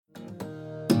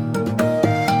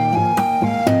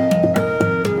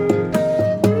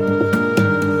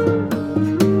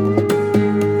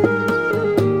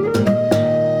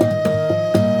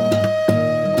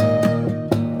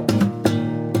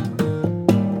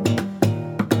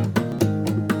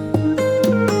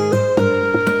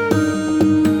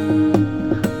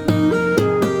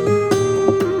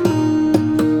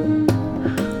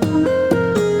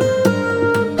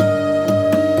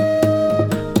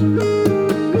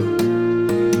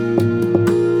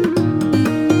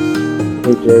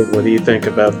Jade, what do you think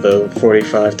about the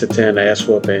 45-10 ass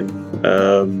whooping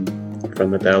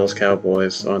from the Dallas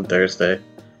Cowboys on Thursday?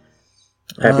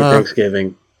 Happy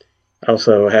Thanksgiving.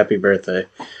 Also, happy birthday.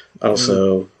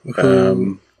 Also,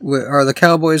 are the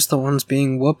Cowboys the ones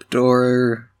being whooped,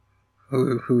 or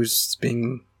who's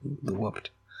being whooped?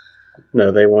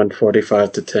 No, they won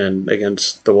 45-10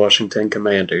 against the Washington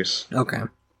Commanders. Okay.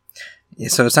 Yeah,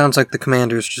 so it sounds like the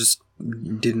Commanders just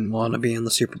didn't want to be in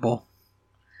the Super Bowl.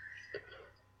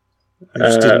 They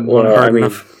just didn't want it hard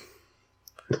enough.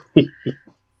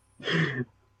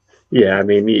 Yeah, I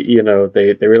mean,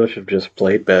 they really should have just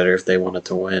played better if they wanted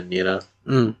to win,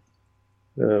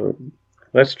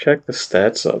 Let's check the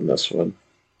stats on this one,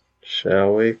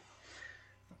 shall we?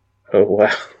 Oh,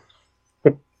 wow.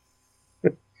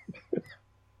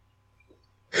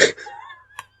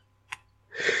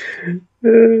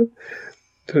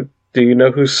 Do you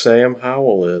know who Sam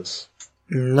Howell is?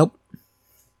 Nope.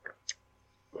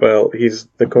 Well, he's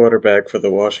the quarterback for the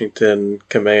Washington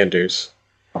Commanders.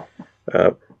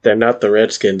 They're not the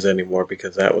Redskins anymore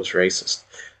because that was racist.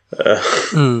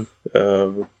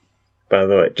 By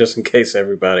the way, just in case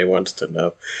everybody wants to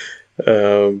know.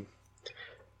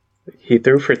 He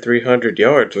threw for 300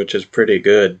 yards, which is pretty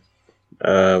good.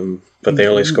 But they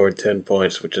only scored 10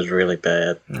 points, which is really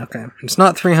bad. Okay. It's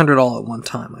not 300 all at one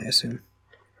time, I assume.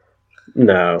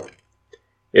 No.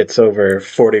 It's over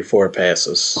 44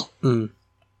 passes.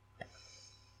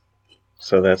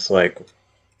 So that's like,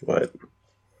 what?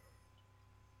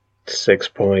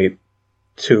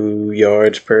 6.2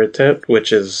 yards per attempt,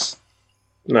 which is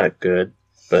not good,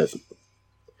 but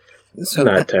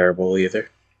not terrible either.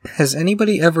 Has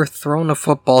anybody ever thrown a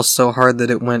football so hard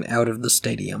that it went out of the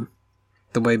stadium?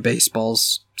 The way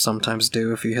baseballs sometimes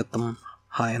do if you hit them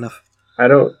high enough. I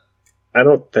don't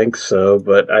think so,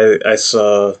 but I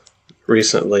saw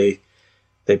recently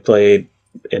they played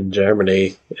in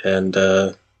Germany and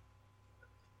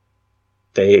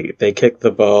they kicked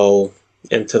the ball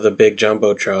into the big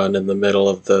jumbotron in the middle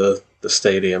of the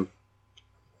stadium.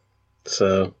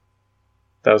 So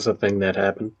that was a thing that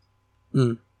happened.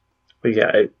 But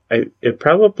yeah, it'd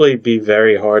probably be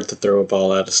very hard to throw a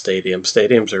ball out of stadium.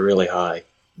 Stadiums are really high.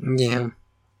 Yeah.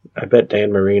 I bet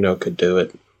Dan Marino could do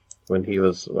it when he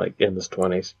was like in his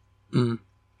 20s.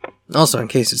 Also, in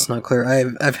case it's not clear,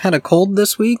 I've had a cold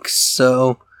this week,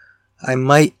 so I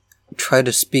might try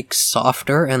to speak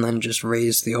softer and then just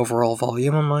raise the overall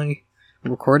volume on my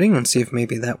recording and see if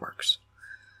maybe that works.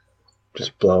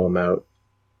 Just blow them out.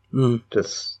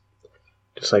 Just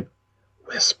like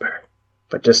whisper.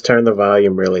 But just turn the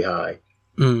volume really high.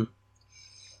 And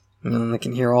then I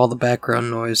can hear all the background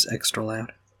noise extra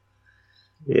loud.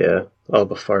 Yeah, all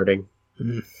the farting.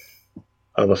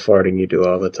 All the farting you do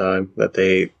all the time that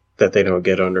they don't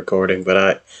get on recording,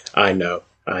 but I know.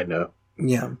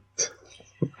 Yeah.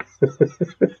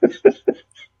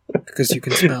 Because you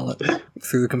can smell it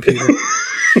through the computer.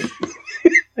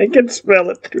 I can smell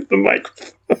it through the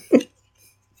microphone.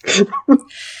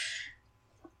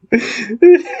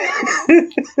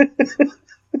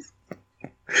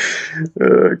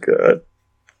 Oh, God.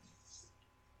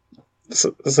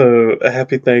 So a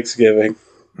happy Thanksgiving.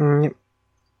 Yep.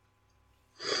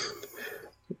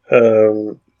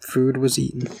 Food was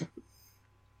eaten.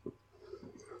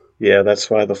 Yeah, that's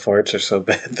why the farts are so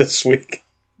bad this week.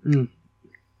 I'm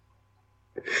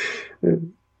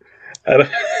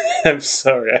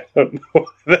sorry, I don't know why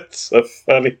that's so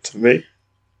funny to me.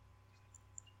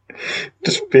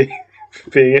 Just being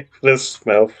able to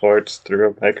smell farts through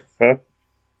a microphone.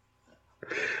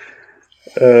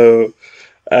 Oh,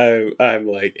 I'm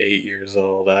like 8 years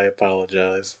old. I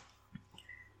apologize.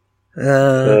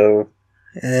 And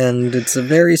it's a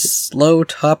very slow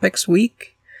topics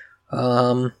week.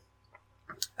 I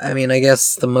mean, I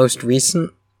guess the most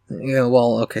recent. Yeah,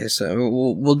 well, okay, so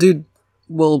we'll do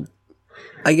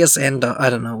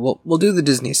the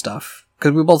Disney stuff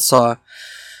because we both saw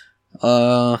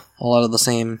a lot of the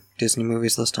same Disney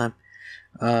movies this time.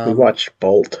 We watched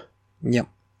Bolt. Yep,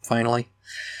 finally.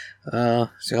 So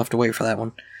you'll have to wait for that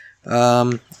one.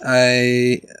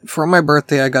 For my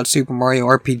birthday, I got Super Mario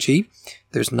RPG.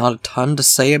 There's not a ton to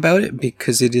say about it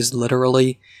because it is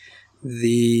literally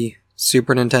the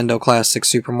Super Nintendo Classic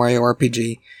Super Mario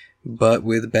RPG, but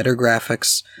with better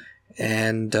graphics,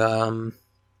 and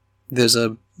there's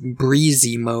a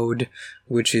breezy mode,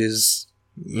 which is,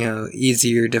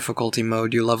 easier difficulty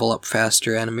mode. You level up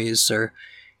faster, enemies are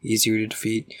easier to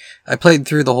defeat. I played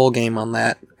through the whole game on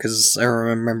that, because I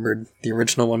remembered the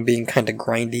original one being kind of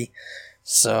grindy,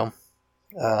 so,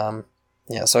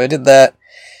 so I did that,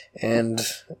 and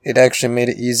it actually made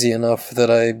it easy enough that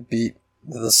I beat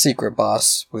the secret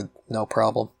boss with no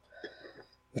problem.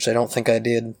 which I don't think I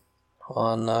did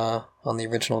on the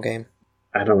original game.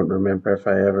 I don't remember if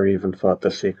I ever even fought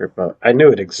the secret boss. I knew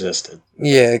it existed.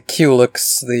 Yeah,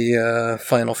 Culex, the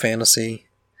Final Fantasy.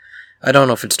 I don't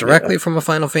know if it's directly from a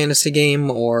Final Fantasy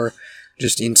game or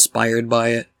just inspired by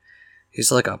it.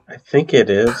 He's like I think it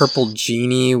is. Purple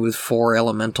genie with 4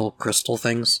 elemental crystal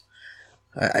things.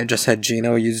 I just had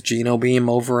Geno use Geno Beam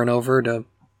over and over to,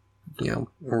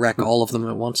 wreck all of them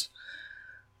at once.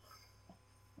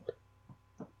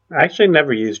 I actually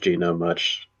never used Geno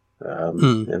much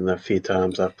in the few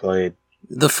times I've played.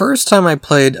 The first time I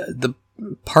played,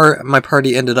 my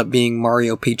party ended up being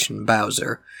Mario, Peach, and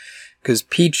Bowser. Because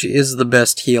Peach is the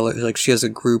best healer. Like, she has a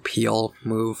group heal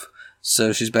move.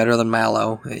 So she's better than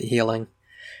Mallow at healing.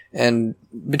 And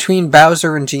between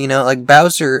Bowser and Geno, like,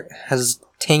 Bowser has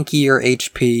tankier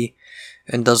HP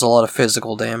and does a lot of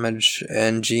physical damage.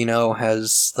 And Geno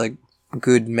has, like,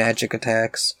 good magic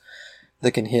attacks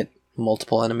that can hit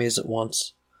multiple enemies at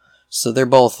once. So they're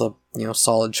both a,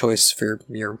 solid choice for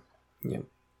your,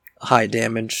 high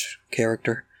damage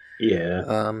character.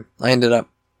 Yeah. I ended up,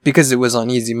 because it was on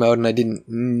easy mode and I didn't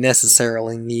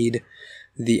necessarily need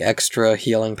the extra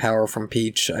healing power from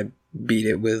Peach, I beat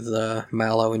it with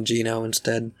Mallow and Geno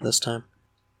instead this time.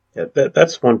 Yeah,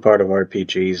 that's one part of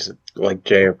RPGs, like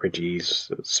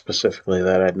JRPGs specifically,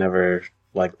 that I'd never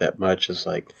liked that much, is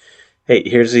like, hey,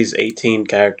 here's these 18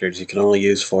 characters, you can only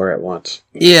use 4 at once.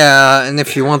 Yeah, and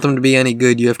if you want them to be any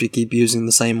good, you have to keep using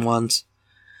the same ones.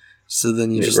 So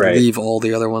then you just leave all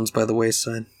the other ones by the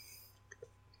wayside.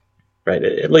 Right,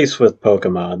 at least with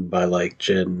Pokemon, by like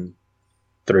Gen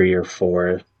 3 or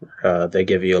 4, they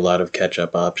give you a lot of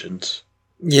catch-up options.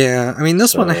 Yeah, I mean,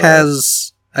 this one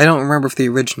has... I don't remember if the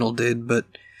original did, but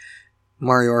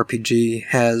Mario RPG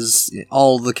has...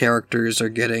 all the characters are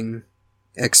getting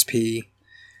XP.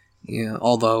 Yeah,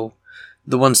 although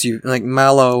the ones you... Like,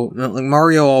 Mallow... Like,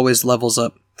 Mario always levels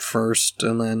up first,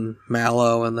 and then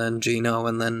Mallow, and then Geno,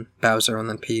 and then Bowser, and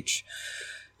then Peach.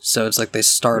 So it's like they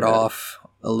start off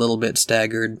a little bit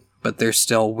staggered, but they're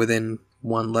still within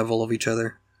one level of each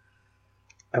other.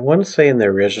 I want to say in the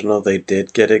original they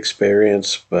did get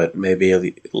experience, but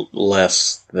maybe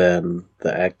less than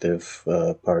the active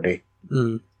party.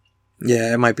 Mm.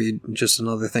 Yeah, it might be just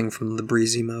another thing from the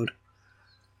breezy mode.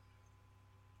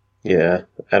 Yeah,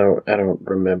 I don't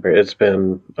remember. It's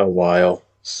been a while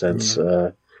since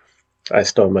I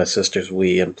stole my sister's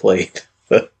Wii and played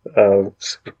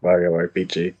Super Mario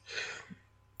RPG.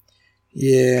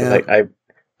 Yeah,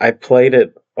 I played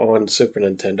it on Super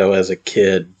Nintendo as a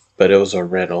kid, but it was a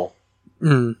rental.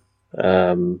 Mm.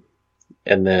 And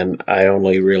then I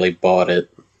only really bought it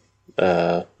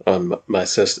on my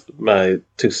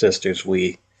two sisters'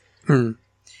 Wii. Mm.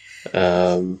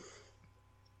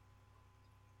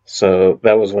 So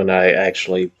that was when I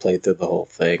actually played through the whole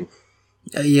thing.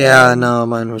 Yeah, no,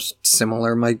 mine was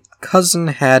similar. My cousin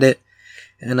had it,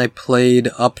 and I played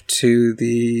up to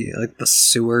the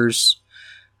sewers.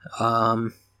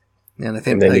 And I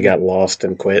think and then you got lost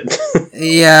and quit.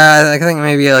 Yeah, I think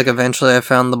maybe eventually I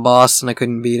found the boss and I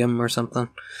couldn't beat him or something.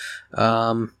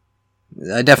 I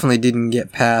definitely didn't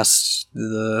get past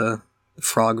the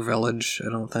Frog Village, I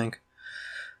don't think.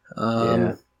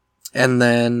 Yeah. And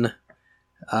then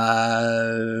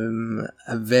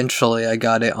eventually I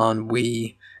got it on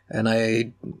Wii, and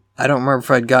I don't remember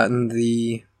if I'd gotten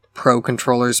the Pro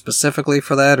controller specifically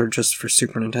for that or just for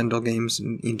Super Nintendo games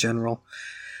in general.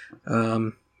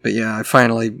 But yeah, I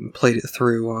finally played it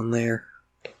through on there.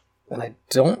 And I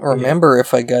don't remember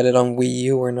if I got it on Wii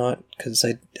U or not, because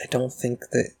I don't think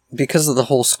that... Because of the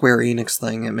whole Square Enix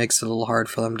thing, it makes it a little hard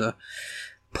for them to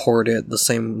port it the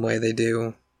same way they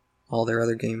do all their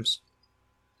other games.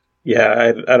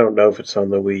 Yeah, I don't know if it's on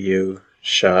the Wii U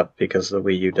shop, because the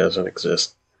Wii U doesn't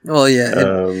exist. Well,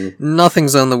 yeah,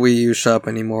 nothing's on the Wii U shop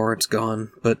anymore, it's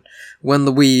gone. But when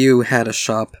the Wii U had a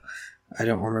shop, I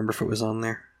don't remember if it was on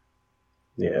there.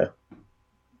 Yeah.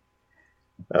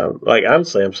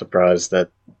 Honestly, I'm surprised that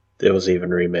it was even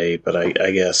remade, but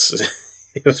I guess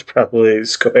it was probably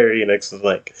Square Enix is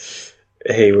like,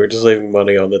 hey, we're just leaving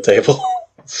money on the table.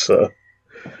 So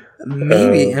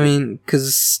maybe, I mean,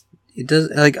 because it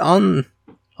does, on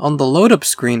the load-up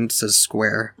screen it says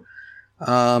Square.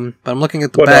 But I'm looking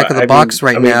at the back of the box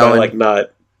right now.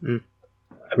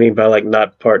 I mean by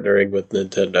not partnering with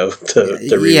Nintendo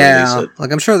to re-release it.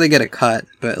 I'm sure they get a cut,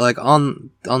 but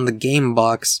on the game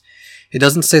box, it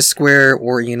doesn't say Square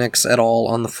or Enix at all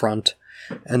on the front,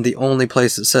 and the only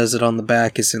place it says it on the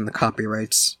back is in the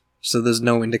copyrights. So there's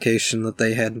no indication that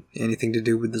they had anything to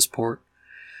do with this port.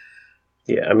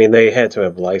 Yeah, I mean they had to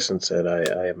have licensed it,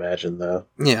 I imagine, though.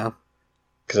 Yeah,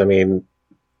 because I mean,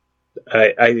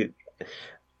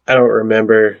 I don't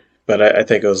remember, but I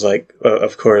think it was like,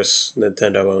 of course,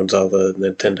 Nintendo owns all the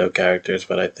Nintendo characters,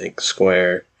 but I think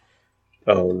Square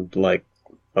owned like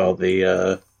all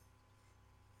the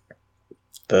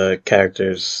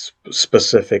characters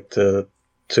specific to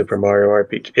Super Mario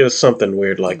RPG. It was something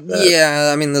weird like that.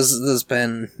 Yeah, I mean, there's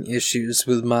been issues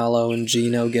with Mallow and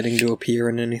Gino getting to appear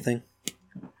in anything.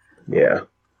 Yeah,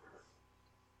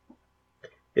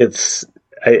 it's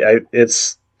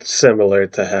it's similar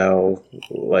to how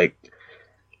like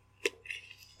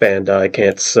Bandai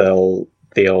can't sell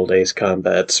the old Ace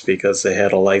Combats because they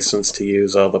had a license to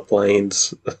use all the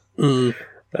planes.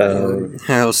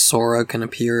 How Sora can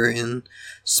appear in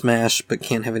Smash but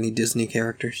can't have any Disney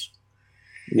characters.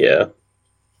 Yeah.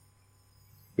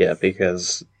 Yeah,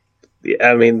 because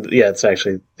I mean, yeah, it's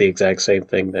actually the exact same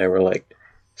thing there. We're like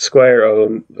Square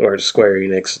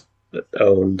Enix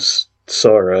owns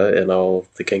Sora and all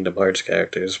the Kingdom Hearts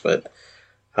characters, but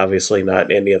obviously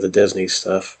not any of the Disney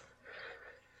stuff.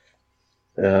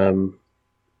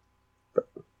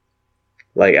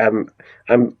 Like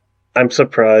I'm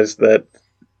surprised that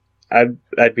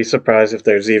I'd be surprised if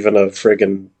there's even a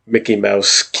friggin' Mickey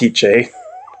Mouse keychain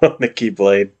on the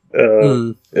Keyblade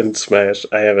in Smash.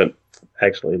 I haven't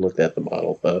actually looked at the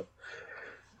model though.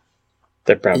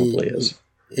 There probably is.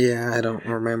 Yeah, I don't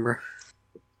remember.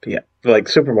 Yeah, like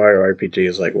Super Mario RPG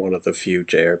is like one of the few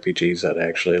JRPGs that I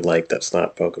actually like that's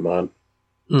not Pokemon.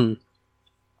 Yeah,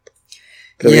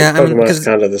 Pokemon's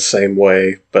kind of the same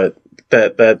way, but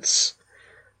that's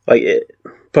like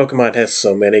Pokemon has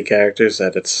so many characters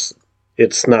that it's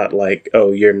not like,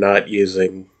 oh, you're not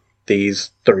using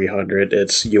these 300.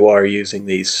 It's you are using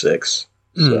these 6.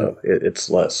 So it's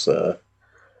less, restrictive.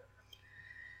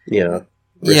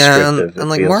 Yeah, and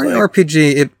like Mario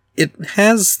RPG, it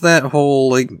has that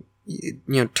whole like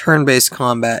turn-based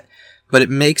combat, but it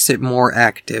makes it more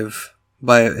active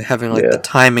by having like the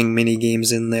timing mini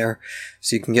games in there,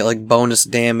 so you can get like bonus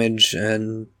damage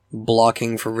and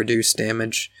blocking for reduced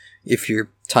damage if you're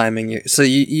timing it. So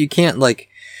you can't like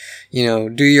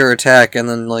do your attack and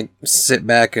then like sit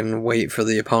back and wait for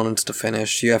the opponents to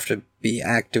finish. You have to be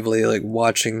actively like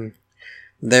watching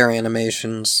their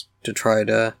animations to try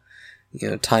to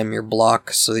time your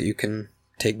block so that you can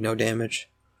take no damage.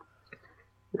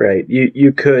 Right.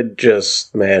 You could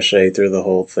just smash A through the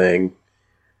whole thing,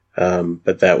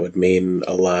 but that would mean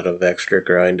a lot of extra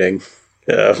grinding.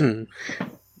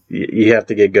 You have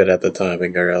to get good at the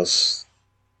timing, or else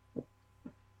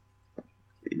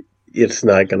it's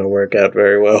not going to work out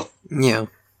very well. Yeah.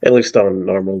 At least on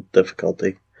normal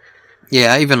difficulty.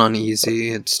 Yeah, even on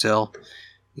easy, it's still...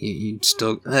 You'd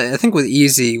still... I think with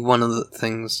easy, one of the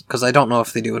things... Because I don't know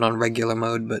if they do it on regular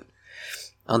mode, but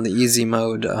on the easy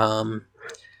mode,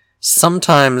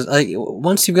 sometimes...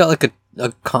 once you've got like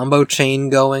a combo chain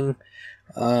going,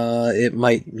 it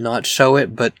might not show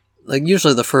it, but like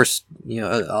usually the first... a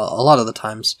lot of the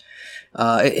times,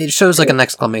 it shows like an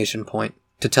exclamation point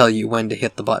to tell you when to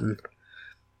hit the button.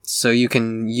 So you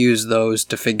can use those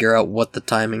to figure out what the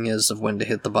timing is of when to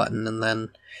hit the button, and then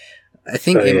I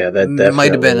think that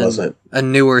might have been a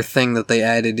newer thing that they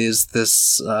added is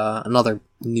this, another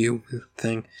new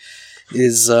thing,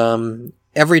 is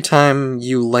every time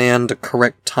you land a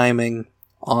correct timing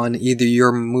on either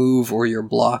your move or your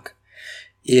block,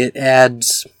 it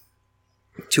adds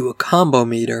to a combo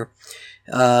meter.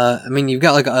 I mean, you've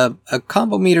got like a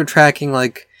combo meter tracking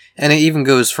like, and it even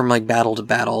goes from like battle to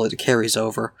battle. It carries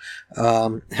over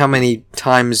how many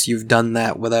times you've done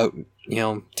that without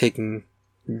taking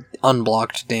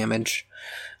unblocked damage,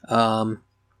 and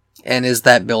as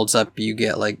that builds up, you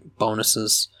get like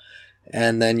bonuses.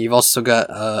 And then you've also got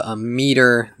a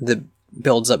meter that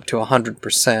builds up to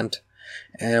 100%,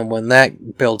 and when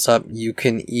that builds up, you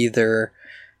can either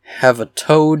have a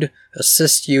toad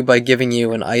assist you by giving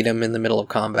you an item in the middle of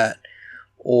combat,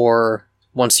 or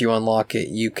once you unlock it,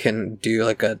 you can do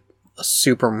like a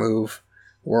super move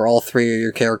where all 3 of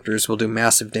your characters will do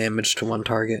massive damage to one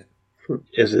target.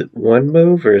 Is it one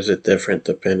move, or is it different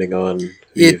depending on who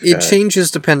it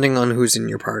changes depending on who's in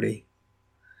your party.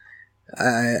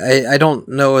 I don't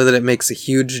know that it makes a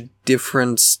huge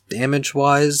difference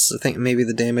damage-wise. I think maybe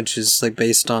the damage is like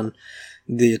based on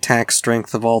the attack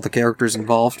strength of all the characters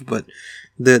involved, but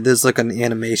there's like an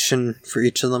animation for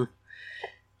each of them.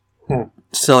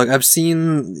 So like I've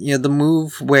seen the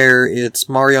move where it's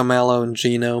Mario, Mallow, and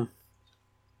Gino.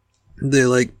 They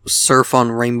like surf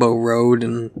on Rainbow Road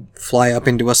and fly up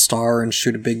into a star and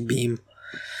shoot a big beam.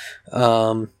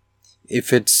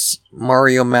 If it's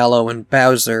Mario, Mallow, and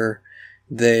Bowser,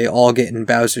 they all get in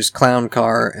Bowser's clown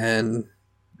car, and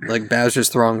like Bowser's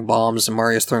throwing bombs and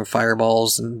Mario's throwing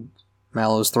fireballs and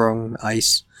Mallow's throwing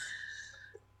ice.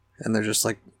 and they're just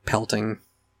like pelting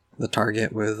the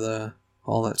target with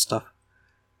all that stuff.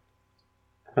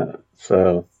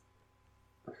 So,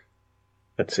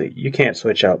 let's see. You can't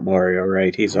switch out Mario,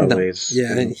 right? He's always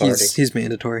in the party. He's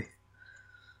mandatory.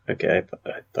 Okay,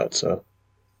 I thought so.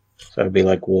 So it'd be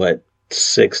like, what,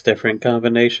 6 different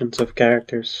combinations of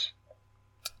characters?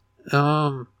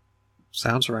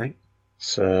 Sounds right.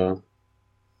 So,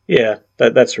 yeah,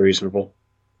 that's reasonable.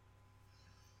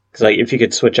 Because like, if you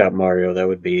could switch out Mario, that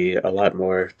would be a lot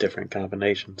more different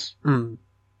combinations.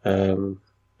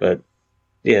 But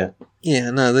yeah. Yeah,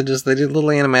 no, they did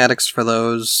little animatics for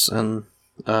those, and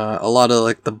a lot of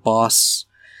like the boss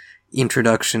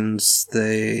introductions.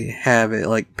 They have it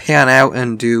like pan out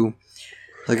and do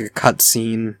like a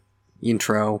cutscene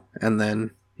intro, and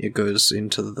then it goes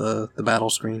into the battle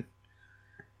screen.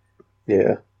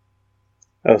 Yeah.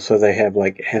 Oh, so they have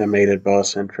like animated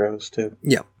boss intros too.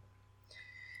 Yeah.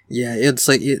 Yeah, it's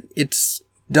like it's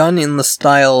done in the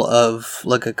style of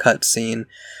like a cutscene,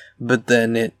 but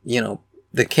then it,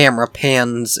 the camera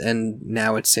pans and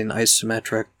now it's in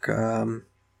isometric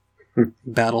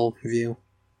battle view.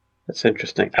 That's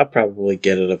interesting. I'll probably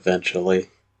get it eventually,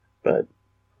 but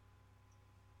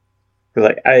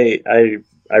like I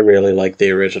really like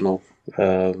the original.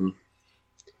 Like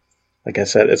I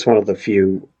said, it's one of the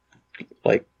few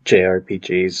like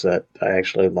JRPGs that I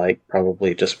actually like,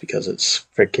 probably just because it's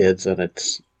for kids and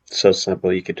it's so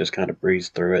simple you could just kind of breeze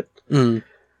through it.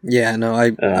 Yeah, no,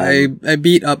 I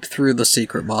beat up through the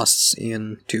secret boss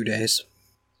in 2 days.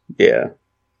 Yeah,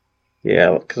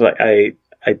 because I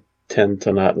tend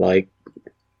to not like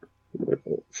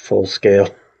full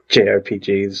scale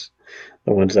JRPGs,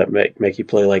 the ones that make you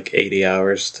play like 80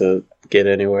 hours to get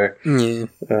anywhere. Yeah.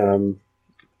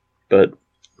 But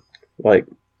like,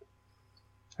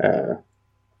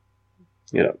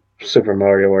 Super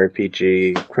Mario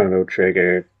RPG, Chrono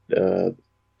Trigger,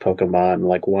 Pokemon,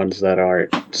 like ones that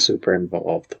aren't super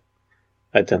involved,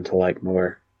 I tend to like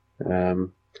more.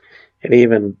 And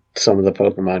even some of the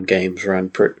Pokemon games run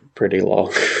pretty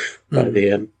long by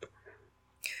the end.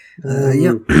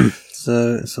 Yeah.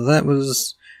 So that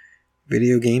was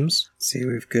video games. Let's see,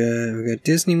 we've got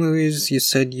Disney movies. You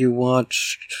said you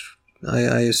watched,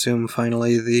 I assume,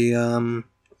 finally the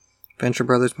Venture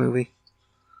Brothers movie.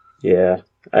 Yeah,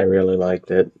 I really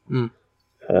liked it.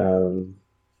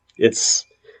 It's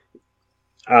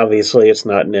obviously it's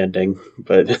not an ending,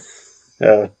 but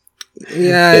yeah,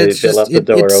 they left the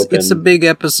door open. It's a big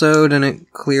episode, and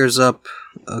it clears up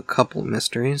a couple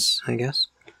mysteries, I guess.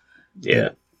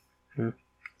 Yeah.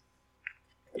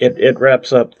 It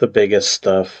wraps up the biggest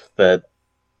stuff that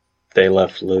they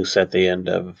left loose at the end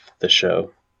of the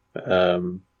show,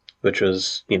 which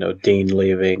was, Dean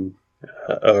leaving,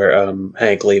 or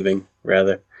Hank leaving,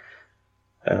 rather.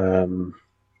 The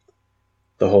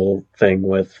whole thing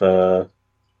with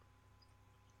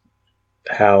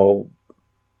how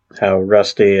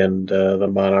Rusty and the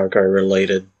Monarch are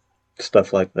related,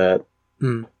 stuff like that.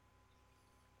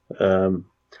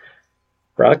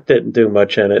 Brock didn't do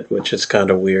much in it, which is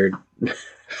kind of weird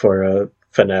for a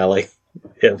finale,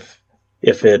 if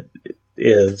it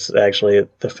is actually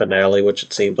the finale, which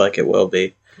it seems like it will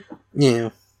be. Yeah.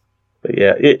 But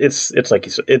yeah, it's like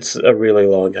you said, it's a really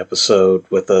long episode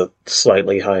with a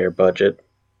slightly higher budget.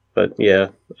 But yeah,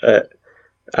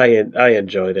 I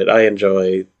enjoyed it. I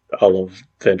enjoy all of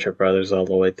Venture Brothers all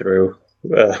the way through.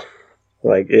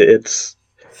 It's,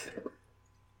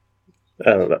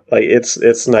 I don't know. Like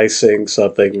it's nice seeing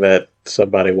something that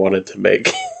somebody wanted to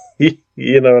make.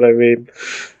 You know what I mean?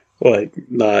 Like,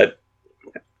 not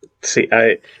see.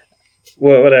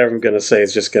 What I'm gonna say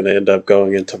is just gonna end up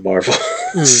going into Marvel.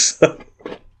 So,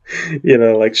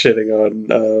 like shitting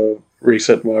on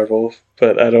recent Marvel,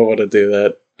 but I don't want to do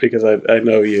that because I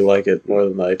know you like it more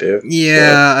than I do.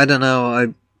 Yeah, so. I don't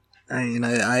know.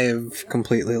 I have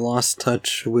completely lost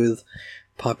touch with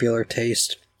popular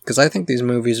taste. Because I think these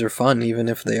movies are fun, even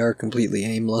if they are completely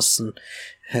aimless, and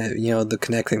the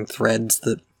connecting threads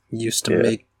that used to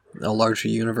make a larger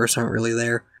universe aren't really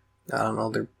there. I don't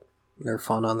know, they're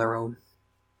fun on their own.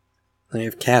 They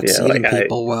have cats eating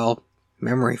people while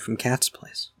Memory from Cats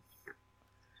plays.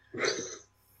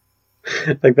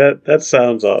 Like that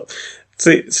sounds awesome.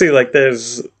 See, like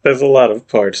there's a lot of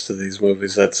parts to these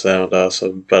movies that sound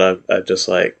awesome, but I'm just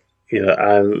like,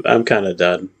 I'm kind of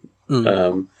done.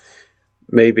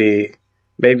 Maybe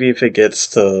if it gets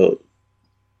to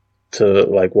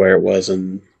like where it was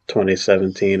in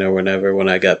 2017 or whenever, when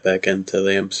I got back into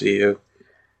the MCU.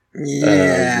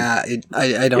 Yeah,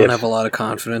 I don't have a lot of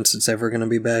confidence it's ever going to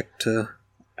be back to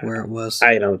where it was.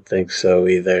 I don't think so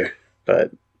either,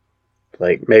 but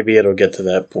Like, maybe it'll get to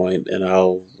that point, and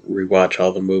I'll rewatch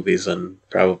all the movies and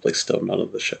probably still none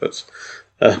of the shows.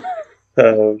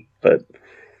 But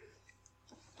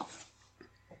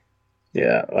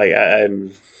yeah, like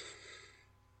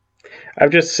I've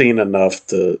just seen enough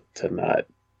to not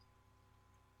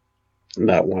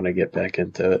want to get back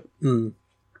into it.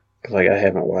 Like, I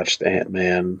haven't watched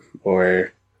Ant-Man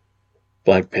or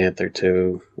Black Panther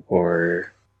 2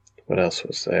 or what else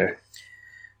was there?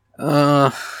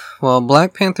 Well,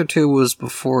 Black Panther 2 was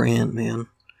before Ant-Man.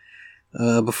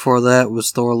 Before that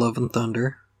was Thor: Love and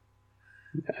Thunder.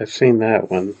 I've seen that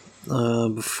one.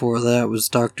 Before that was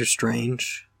Doctor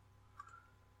Strange.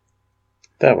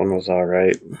 That one was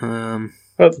alright.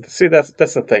 But see, that's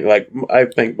the thing. Like, I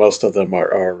think most of them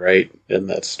are alright, and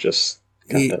that's just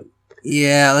kind of...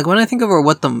 Yeah, like when I think of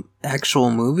what the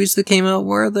actual movies that came out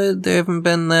were, they haven't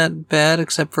been that bad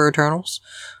except for Eternals.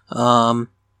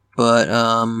 But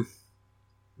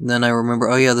then I remember,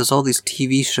 oh yeah, there's all these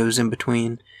TV shows in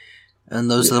between, and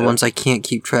those are the ones I can't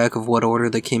keep track of what order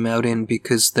they came out in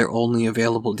because they're only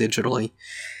available digitally.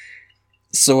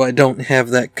 So I don't have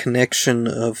that connection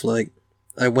of like,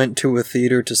 I went to a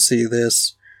theater to see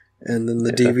this, and then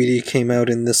the DVD came out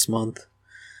in this month.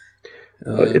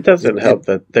 Well, it doesn't help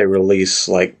that they release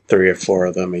like 3 or 4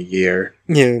 of them a year.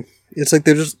 Yeah, it's like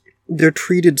they're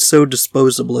treated so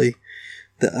disposably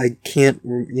that I can't.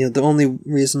 The only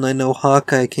reason I know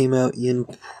Hawkeye came out in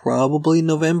probably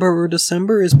November or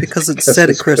December is because it's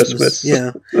set at Christmas.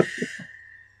 Yeah,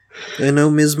 I know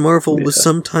Ms. Marvel was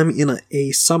sometime in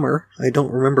a summer. I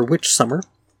don't remember which summer.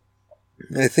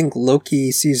 I think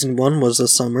Loki season 1 was a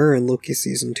summer, and Loki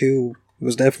season 2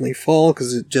 was definitely fall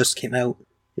because it just came out.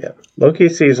 Yeah, Loki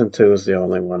season 2 is the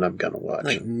only one I'm gonna watch.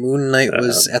 Like Moon Knight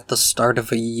was at the start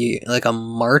of a year, like a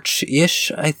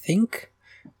March-ish, I think,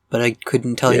 but I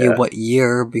couldn't tell you what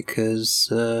year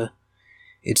because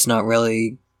it's not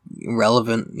really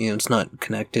relevant. It's not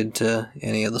connected to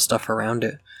any of the stuff around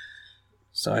it.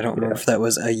 So I don't remember if that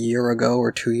was a year ago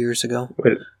or 2 years ago,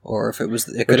 or if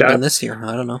it could have been this year.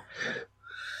 I don't know.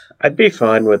 I'd be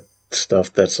fine with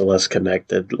stuff that's less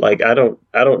connected. Like, I don't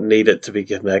need it to be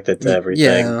connected to everything.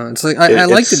 Yeah, it's like I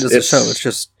liked it as a show. It's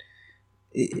just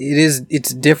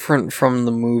it's different from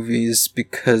the movies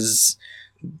because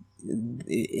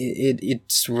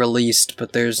it's released,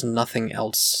 but there's nothing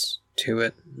else to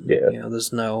it. Yeah,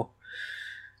 there's no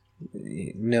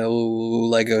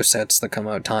Lego sets that come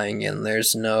out tying in.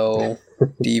 There's no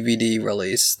DVD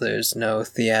release. There's no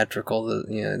theatrical.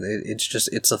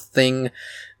 It's a thing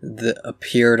that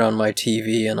appeared on my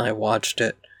TV and I watched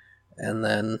it, and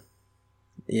then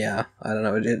I don't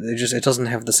know. It doesn't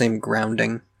have the same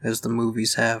grounding as the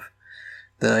movies have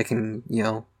that I can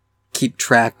keep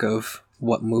track of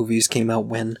what movies came out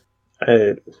when.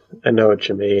 I know what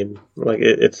you mean. Like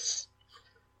it's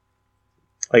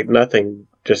like nothing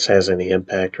just has any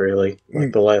impact really.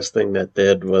 Like the last thing that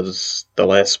did was the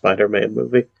last Spider-Man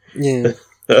movie. Yeah.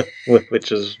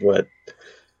 Which is what.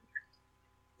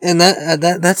 And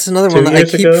that's another one that I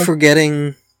keep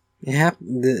forgetting. Yeah,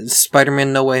 the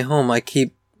Spider-Man No Way Home. I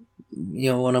keep,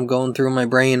 when I'm going through my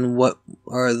brain, what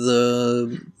are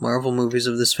the Marvel movies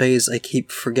of this phase? I keep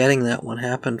forgetting that one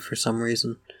happened for some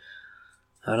reason.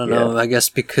 I don't know. I guess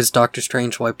because Doctor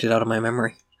Strange wiped it out of my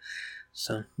memory.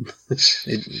 So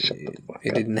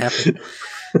it didn't happen,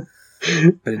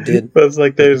 but it did. But it's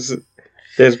like there's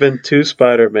been 2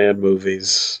 Spider-Man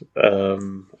movies,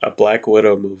 a Black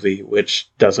Widow movie, which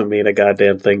doesn't mean a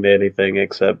goddamn thing to anything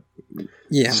except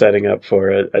setting up for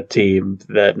a team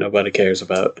that nobody cares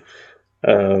about.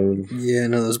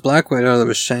 There's Black Widow, there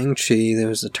was Shang-Chi, there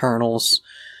was Eternals.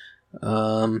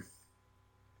 It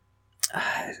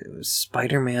was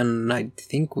Spider-Man, I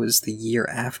think, was the year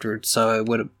after, so it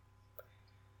would have.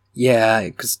 Yeah,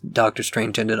 because Doctor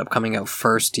Strange ended up coming out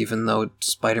first, even though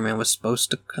Spider-Man was supposed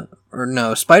to come. Or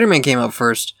no, Spider-Man came out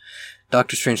first,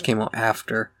 Doctor Strange came out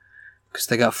after, because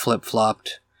they got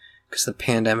flip-flopped, because the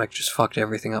pandemic just fucked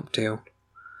everything up too,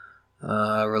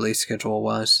 release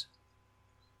schedule-wise.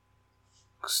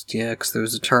 Because there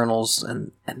was Eternals,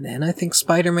 and then I think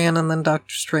Spider-Man, and then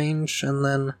Doctor Strange, and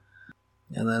then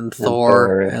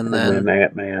Thor, and then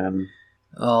Ant-Man.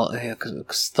 Well, yeah,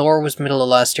 because Thor was middle of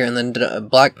last year, and then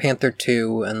Black Panther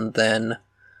 2, and then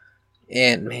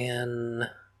Ant-Man,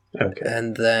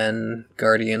 and then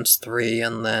Guardians 3,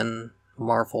 and then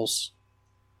Marvels.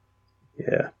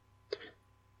 Yeah.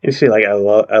 You see, like, I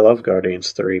love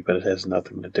Guardians 3, but it has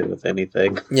nothing to do with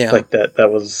anything. Yeah. Like,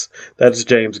 that's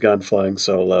James Gunn flying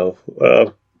solo.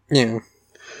 Yeah.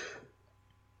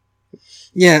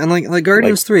 Yeah, and like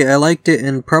Guardians 3, I liked it,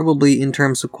 and probably in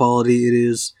terms of quality, it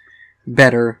is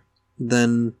better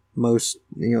than most,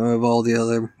 of all the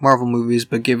other Marvel movies,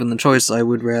 but given the choice, I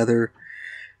would rather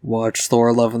watch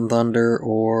Thor: Love and Thunder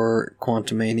or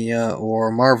Quantumania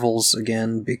or Marvels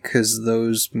again, because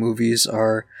those movies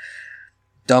are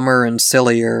dumber and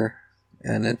sillier,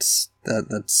 and that's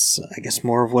I guess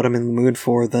more of what I'm in the mood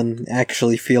for than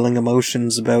actually feeling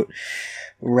emotions about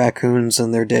raccoons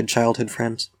and their dead childhood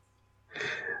friends.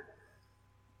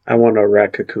 I want a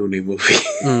Ratatouille movie.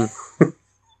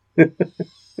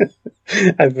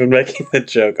 I've been making that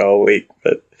joke all week,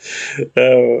 but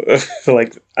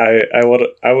like I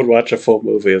would watch a full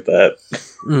movie of that.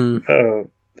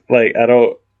 Like I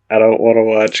don't want to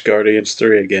watch Guardians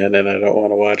 3 again, and I don't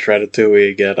want to watch Ratatouille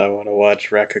again. I want to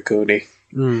watch Ratatouille.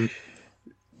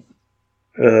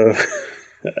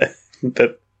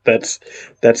 That's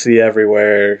the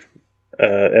everywhere,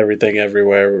 everything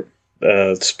everywhere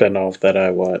spinoff that I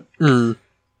want.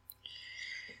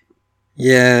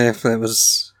 Yeah, if that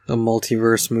was a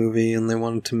multiverse movie and they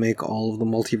wanted to make all of the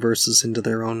multiverses into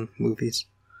their own movies.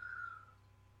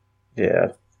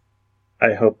 Yeah.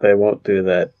 I hope they won't do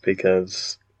that,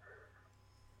 because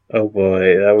oh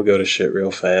boy, that would go to shit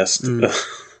real fast.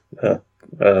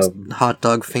 Hot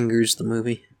Dog Fingers, the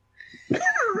movie.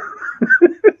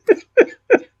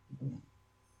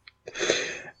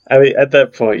 I mean, at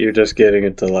that point, you're just getting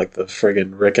into like the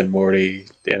friggin' Rick and Morty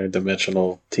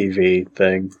interdimensional TV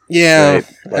thing. Yeah, right?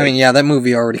 Like, I mean, yeah, that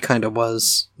movie already kind of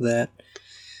was that.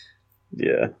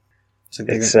 Yeah.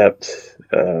 Except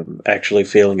actually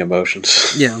feeling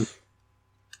emotions. Yeah.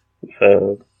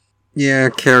 Yeah,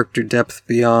 character depth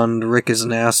beyond Rick is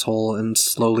an asshole and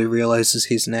slowly realizes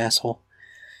he's an asshole.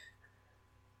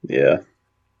 Yeah.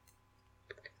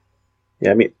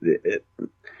 Yeah, I mean,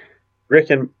 Rick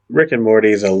and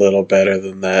Morty's a little better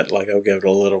than that. Like, I'll give it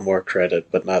a little more credit,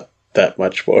 but not that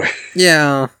much more.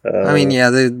 Yeah. I mean, yeah,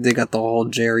 they got the whole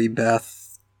Jerry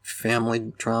Beth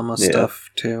family drama stuff,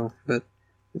 too. But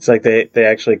it's like they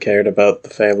actually cared about the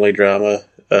family drama,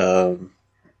 and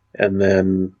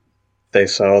then they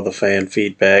saw the fan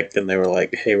feedback, and they were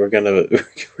like, "Hey, we're gonna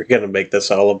make this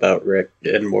all about Rick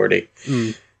and Morty."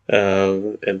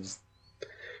 And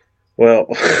well,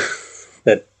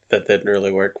 that didn't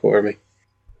really work for me.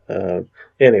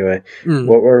 Anyway,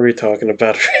 what were we talking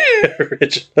about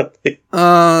originally?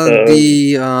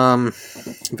 The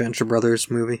Venture Brothers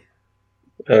movie.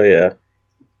 Oh yeah,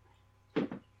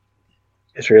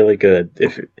 it's really good.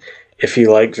 If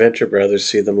you like Venture Brothers,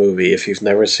 see the movie. If you've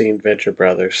never seen Venture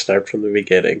Brothers, start from the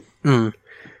beginning.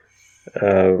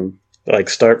 Like,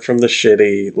 start from the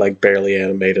shitty, like, barely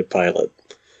animated pilot.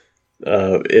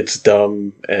 It's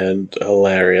dumb and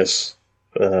hilarious.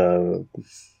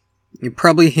 It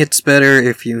probably hits better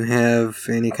if you have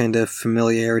any kind of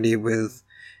familiarity with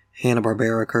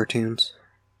Hanna-Barbera cartoons.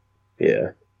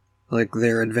 Yeah. Like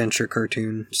their adventure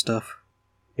cartoon stuff.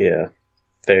 Yeah.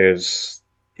 It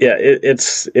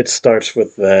starts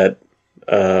with that.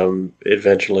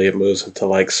 Eventually it moves into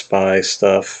like spy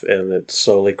stuff, and it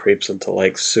slowly creeps into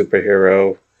like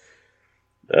superhero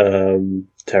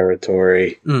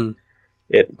territory. By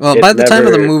the time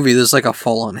of the movie, there's like a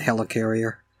full-on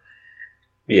helicarrier.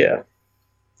 Yeah.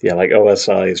 Yeah, like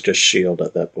OSI is just S.H.I.E.L.D.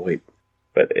 at that point.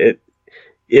 But it's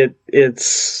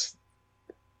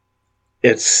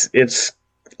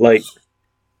like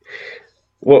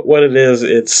what it is.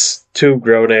 It's two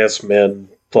grown-ass men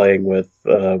playing with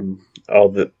all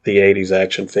the 80s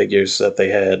action figures that they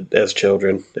had as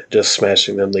children, just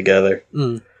smashing them together.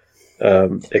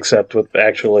 Except with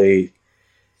actually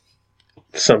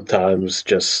sometimes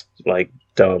just like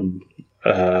dumb,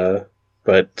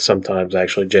 but sometimes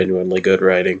actually genuinely good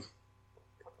writing.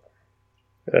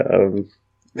 Do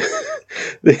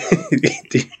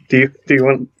you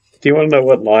want to know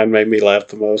what line made me laugh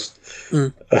the most?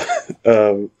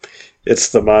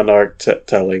 It's the Monarch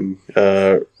telling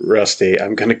Rusty,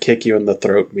 "I'm going to kick you in the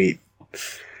throat meat."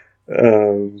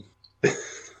 I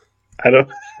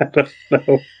don't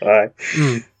know why,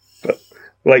 but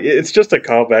like, it's just a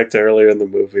callback to earlier in the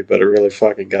movie, but it really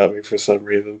fucking got me for some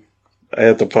reason. I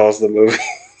had to pause the movie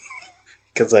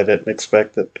because I didn't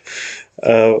expect it.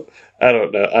 I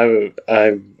don't know.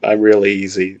 I'm really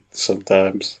easy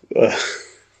sometimes, but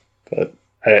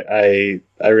I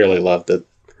really loved it.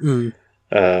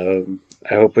 I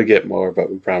hope we get more,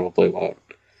 but we probably won't.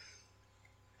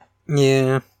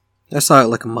 Yeah, I saw it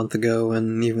like a month ago,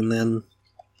 and even then,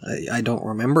 I don't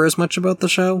remember as much about the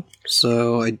show.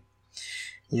 So I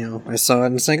saw it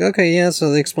and it's like, okay, yeah.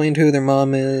 So they explained who their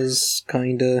mom is,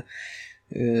 kinda,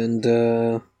 and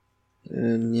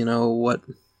what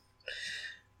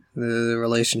the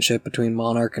relationship between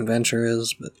Monarch and Venture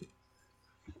is, but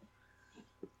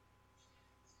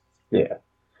yeah,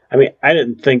 I mean, I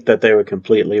didn't think that they would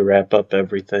completely wrap up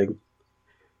everything,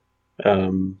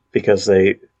 because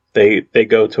they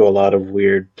go to a lot of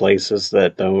weird places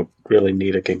that don't really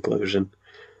need a conclusion.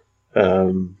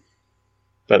 Um,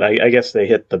 but I guess they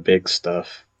hit the big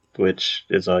stuff, which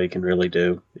is all you can really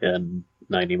do in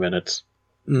 90 minutes.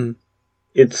 Mm.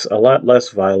 It's a lot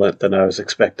less violent than I was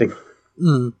expecting,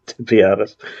 Mm. to be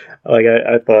honest. Like,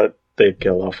 I thought they'd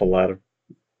kill off a lot of,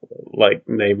 like,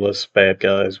 nameless bad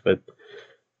guys, but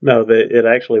no, it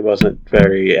actually wasn't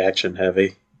very action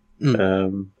heavy.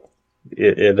 Mm.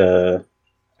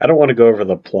 I don't want to go over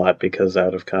the plot because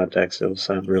out of context it'll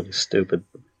sound really stupid.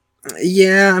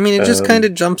 Yeah, I mean, it just kind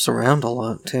of jumps around a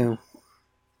lot, too.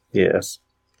 Yes.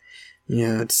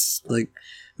 Yeah, it's like,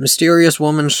 mysterious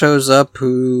woman shows up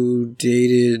who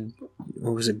dated,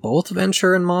 what was it, both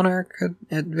Venture and Monarch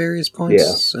at various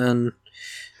points? Yeah.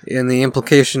 And the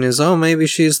implication is, oh, maybe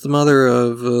she's the mother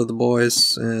of the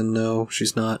boys, and no,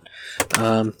 she's not,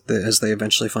 as they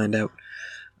eventually find out.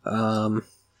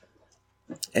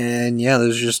 And yeah,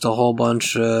 there's just a whole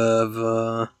bunch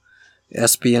of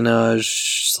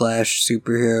espionage /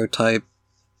 superhero type,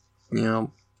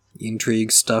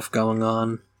 intrigue stuff going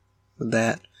on with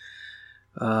that.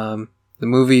 The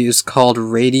movie is called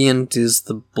Radiant is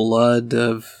the Blood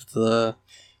of the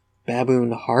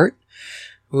Baboon Heart,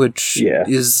 which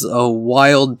is a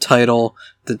wild title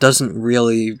that doesn't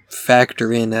really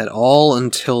factor in at all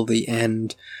until the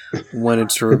end, when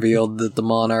it's revealed that the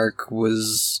Monarch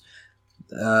was,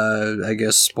 I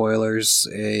guess spoilers,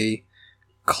 a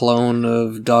clone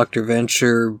of Dr.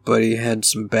 Venture, but he had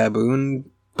some baboon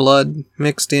blood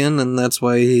mixed in, and that's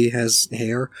why he has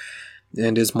hair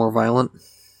and is more violent.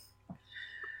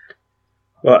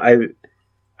 Well,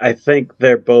 I think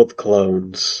they're both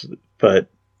clones, but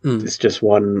it's just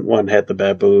one had the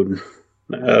baboon.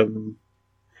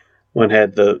 One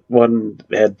had baboon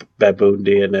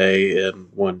DNA and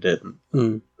one didn't.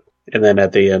 And then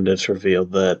at the end, it's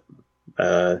revealed that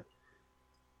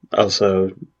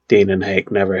also Dean and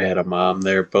Hank never had a mom.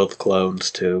 They're both clones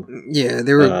too. Yeah,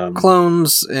 they were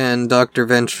clones, and Dr.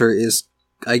 Venture is,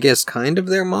 I guess, kind of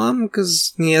their mom,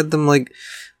 because he had them like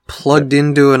plugged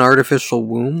into an artificial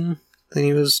womb that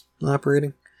he was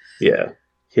operating. Yeah,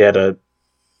 he had a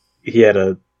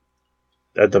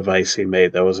device he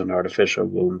made that was an artificial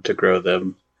womb to grow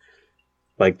them,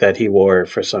 like that he wore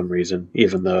for some reason,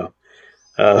 even though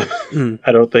I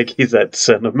don't think he's that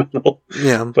sentimental.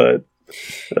 Yeah, but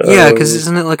yeah, because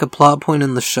isn't it like a plot point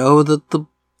in the show that the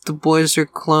boys are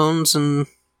clones, and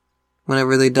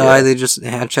whenever they die, they just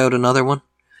hatch out another one?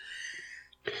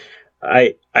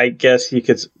 I guess you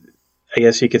could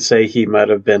say he might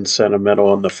have been sentimental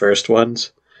on the first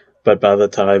ones, but by the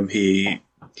time he,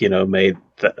 made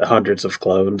hundreds of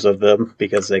clones of them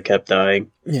because they kept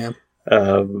dying,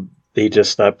 he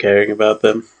just stopped caring about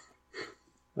them.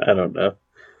 I don't know.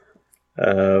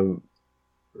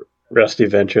 Rusty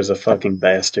Venture's a fucking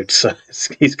bastard, so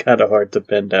he's kind of hard to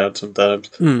pin down sometimes.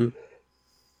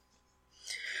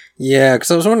 Yeah, because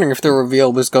I was wondering if the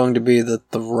reveal was going to be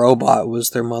that the robot was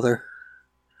their mother.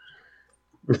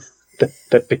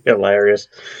 That'd be hilarious.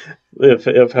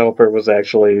 If Helper was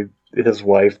actually his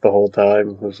wife the whole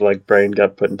time, whose like brain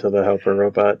got put into the Helper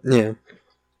robot. Yeah.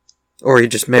 Or he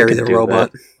just married the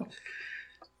robot. That.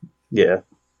 Yeah.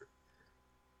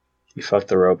 He fucked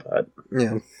the robot.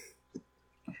 Yeah.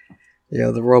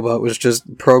 Yeah, the robot was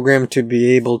just programmed to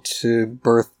be able to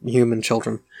birth human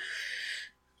children.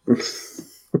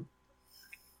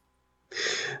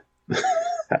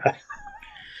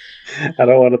 I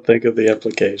don't want to think of the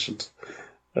implications.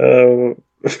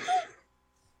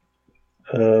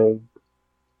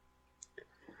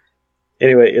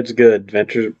 Anyway, it's good.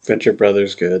 Venture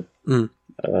Brothers good.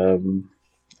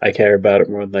 I care about it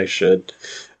more than I should.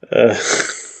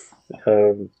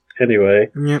 Anyway.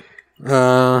 Yep.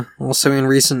 Also in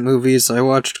recent movies, I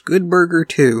watched Goodburger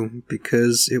 2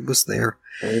 because it was there.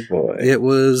 Oh boy. It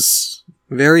was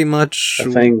very much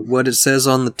what it says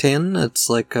on the tin. It's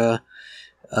like a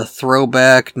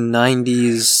throwback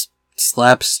 90s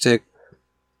slapstick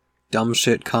dumb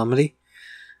shit comedy.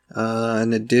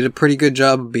 And it did a pretty good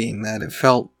job of being that. It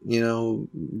felt,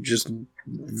 just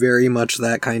very much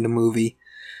that kind of movie.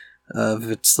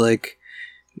 It's like,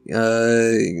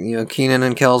 Keenan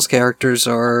and Kel's characters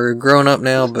are grown up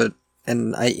now,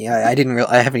 and I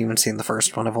haven't even seen the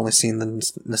first one. I've only seen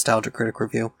the Nostalgia Critic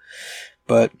review.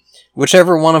 But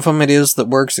whichever one of them it is that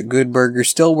works at Goodburger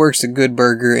still works at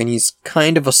Goodburger, and he's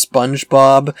kind of a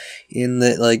SpongeBob in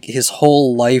that, like, his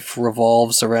whole life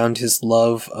revolves around his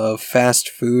love of fast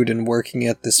food and working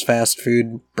at this fast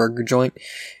food burger joint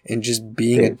and just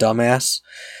being a dumbass.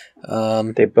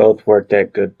 They both worked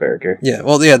at Goodburger. Yeah,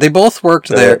 well, yeah, they both worked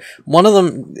there. One of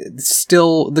them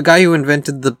still, the guy who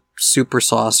invented the super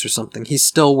sauce or something, he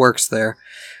still works there.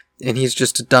 And he's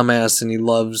just a dumbass and he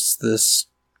loves this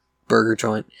burger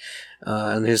joint.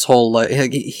 And his whole life,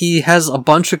 he has a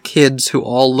bunch of kids who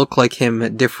all look like him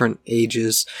at different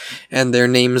ages. And their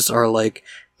names are like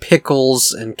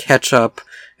Pickles and Ketchup.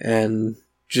 And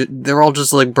they're all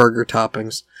just like burger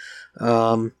toppings.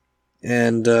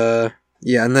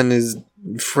 Yeah, and then his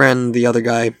friend, the other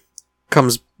guy,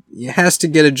 has to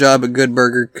get a job at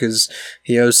Goodburger because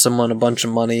he owes someone a bunch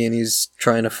of money and he's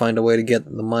trying to find a way to get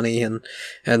the money. And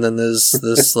then there's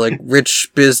this like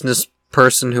rich business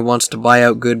person who wants to buy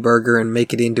out Goodburger and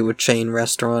make it into a chain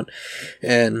restaurant.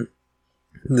 And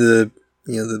the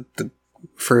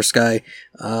first guy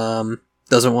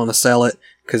doesn't want to sell it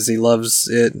because he loves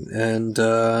it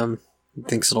and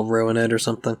thinks it'll ruin it or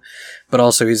something. But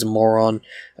also he's a moron,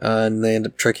 and they end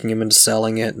up tricking him into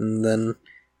selling it, and then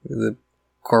the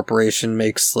corporation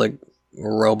makes like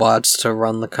robots to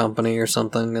run the company or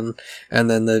something, and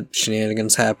then the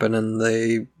shenanigans happen, and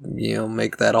they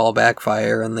make that all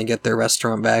backfire, and they get their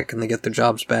restaurant back, and they get their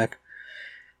jobs back.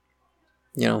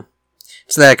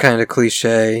 It's that kind of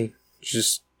cliche,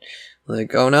 just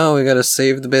like, oh no, we gotta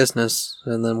save the business,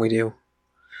 and then we do.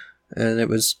 And it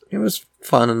was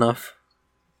fun enough.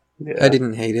 Yeah. I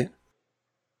didn't hate it.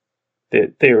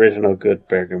 The original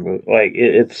Goodburger movie, like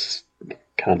it's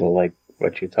kind of like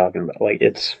what you're talking about. Like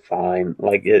it's fine.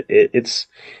 Like it's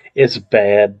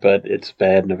bad, but it's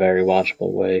bad in a very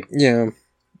watchable way. Yeah.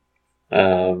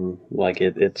 Like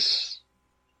it's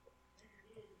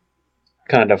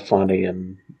kind of funny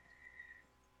and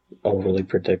overly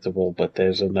predictable, but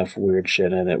there's enough weird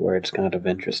shit in it where it's kind of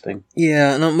interesting.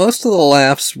 Yeah, no, most of the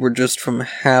laughs were just from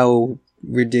how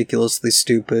ridiculously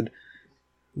stupid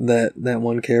that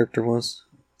one character was.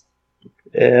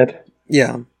 Ed?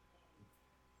 Yeah.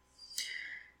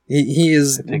 He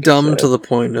is dumb to the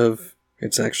point of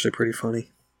it's actually pretty funny.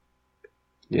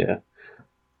 Yeah.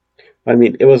 I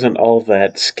mean, it wasn't all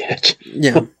that sketch.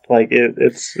 Yeah. Like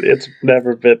it's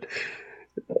never been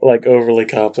like overly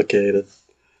complicated.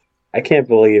 I can't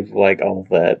believe like all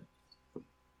that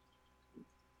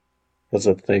was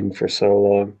a thing for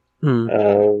so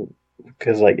long.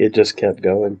 Because like it just kept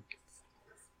going.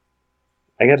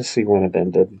 I got to see when it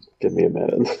ended. Give me a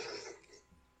minute.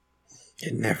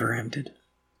 It never ended.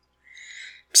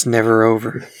 It's never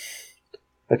over.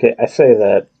 Okay, I say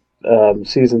that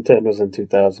season 10 was in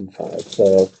 2005,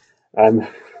 so I'm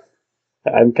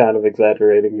kind of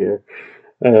exaggerating here.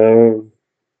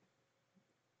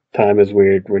 Time is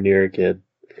weird when you're a kid.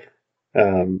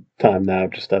 Time now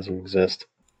just doesn't exist.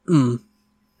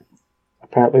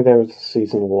 Apparently there was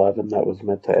season 11 that was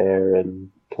meant to air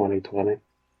in 2020.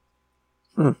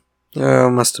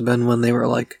 Must have been when they were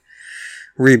like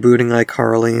rebooting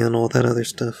iCarly and all that other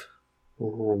stuff.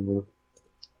 Oh,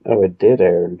 it did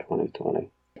air in 2020.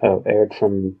 Oh, aired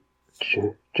from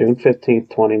June 15th,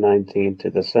 2019 to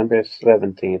December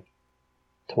 17th,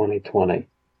 2020.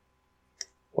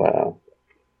 Wow.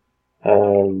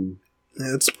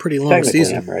 It's a pretty long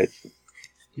season. I'm right.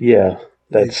 Yeah,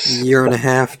 that's a year and a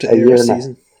half to air a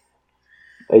season.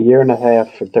 A year and a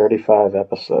half for 35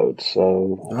 episodes,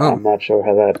 so I'm not sure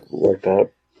how that worked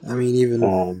out. I mean, even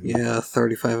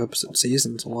 35 episode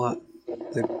season's a lot.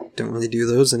 They don't really do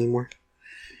those anymore.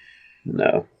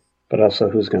 No, but also,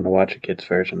 who's going to watch a kid's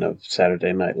version of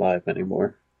Saturday Night Live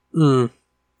anymore? I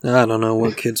don't know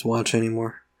what kids watch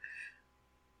anymore.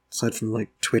 Aside from like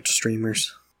Twitch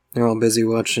streamers, they're all busy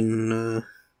watching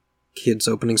kids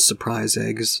opening surprise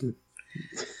eggs.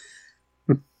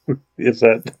 Is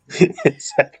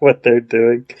that what they're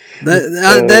doing?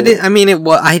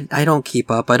 I don't keep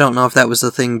up. I don't know if that was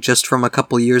a thing just from a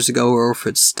couple years ago or if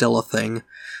it's still a thing.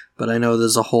 But I know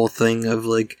there's a whole thing of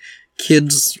like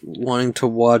kids wanting to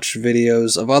watch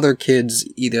videos of other kids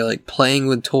either like playing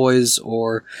with toys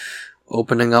or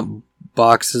opening up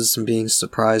boxes and being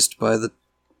surprised by the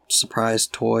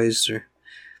surprised toys. Or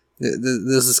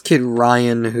there's this kid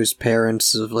Ryan whose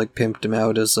parents have like pimped him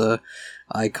out as a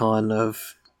icon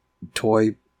of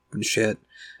toy and shit,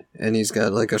 and he's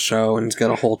got like a show and he's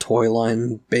got a whole toy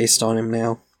line based on him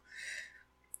now.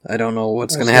 I don't know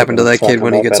what's going to happen to that kid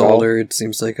when he gets older. It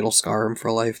seems like it'll scar him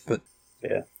for life, but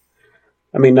yeah,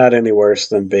 I mean, not any worse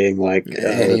than being like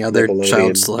any other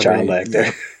child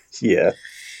actor.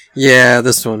 Yeah,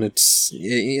 this one, I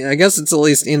guess it's at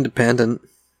least independent,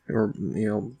 or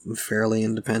fairly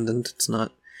independent. It's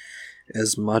not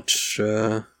as much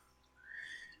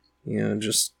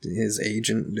just his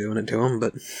agent doing it to him,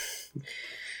 but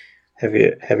have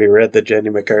you read the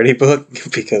Jenny McCarthy book?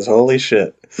 Because holy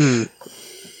shit.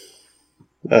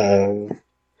 I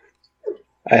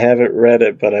haven't read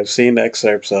it, but I've seen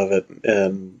excerpts of it,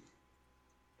 and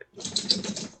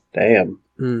damn.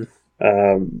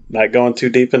 Not going too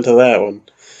deep into that one.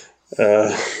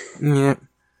 Yeah.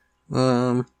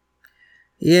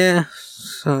 Yeah.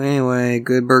 So anyway,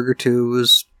 Goodburger 2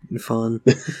 was fun.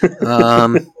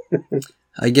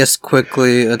 I guess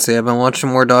quickly, let's see, I've been watching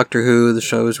more Doctor Who. The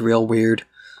show is real weird.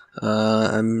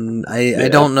 I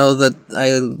don't know that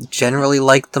I generally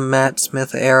like the Matt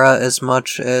Smith era as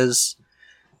much as,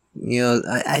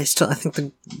 I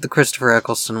think the Christopher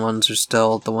Eccleston ones are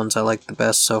still the ones I like the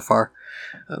best so far.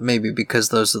 Maybe because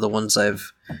those are the ones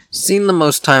I've seen the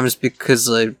most times, because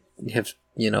I have,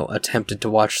 attempted to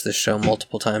watch this show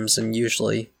multiple times and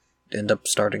usually end up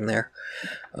starting there.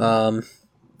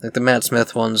 Like the Matt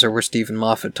Smith ones are where Stephen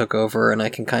Moffat took over, and I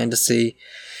can kind of see,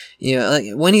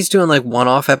 when he's doing like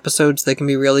one-off episodes, they can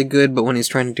be really good, but when he's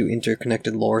trying to do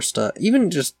interconnected lore stuff,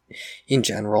 even just in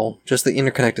general, just the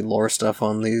interconnected lore stuff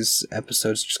on these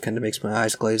episodes just kind of makes my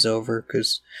eyes glaze over,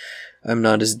 because I'm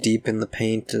not as deep in the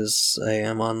paint as I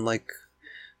am on, like,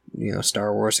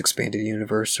 Star Wars Expanded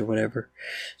Universe or whatever.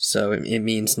 So it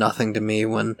means nothing to me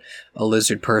when a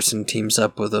lizard person teams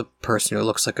up with a person who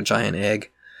looks like a giant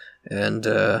egg. And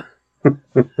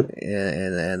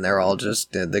and they're all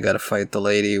just, they gotta fight the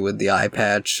lady with the eye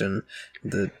patch and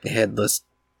the headless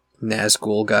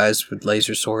Nazgul guys with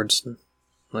laser swords.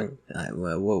 Like,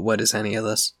 what is any of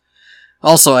this?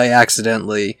 Also, I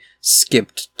accidentally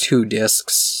skipped 2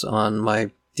 discs on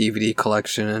my DVD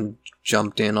collection and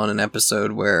jumped in on an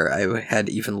episode where I had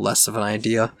even less of an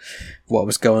idea what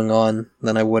was going on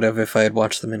than I would have if I had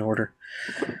watched them in order.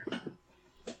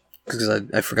 Because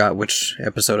I forgot which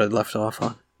episode I'd left off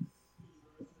on.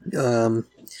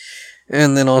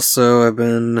 And then also I've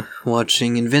been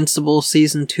watching Invincible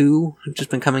Season 2, which has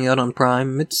been coming out on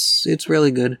Prime. It's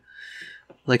really good,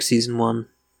 like Season 1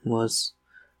 was.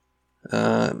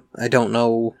 I don't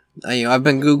know. I've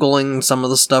been Googling some of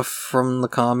the stuff from the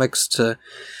comics to,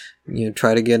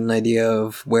 try to get an idea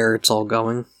of where it's all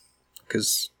going.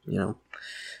 Because,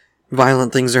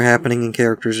 violent things are happening and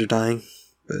characters are dying.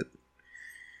 But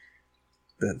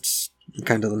that's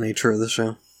kind of the nature of the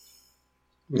show.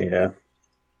 Yeah.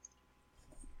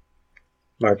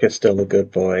 Mark is still a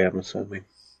good boy, I'm assuming.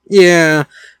 Yeah.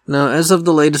 No, as of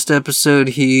the latest episode,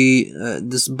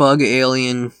 this bug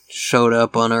alien showed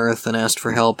up on Earth and asked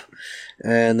for help,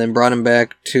 and then brought him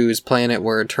back to his planet,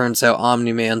 where it turns out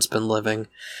Omni-Man's been living,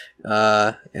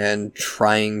 and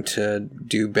trying to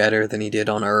do better than he did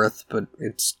on Earth, but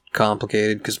it's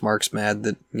complicated because Mark's mad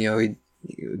that, he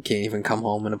can't even come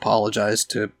home and apologize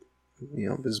to,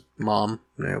 his mom,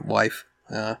 wife,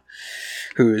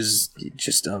 who is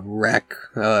just a wreck,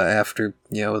 after,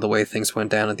 the way things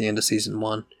went down at the end of Season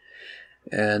 1.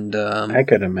 And, I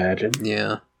could imagine.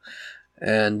 Yeah.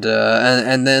 And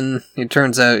then it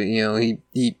turns out,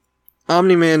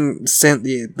 Omni-Man sent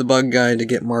the bug guy to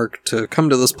get Mark to come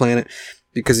to this planet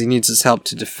because he needs his help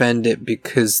to defend it,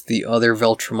 because the other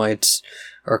Viltrumites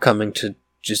are coming to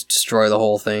just destroy the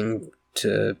whole thing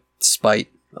to spite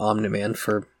Omni-Man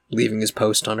for leaving his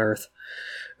post on Earth.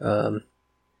 And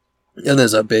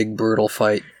there's a big, brutal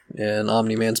fight, and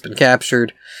Omni-Man's been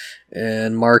captured,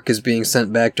 and Mark is being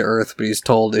sent back to Earth, but he's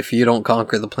told, if you don't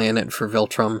conquer the planet for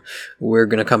Viltrum, we're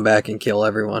gonna come back and kill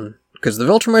everyone. Because the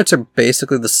Viltrumites are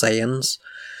basically the Saiyans.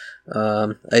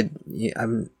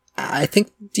 I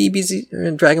think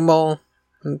DBZ, Dragon Ball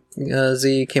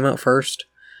Z came out first,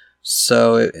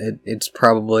 so it's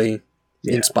probably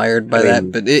inspired by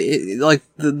that. But like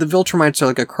the Viltrumites are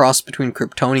like a cross between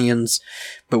Kryptonians,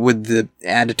 but with the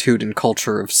attitude and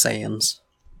culture of Saiyans.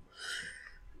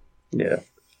 Yeah.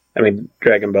 I mean,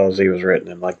 Dragon Ball Z was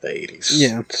written in like the 80s.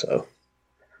 Yeah. So.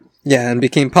 Yeah, and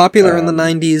became popular in the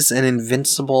 90s, and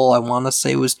Invincible, I want to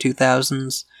say, was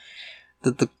 2000s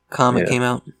that the comic came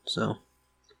out, so.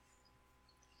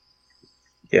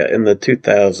 Yeah, in the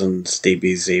 2000s,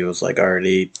 DBZ was like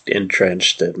already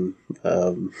entrenched in,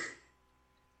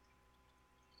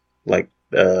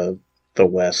 the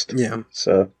West. Yeah.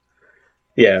 So,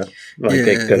 yeah,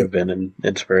 it could have been an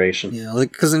inspiration. Yeah,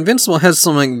 because Invincible has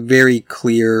something very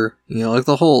clear,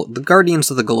 the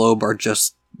Guardians of the Globe are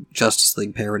just Justice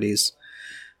League parodies.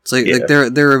 It's like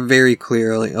there are very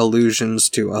clear allusions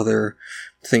to other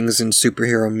things in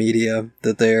superhero media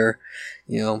that they're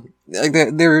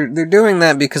they're doing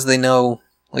that because they know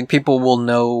people will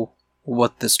know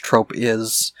what this trope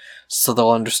is, so they'll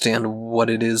understand what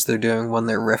it is they're doing when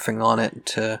they're riffing on it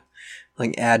to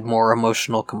add more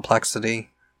emotional complexity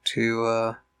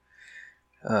to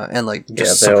and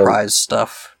surprise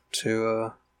stuff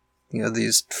to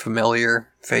these familiar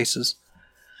faces.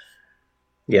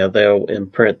 Yeah, they'll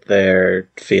imprint their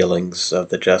feelings of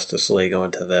the Justice League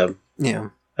onto them. Yeah.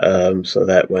 So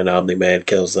that when Omni-Man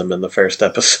kills them in the first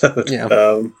episode,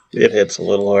 Yeah. It hits a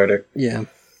little harder. Yeah.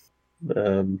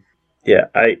 Yeah,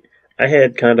 I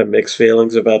had kind of mixed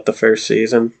feelings about the first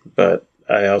season, but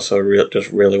I also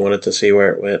just really wanted to see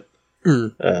where it went.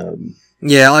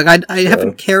 Yeah, like I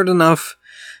haven't cared enough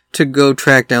to go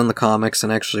track down the comics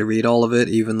and actually read all of it,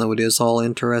 even though it is all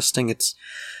interesting.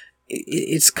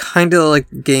 It's kind of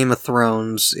like Game of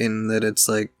Thrones in that it's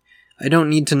like, I don't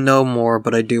need to know more,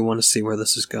 but I do want to see where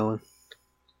this is going.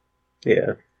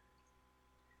 Yeah.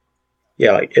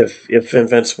 Yeah, like if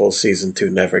Invincible season 2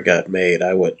 never got made,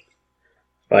 I would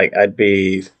I'd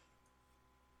be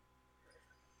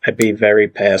very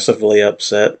passively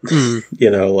upset. You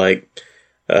know,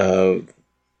 oh,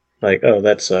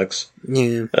 that sucks.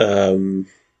 Yeah.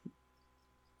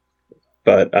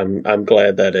 But I'm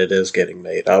glad that it is getting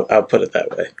made. I'll put it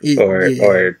that way.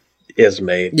 Or is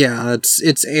made. Yeah,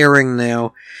 it's airing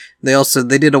now.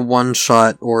 They did a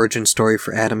one-shot origin story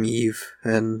for Adam Eve,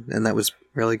 and that was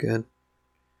really good.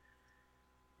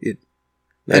 It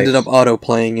ended up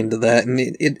auto-playing into that, and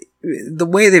the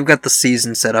way they've got the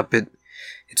season set up,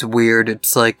 it's weird.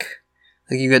 It's like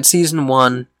you got season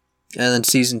 1, and then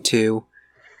season 2,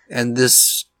 and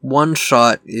this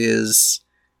one-shot is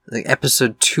like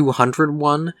episode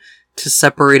 201 to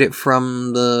separate it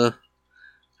from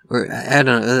I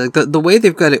don't know, the way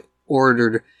they've got it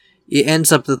ordered, it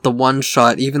ends up that the one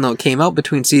shot, even though it came out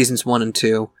between seasons 1 and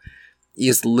 2,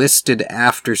 is listed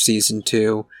after season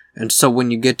 2, and so when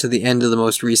you get to the end of the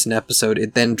most recent episode,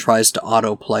 it then tries to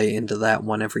autoplay into that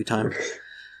one every time.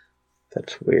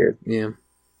 That's weird. Yeah.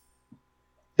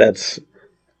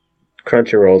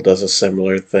 Crunchyroll does a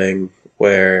similar thing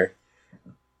where,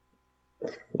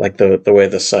 like, the way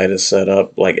the site is set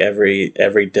up, like every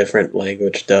different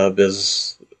language dub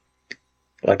is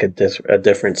like a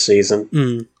different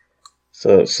season.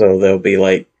 So there'll be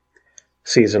like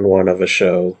season 1 of a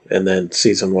show, and then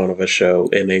season 1 of a show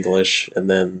in English, and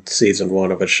then season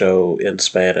 1 of a show in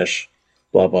Spanish,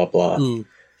 blah blah blah.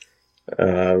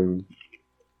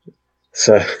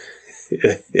 So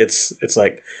it's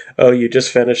like, oh, you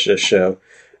just finished this show.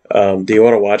 Do you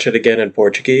want to watch it again in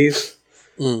Portuguese?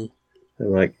 I'm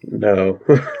like, no.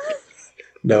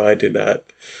 No, I do not.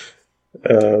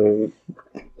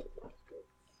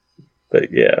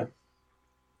 But yeah,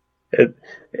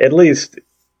 at least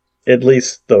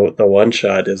the one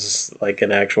shot is like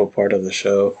an actual part of the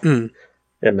show, and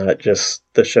not just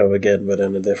the show again, but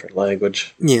in a different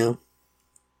language. Yeah.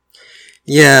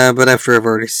 Yeah, but after I've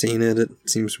already seen it, it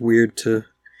seems weird to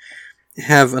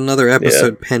have another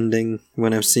episode pending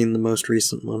when I've seen the most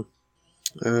recent one.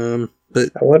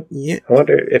 But I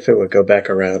wonder if it would go back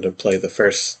around and play the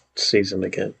first season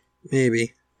again.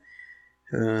 Maybe.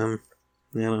 I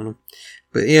don't know.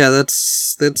 But yeah,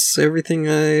 that's everything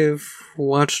I've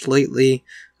watched lately,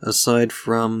 aside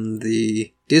from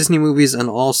the Disney movies, and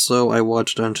also I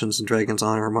watched Dungeons & Dragons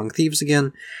Honor Among Thieves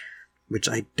again, which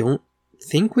I don't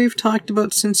think we've talked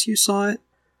about since you saw it.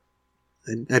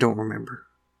 I don't remember.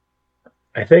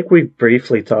 I think we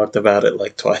briefly talked about it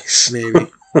like twice. Maybe.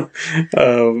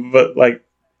 But like,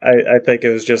 I think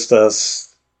it was just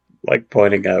us like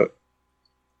pointing out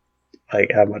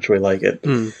like how much we like it.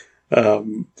 But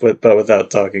without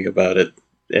talking about it.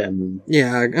 And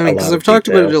yeah, I mean, because I've talked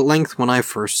about it at length when I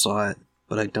first saw it,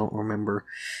 but I don't remember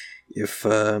if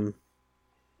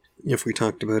we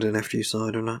talked about it after you saw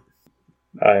it or not.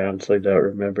 I honestly don't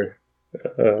remember.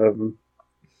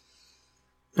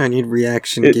 I need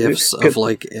reaction gifs of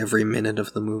like every minute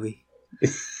of the movie.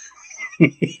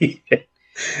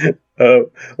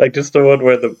 Like just the one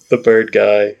where the bird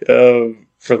guy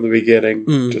from the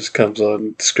beginning just comes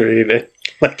on screen, and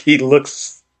like he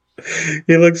looks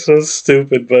so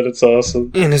stupid, but it's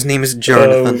awesome. And his name is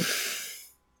Jonathan.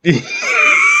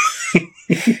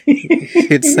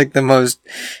 It's like the most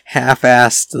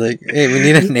half-assed, like, hey, we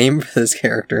need a name for this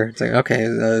character. It's like,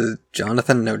 okay,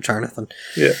 Jonathan, no, Jonathan.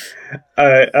 Yeah.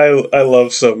 I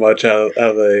love so much how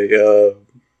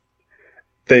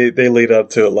they lead up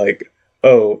to it, like,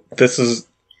 oh, this is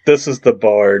the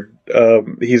bard.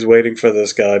 He's waiting for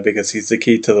this guy because he's the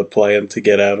key to the plan to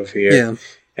get out of here. Yeah.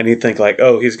 And you think like,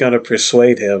 oh, he's gonna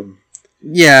persuade him.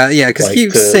 Yeah, because he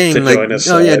keeps saying like,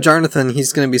 oh yeah, Jonathan,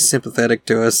 he's gonna be sympathetic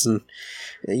to us, and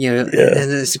and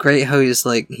it's great how he's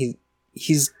like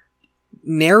he's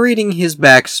narrating his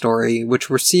backstory, which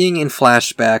we're seeing in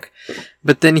flashback,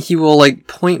 but then he will like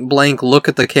point blank look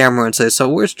at the camera and say, "So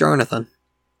where's Jonathan?"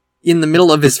 In the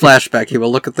middle of his flashback, he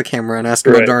will look at the camera and ask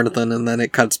about Jonathan, and then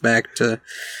it cuts back to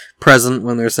present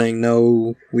when they're saying,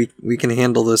 "No, we can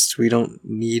handle this. We don't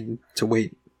need to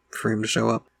wait for him to show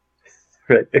up.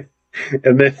 Right.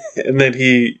 And then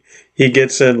he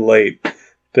gets in late.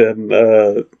 Then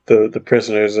the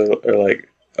prisoners are like,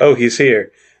 "Oh, he's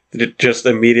here." Just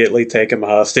immediately take him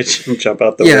hostage and jump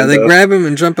out the window. Yeah, they grab him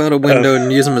and jump out a window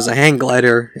and use him as a hang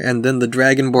glider, and then the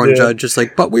Dragonborn judge is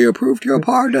like, "But we approved your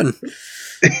pardon."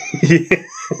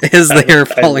 As they are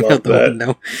falling out the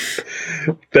window.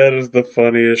 That is the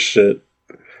funniest shit.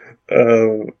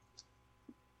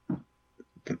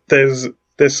 There's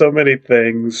so many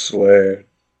things where,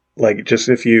 like, just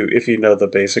if you know the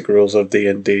basic rules of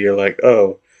D&D, you're like,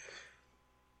 oh,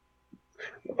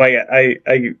 like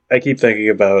I keep thinking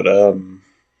about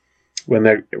when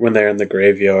they're in the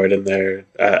graveyard and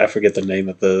I forget the name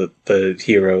of the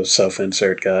hero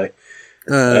self-insert guy.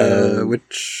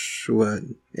 Which what?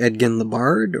 Edgin the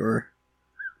Bard or?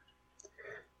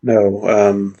 No,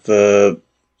 the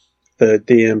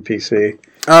DMPC.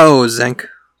 Oh, Zenk.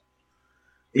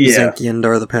 Yeah, Zenk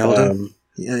Yendar the Paladin.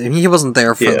 He wasn't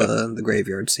there for the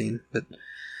graveyard scene, but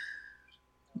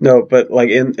no, but like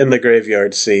in the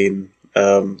graveyard scene,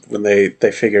 when they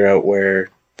figure out where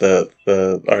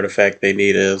the artifact they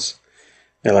need is,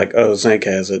 they're like, "Oh, Zenk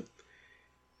has it,"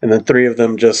 and then three of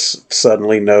them just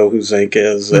suddenly know who Zenk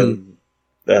is, and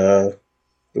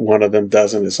one of them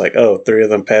doesn't. It's like, oh, three of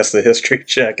them passed the history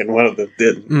check, and one of them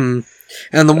didn't.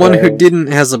 And the one who didn't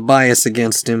has a bias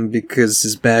against him because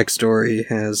his backstory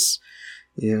has,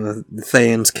 the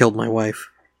Thayans killed my wife.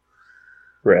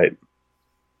 Right.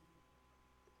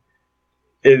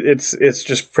 It's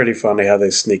just pretty funny how they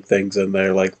sneak things in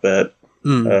there like that.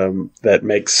 That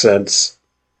makes sense.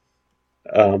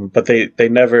 But they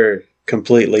never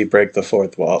completely break the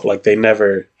fourth wall. Like, they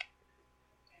never,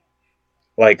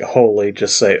 like, wholly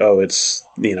just say, oh, it's,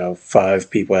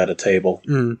 5 people at a table.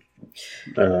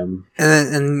 And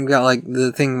you got, like,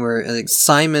 the thing where, like,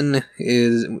 Simon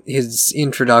is his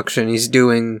introduction. He's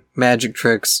doing magic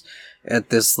tricks at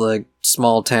this, like,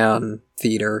 small town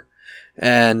theater,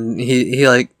 and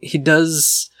he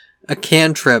does a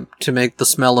cantrip to make the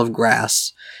smell of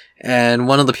grass, and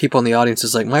one of the people in the audience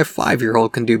is like, my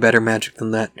 5-year-old can do better magic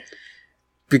than that,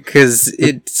 because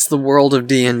it's the world of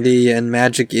D&D, and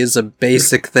magic is a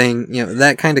basic thing.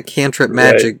 That kind of cantrip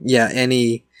magic. Right. Yeah,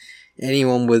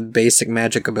 anyone with basic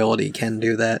magic ability can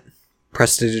do that.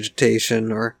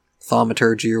 Prestidigitation or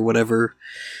thaumaturgy or whatever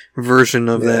version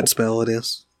of that spell it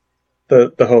is.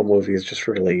 The whole movie is just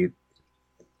really,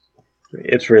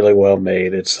 it's really well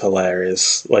made. It's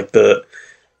hilarious. Like the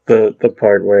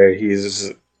part where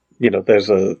he's, there's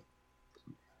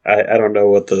I don't know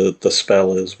what the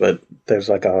spell is, but there's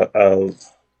like a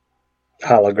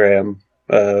hologram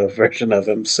version of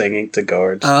him singing to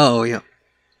guards. Oh, yeah.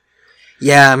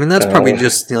 Yeah, I mean, that's probably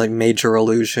just, like, major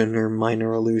illusion or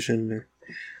minor illusion or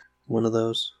one of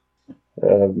those.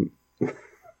 And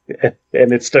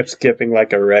it starts skipping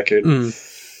like a record.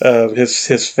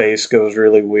 His face goes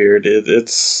really weird.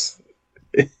 It's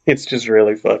just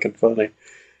really fucking funny.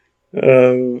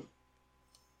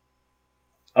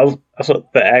 Also,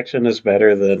 the action is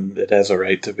better than it has a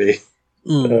right to be.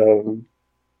 Like,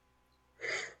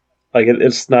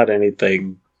 it's not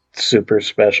anything super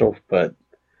special, but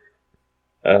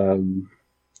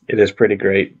it is pretty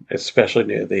great, especially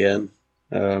near the end,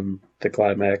 the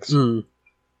climax.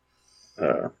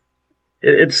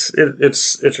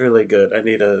 It's really good. I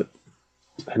need to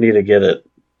get it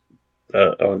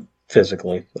on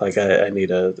physically. Like, I need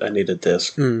a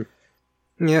disc.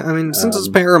 Yeah, I mean, since it's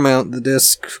Paramount, the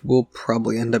disc will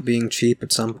probably end up being cheap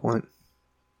at some point.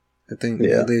 I think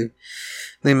they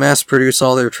mass produce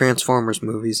all their Transformers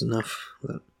movies enough.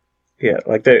 But... Yeah,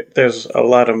 like there's a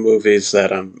lot of movies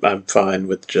that I'm fine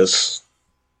with just,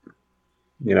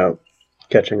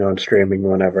 catching on streaming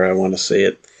whenever I want to see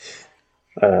it.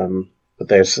 But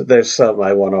there's some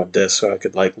I want on disc, so I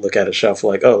could, like, look at a shelf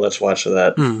like, oh, let's watch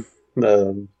that.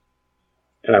 And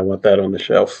I want that on the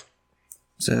shelf.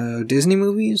 So, Disney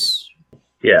movies?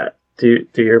 Yeah. Do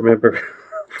you remember?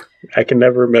 I can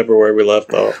never remember where we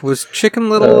left off. Was Chicken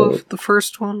Little the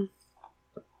first one?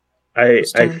 I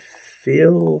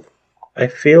feel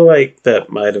like that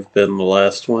might have been the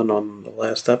last one on the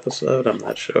last episode. I'm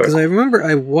not sure. Because I remember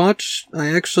I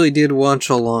actually did watch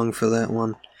along for that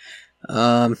one.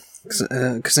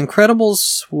 Because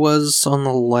Incredibles was on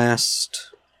the last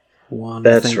one.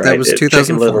 That's I think right. That was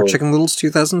 2004. Chicken Little's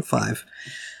 2005.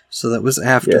 So that was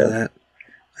after that.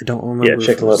 I don't remember. Yeah,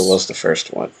 Chicken Little was the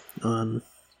first one.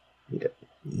 Yeah.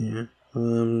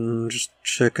 Just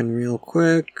checking real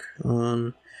quick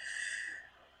on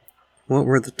what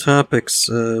were the topics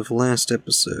of last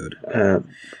episode.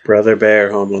 Brother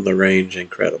Bear, Home on the Range,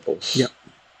 Incredibles. Yep.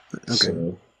 Okay.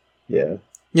 So, yeah.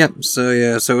 Yep. So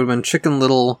it would have been Chicken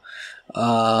Little,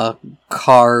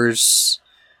 Cars,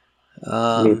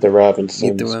 Meet the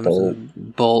Robinsons,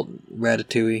 Bolt,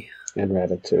 Ratatouille. And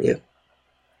Ratatouille. Yep.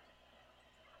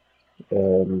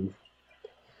 So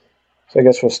I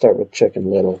guess we'll start with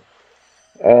Chicken Little.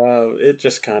 It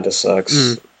just kind of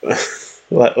sucks.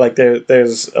 Like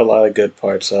there's a lot of good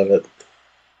parts of it.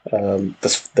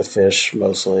 The fish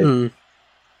mostly.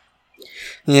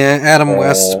 Yeah, Adam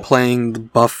West playing the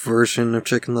buff version of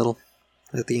Chicken Little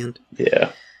at the end.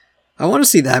 Yeah. I want to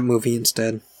see that movie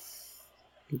instead.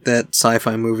 That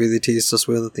sci-fi movie they teased us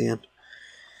with at the end.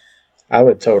 I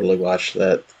would totally watch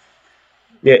that.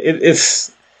 Yeah,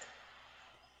 it's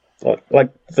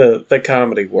like the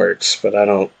comedy works, but I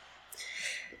don't.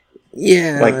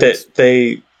 Yeah, like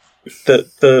the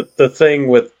thing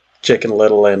with Chicken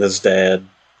Little and his dad.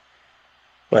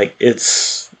 Like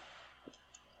it's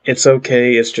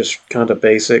okay. It's just kind of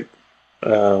basic.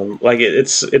 Like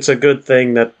it's a good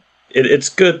thing that it's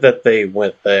good that they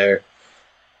went there,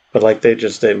 but like they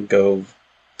just didn't go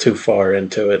too far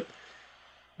into it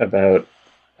about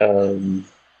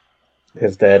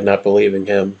his dad not believing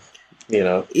him.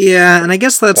 Yeah, and I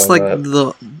guess that's like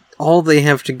all they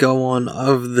have to go on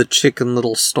of the Chicken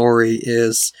Little story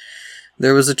is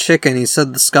there was a chicken. He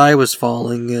said the sky was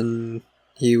falling, and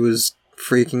he was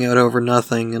freaking out over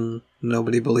nothing, and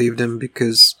nobody believed him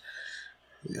because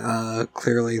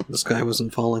clearly the sky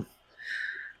wasn't falling.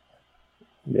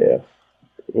 Yeah,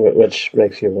 which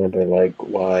makes you wonder, like,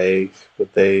 why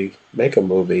would they make a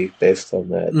movie based on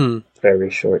that very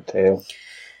short tale?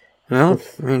 Well,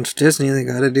 I mean, it's Disney. They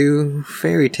gotta do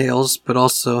fairy tales, but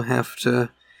also have to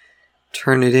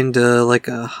turn it into, like,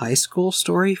 a high school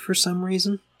story for some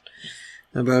reason.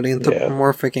 About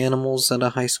anthropomorphic animals at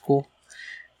a high school.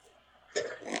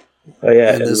 Oh,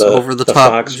 yeah, and this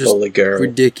over-the-top, just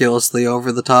ridiculously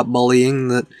over-the-top bullying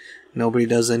that nobody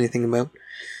does anything about.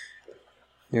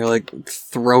 They're, like,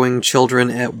 throwing children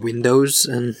at windows,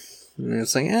 and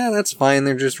it's like, that's fine,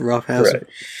 they're just roughhousing. Right.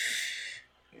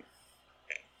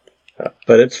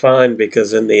 But it's fine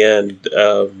because in the end,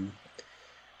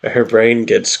 her brain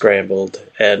gets scrambled,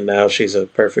 and now she's a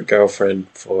perfect girlfriend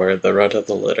for the runt of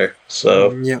the litter. So,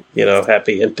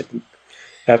 happy ending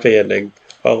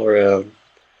all around.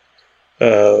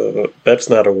 That's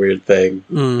not a weird thing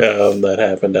that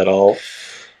happened at all.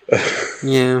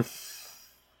 Yeah.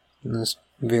 This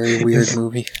very weird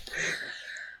movie.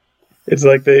 It's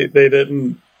like they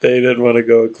didn't want to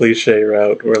go a cliche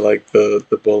route where like the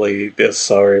bully is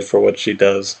sorry for what she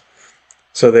does.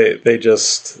 So they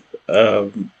just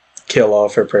kill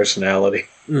off her personality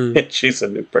and she's a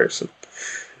new person.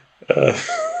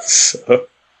 So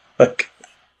like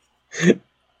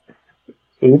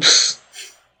oops.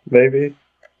 Maybe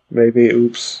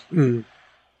oops.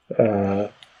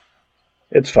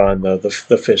 It's fine though.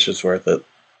 The fish is worth it.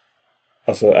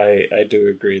 Also, I do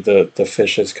agree that the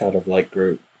fish is kind of like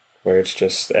Groot, where it's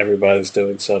just everybody's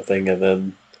doing something and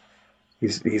then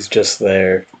he's just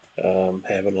there,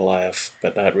 having a laugh,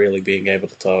 but not really being able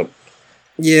to talk.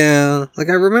 Yeah, like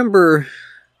I remember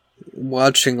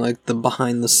watching like the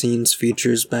behind the scenes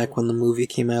features back when the movie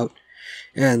came out,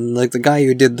 and like the guy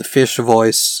who did the fish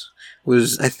voice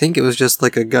I think it was just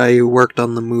like a guy who worked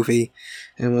on the movie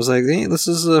and was like, hey, this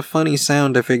is a funny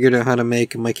sound I figured out how to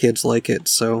make and my kids like it,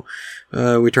 so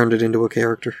we turned it into a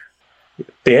character.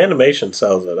 The animation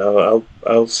sells it,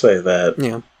 I'll say that.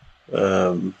 Yeah.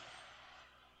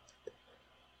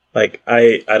 Like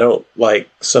I don't like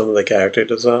some of the character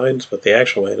designs, but the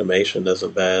actual animation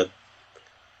isn't bad.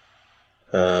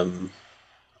 Like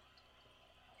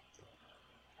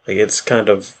it's kind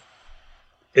of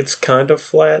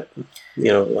flat,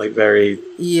 like very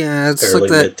it's early like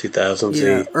that mid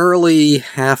 2000s. Early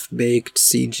half-baked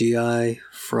CGI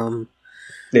from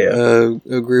a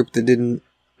group that didn't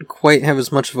quite have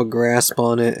as much of a grasp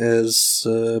on it as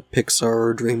Pixar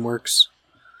or DreamWorks.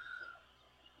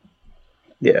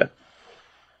 Yeah.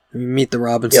 Meet the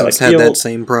Robinsons had that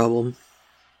same problem.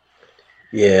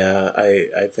 Yeah,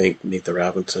 I think Meet the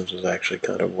Robinsons was actually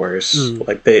kind of worse.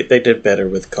 Like they did better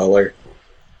with color.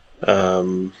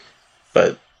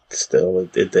 But still,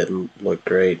 it didn't look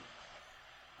great.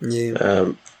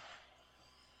 Yeah.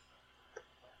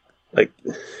 Like,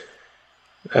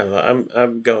 I don't know,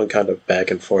 I'm going kind of back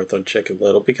and forth on Chicken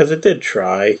Little because it did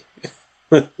try.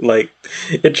 Like,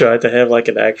 it tried to have like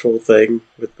an actual thing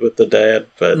with the dad,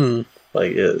 but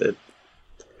like it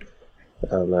I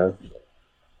don't know,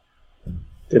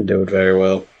 didn't do it very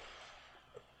well.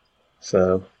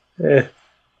 So, like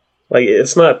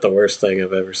it's not the worst thing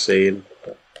I've ever seen.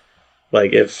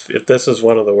 Like if this is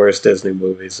one of the worst Disney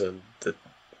movies, and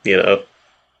they're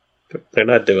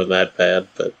not doing that bad,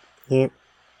 but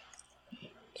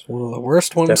It's one of the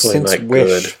worst ones Definitely since not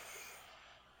Wish.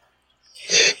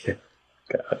 Good.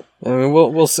 God. I mean,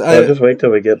 we'll see. Just wait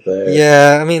till we get there.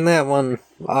 Yeah, I mean, that one,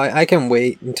 I can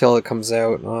wait until it comes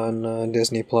out on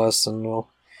Disney Plus, and we'll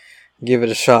give it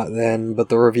a shot then, but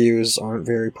the reviews aren't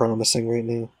very promising right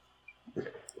now.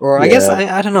 Or I guess,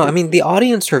 I don't know, I mean, the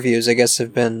audience reviews, I guess,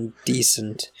 have been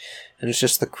decent, and it's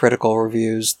just the critical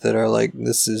reviews that are like,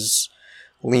 this is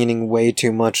leaning way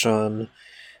too much on,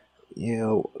 you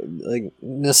know, like,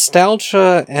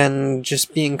 nostalgia and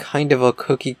just being kind of a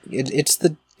cookie. It's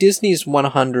the Disney's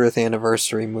 100th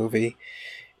anniversary movie,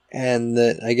 and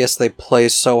that I guess they play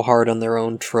so hard on their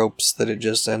own tropes that it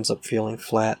just ends up feeling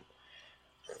flat,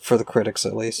 for the critics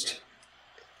at least.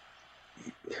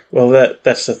 Well,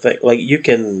 that's the thing. Like, you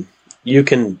can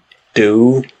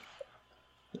do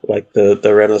like the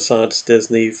Renaissance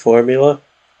Disney formula,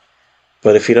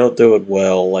 but if you don't do it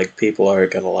well, like, people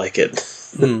aren't gonna like it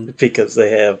because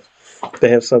they have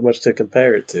so much to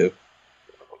compare it to.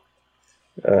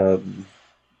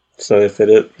 So if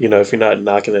if you're not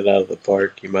knocking it out of the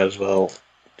park, you might as well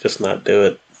just not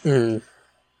do it.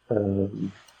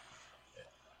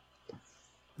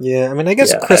 Yeah, I mean, I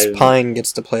guess Chris Pine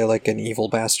gets to play like an evil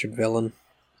bastard villain.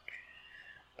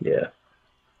 Yeah.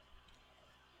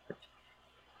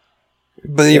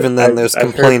 But even then, there's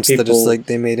complaints that it's like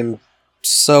they made him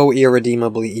so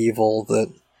irredeemably evil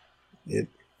that it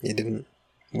didn't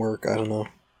work. I don't know.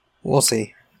 We'll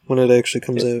see when it actually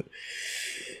comes out.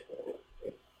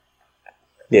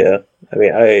 Yeah, I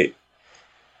mean,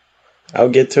 I'll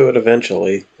get to it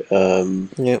eventually.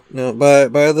 No,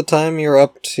 by the time you're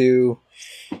up to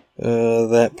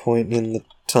that point in the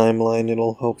timeline,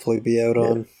 it'll hopefully be out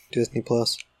on Disney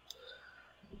Plus.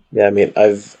 Yeah, I mean,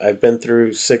 I've been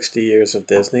through 60 years of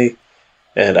Disney,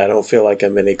 and I don't feel like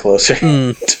I'm any closer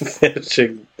to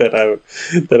finishing than I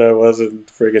was in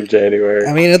friggin' January.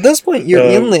 I mean, at this point, you're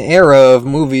in the era of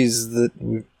movies that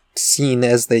we've seen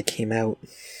as they came out.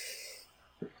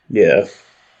 Yeah,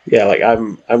 like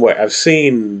I've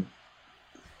seen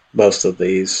most of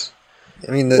these.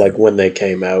 I mean, like when they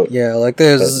came out. Yeah, like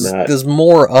there's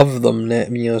more of them, like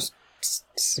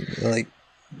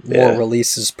more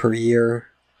releases per year,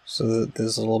 so that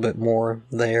there's a little bit more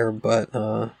there. But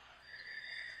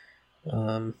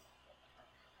yeah,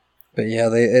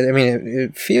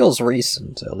 it feels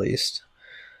recent at least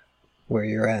where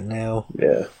you're at now.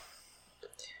 Yeah.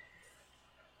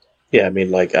 Yeah, I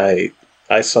mean, like I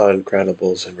saw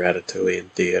Incredibles and Ratatouille in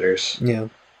theaters. Yeah.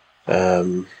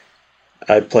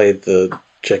 I played the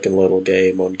Chicken Little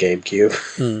game on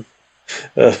GameCube.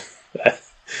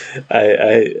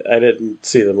 I didn't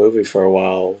see the movie for a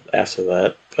while after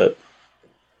that, but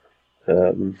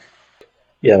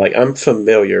yeah, like I'm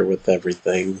familiar with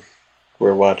everything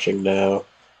we're watching now,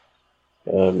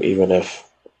 even if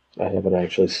I haven't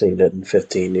actually seen it in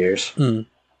 15 years.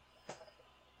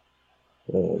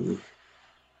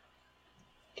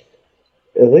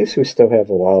 At least we still have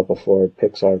a while before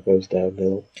Pixar goes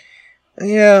downhill.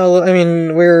 Yeah, I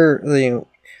mean, we're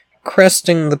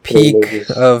cresting the peak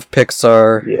of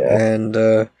Pixar, and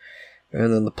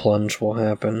then the plunge will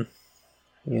happen.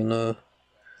 Yeah,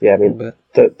 I mean,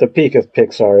 the peak of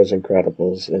Pixar is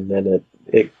Incredibles, and then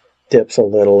it dips a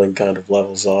little and kind of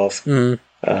levels off. And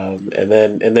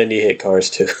then you hit Cars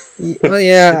 2. Well,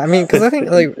 yeah, I mean, because I think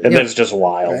like, and then it's just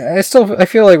wild. I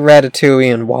feel like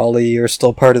Ratatouille and WALL-E are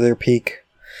still part of their peak,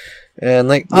 and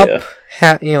like Up,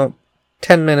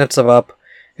 10 minutes of Up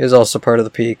is also part of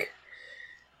the peak,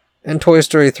 and Toy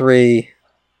Story 3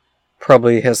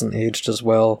 probably hasn't aged as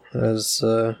well as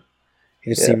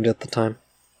it seemed at the time.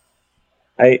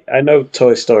 I know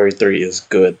Toy Story 3 is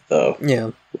good though.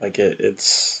 Yeah, like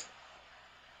it's.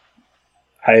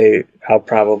 I'll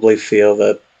probably feel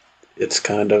that it's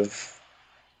kind of,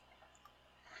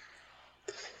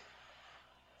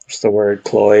 what's the word,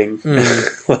 cloying.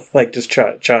 Like just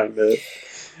trying to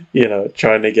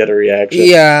get a reaction.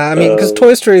 Yeah, I mean, because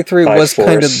Toy Story 3 was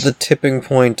kind of the tipping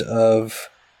point of,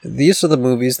 these are the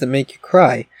movies that make you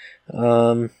cry.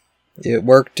 It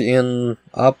worked in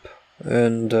Up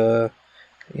and a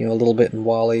little bit in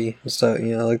WALL-E and stuff.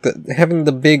 Like having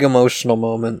the big emotional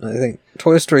moment. I think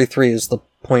Toy Story 3 is the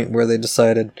point where they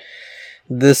decided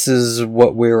this is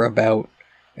what we're about,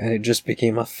 and it just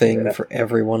became a thing for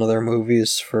every one of their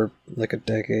movies for like a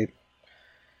decade.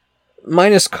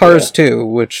 Minus Cars 2,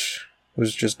 which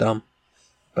was just dumb.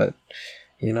 But,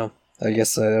 I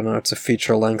guess, I don't know, it's a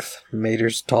feature-length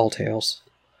Mater's Tall Tales.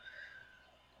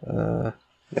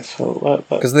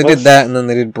 Because they did that, and then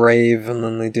they did Brave, and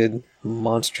then they did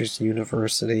Monsters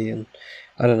University, and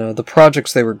I don't know, the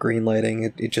projects they were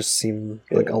greenlighting, it just seemed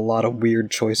like a lot of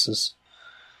weird choices.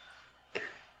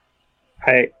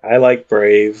 I like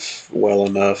Brave well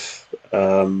enough,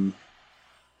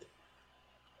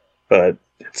 but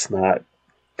it's not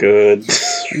good.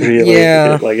 Really,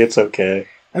 Yeah. it's okay.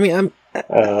 I mean,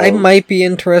 I might be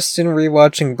interested in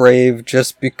rewatching Brave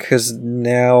just because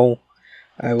now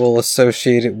I will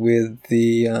associate it with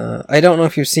the. I don't know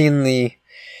if you've seen the.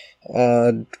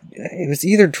 It was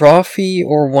either Drawfee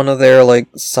or one of their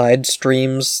side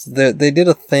streams. They did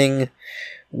a thing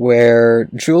where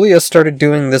Julia started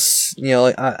doing this.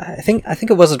 I think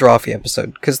it was a Drawfee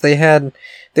episode because they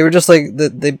were just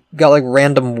they got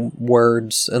random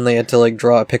words and they had to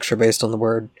draw a picture based on the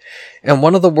word, and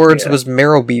one of the words was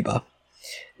Marobiba.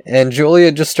 And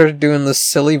Julia just started doing this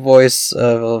silly voice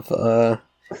of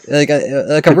like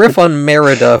a riff on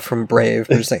Merida from Brave.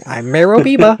 We're just like, I'm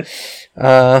Marobiba.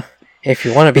 If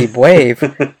you want to be brave,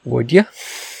 would you?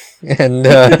 And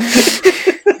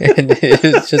and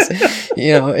it's just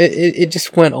it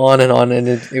just went on, and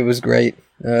it was great.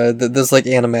 This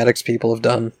animatics people have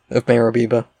done of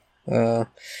Marobiba.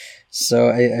 So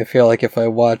I feel like if I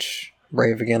watch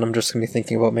Brave again, I'm just gonna be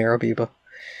thinking about Marobiba.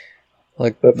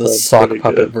 The sock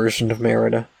puppet version of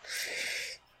Merida.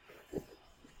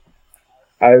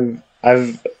 I've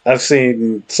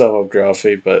seen some of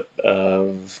Drawfee, but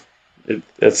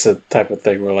it's a type of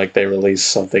thing where they release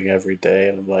something every day,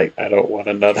 and I'm like, I don't want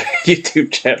another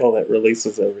YouTube channel that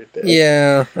releases every day.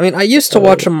 Yeah, I mean, I used to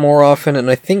watch them more often,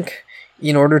 and I think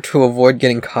in order to avoid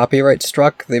getting copyright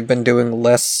struck, they've been doing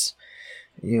less,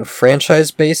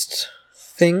 franchise-based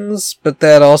things. But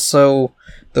that also,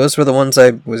 those were the ones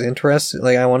I was interested.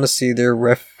 I want to see their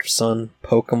riffs on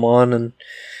Pokemon and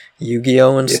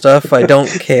Yu-Gi-Oh and stuff. I don't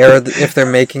care if they're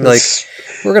making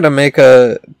we're gonna make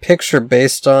a picture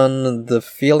based on the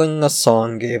feeling a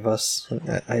song gave us.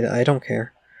 I don't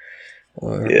care.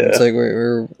 It's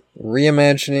we're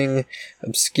reimagining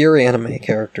obscure anime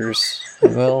characters.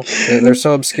 Well, they're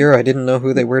so obscure I didn't know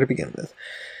who they were to begin with.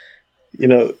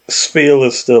 Spiel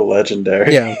is still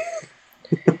legendary. Yeah.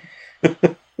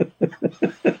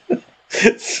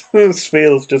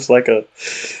 Spiel is just like a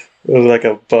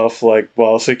buff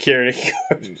mall security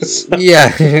guard. Yeah,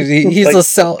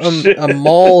 he's a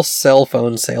mall cell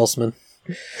phone salesman.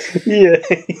 Yeah,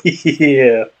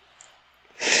 yeah.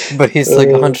 But he's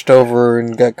hunched over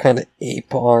and got kind of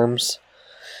ape arms.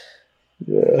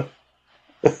 Yeah.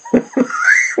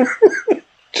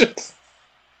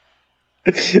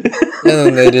 And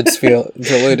then they did Spiel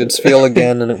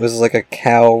again, and it was like a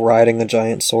cow riding a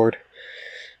giant sword.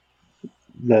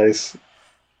 Nice.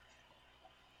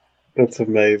 That's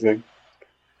amazing.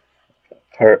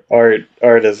 Art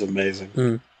is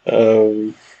amazing.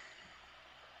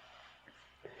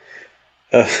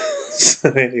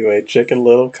 So anyway, Chicken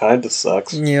Little kind of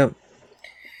sucks. Yep.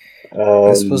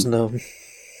 This was known,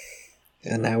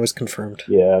 and now is confirmed.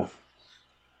 Yeah.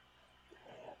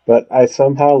 But I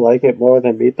somehow like it more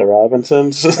than Meet the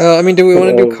Robinsons. I mean, do we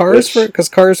want to do Cars for it? Because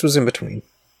Cars was in between.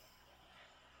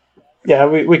 Yeah,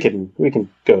 we can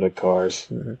go to Cars.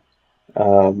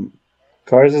 Mm-hmm.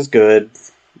 Cars is good.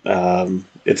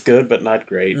 It's good, but not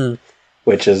great,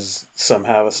 which is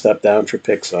somehow a step down for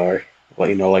Pixar.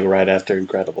 Right after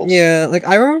Incredibles. Yeah,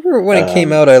 I remember when it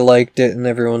came out, I liked it, and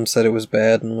everyone said it was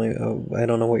bad, and I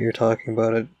don't know what you're talking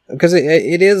about. Because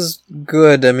it is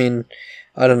good. I mean,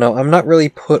 I don't know. I'm not really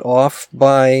put off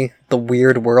by the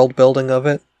weird world building of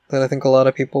it that I think a lot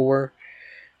of people were.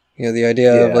 The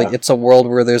idea of it's a world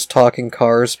where there's talking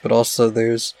cars, but also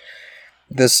there's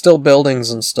still buildings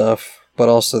and stuff, but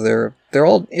also they're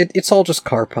all it's all just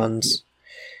car puns.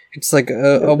 It's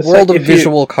a world of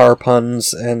visual car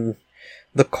puns, and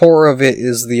the core of it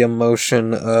is the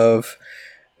emotion of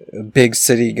a big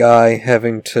city guy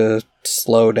having to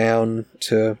slow down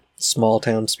to small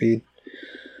town speed.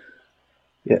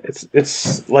 Yeah,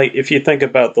 it's if you think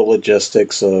about the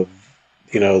logistics of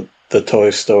the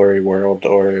Toy Story world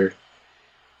or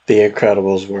the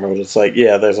Incredibles world, it's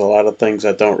there's a lot of things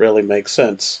that don't really make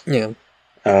sense. Yeah.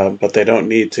 But they don't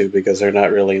need to because they're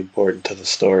not really important to the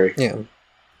story. Yeah.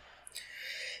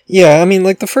 Yeah, I mean,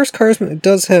 the first Cars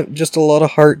does have just a lot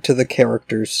of heart to the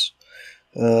characters.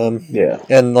 Yeah.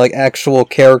 And, actual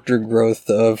character growth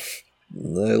of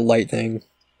Lightning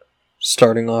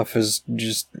starting off as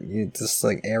just this,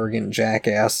 arrogant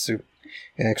jackass who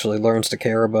actually learns to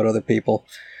care about other people.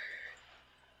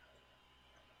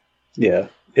 Yeah.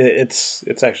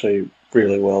 It's actually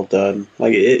really well done.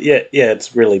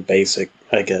 It's really basic,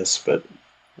 I guess, but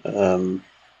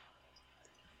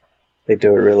they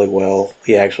do it really well.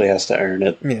 He actually has to earn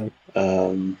it. Yeah.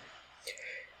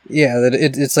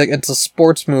 It's a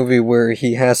sports movie where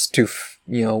he has to,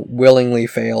 willingly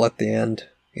fail at the end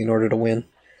in order to win.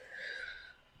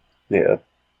 Yeah.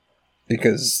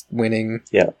 because winning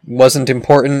wasn't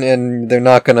important, and they're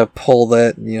not gonna pull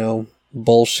that,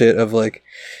 bullshit of, like,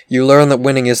 you learn that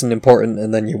winning isn't important,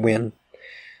 and then you win.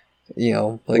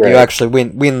 You actually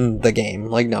win the game.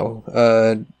 Like,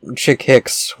 no, Chick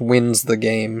Hicks wins the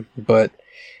game, but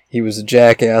he was a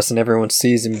jackass, and everyone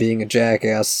sees him being a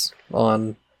jackass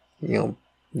on,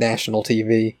 national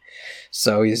TV,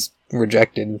 so he's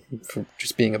rejected for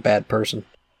just being a bad person.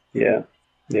 Yeah.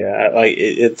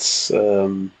 It's I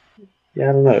don't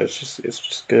know. It's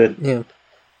just good. Yeah.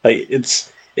 Like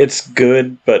it's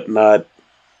good, but not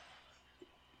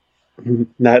in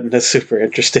a super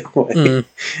interesting way.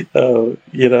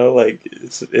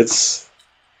 It's it's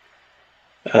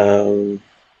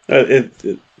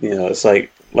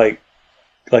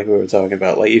like we were talking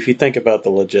about. Like, if you think about the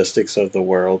logistics of the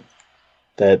world,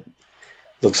 that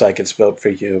looks like it's built for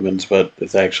humans, but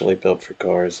it's actually built for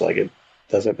cars. Like,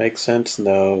 does it make sense?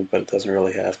 No, but it doesn't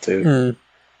really have to.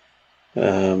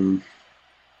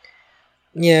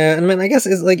 Yeah, I mean, I guess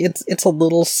it's a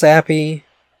little sappy,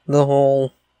 the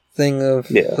whole thing of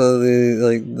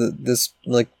this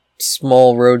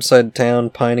small roadside town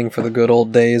pining for the good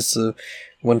old days of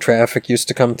when traffic used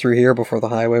to come through here before the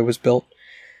highway was built.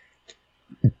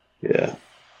 Yeah.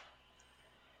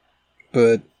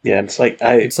 But yeah, it's like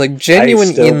genuine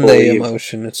in the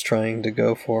emotion it's trying to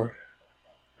go for.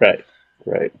 Right.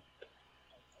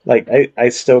 Like, I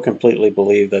still completely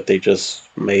believe that they just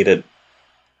made it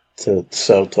to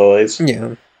sell toys.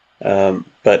 Yeah.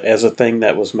 But as a thing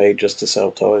that was made just to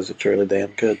sell toys, it's really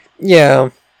damn good. Yeah.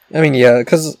 I mean, yeah,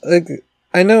 because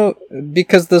I know,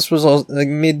 because this was all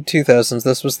mid-2000s,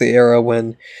 this was the era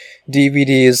when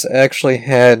DVDs actually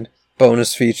had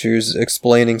bonus features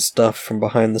explaining stuff from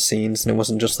behind the scenes, and it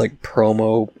wasn't just like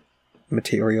promo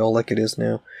material like it is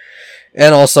now.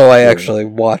 And also, I actually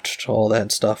watched all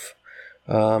that stuff.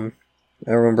 I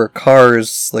remember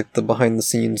Cars, like, the behind the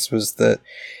scenes was that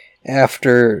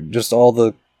after just all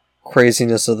the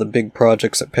craziness of the big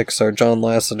projects at Pixar, John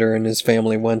Lasseter and his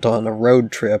family went on a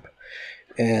road trip,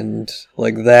 and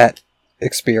like that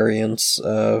experience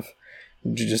of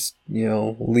just,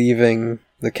 leaving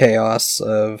the chaos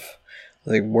of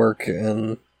like work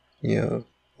and,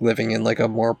 living in like a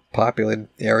more populated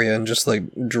area and just like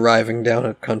driving down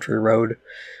a country road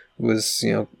was,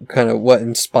 kind of what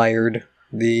inspired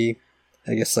the,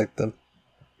 I guess, like the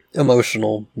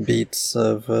emotional beats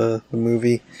of the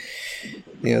movie.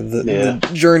 The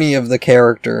journey of the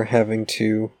character having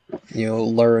to,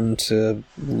 learn to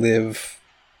live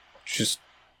just,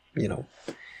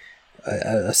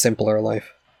 a simpler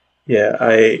life. Yeah,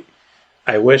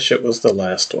 I wish it was the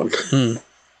last one.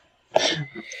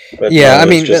 But yeah, I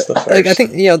mean,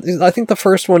 I think the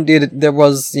first one did. There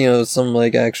was, some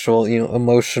like actual,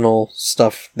 emotional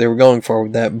stuff they were going for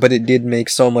with that, but it did make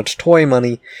so much toy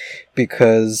money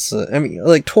because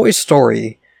like Toy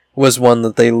Story was one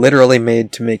that they literally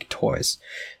made to make toys.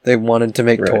 They wanted to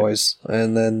make toys,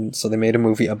 and then so they made a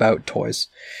movie about toys.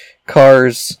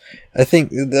 Cars, I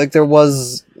think like there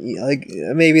was like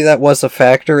maybe that was a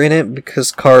factor in it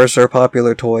because cars are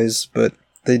popular toys, but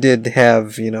they did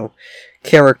have,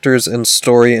 characters and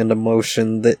story and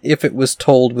emotion that if it was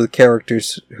told with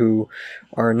characters who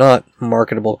are not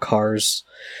marketable cars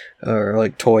or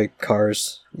like toy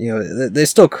cars, they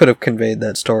still could have conveyed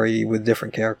that story with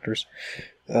different characters.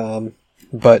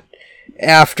 But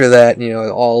after that,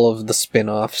 all of the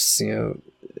spin-offs,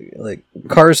 like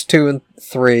Cars 2 and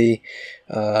 3,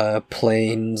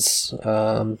 Planes,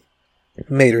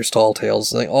 Mater's Tall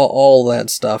Tales, like all that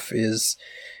stuff is,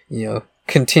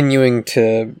 continuing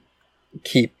to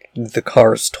keep the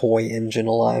Cars toy engine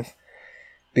alive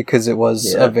because it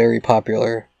was a very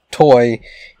popular toy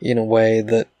in a way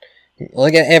that,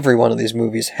 like, every one of these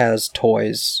movies has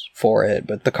toys for it,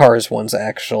 but the Cars ones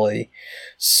actually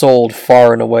sold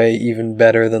far and away even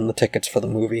better than the tickets for the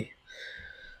movie.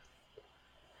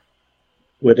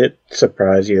 Would it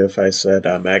surprise you if I said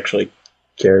I'm actually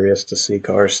curious to see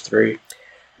Cars 3?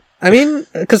 I mean,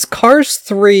 because Cars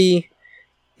 3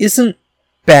 isn't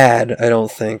bad, I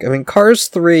don't think. I mean, Cars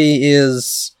 3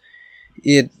 is...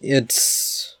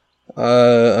 It's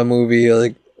a movie,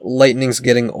 like, lightning's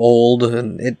getting old,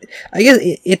 and I guess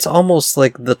it's almost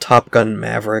like the Top Gun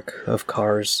Maverick of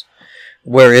Cars,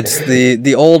 where it's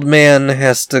the old man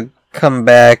has to come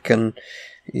back, and,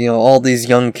 all these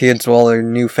young kids, with all their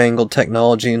newfangled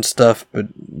technology and stuff, but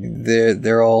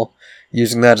they're all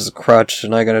using that as a crutch,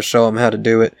 and I gotta show them how to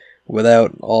do it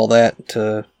without all that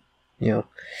to,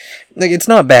 like, it's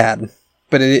not bad,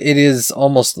 but it is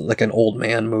almost like an old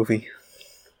man movie.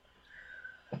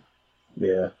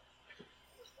 Yeah.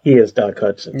 He is Doc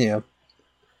Hudson. Yeah.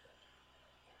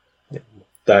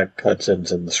 Doc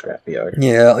Hudson's in the scrapyard.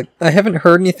 Yeah, like, I haven't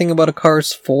heard anything about a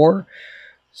Cars 4,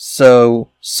 so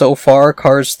far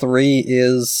Cars 3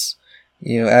 is,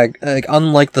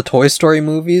 unlike the Toy Story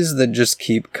movies that just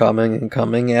keep coming and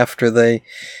coming after they,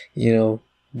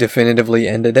 definitively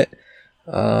ended it.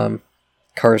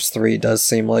 Cars 3 does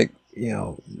seem like,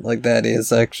 like that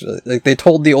is actually, like they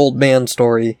told the old man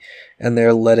story and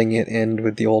they're letting it end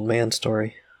with the old man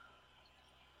story.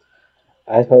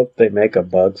 I hope they make a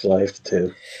Bug's Life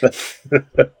too.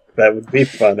 That would be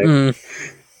funny.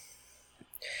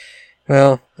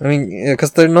 Well, I mean,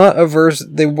 because they're not averse.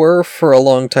 They were for a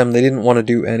long time. They didn't want to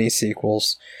do any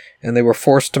sequels, and they were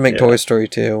forced to make Toy Story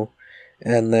 2,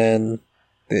 and then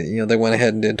they went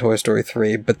ahead and did Toy Story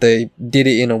 3. But they did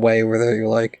it in a way where they're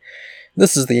like,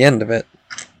 "This is the end of it,"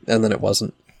 and then it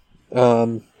wasn't.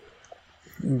 But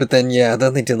then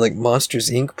then they did like Monsters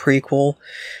Inc. prequel,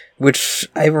 which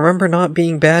I remember not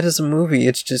being bad as a movie.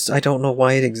 It's just I don't know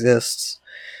why it exists.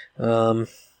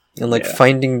 And like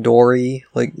Finding Dory,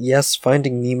 like yes,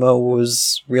 Finding Nemo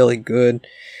was really good,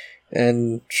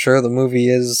 and sure the movie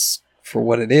is for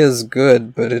what it is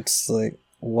good, but it's like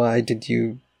why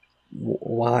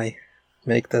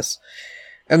make this?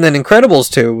 And then Incredibles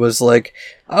 2 was like,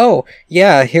 oh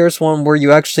yeah, here's one where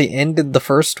you actually ended the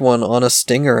first one on a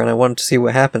stinger, and I wanted to see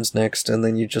what happens next, and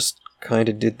then you just kind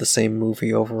of did the same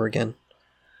movie over again.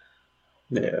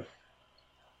 Yeah.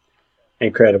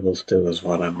 Incredibles 2 is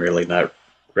one I'm really not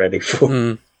ready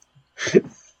for.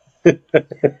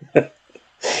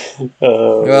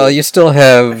 Well, you still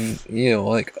have,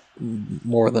 like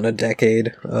more than a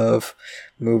decade of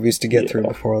movies to get through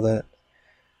before that.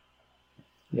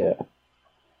 Yeah.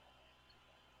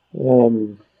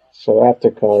 So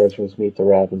after Cars was Meet the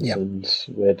Robinsons,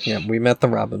 which we met the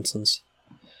Robinsons.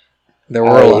 There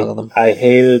were a lot of them. I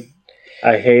hated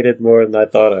more than I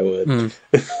thought I would.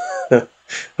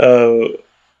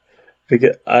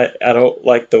 Because I don't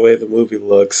like the way the movie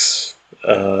looks.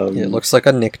 It looks like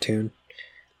a Nicktoon.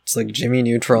 It's like Jimmy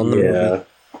Neutron the movie.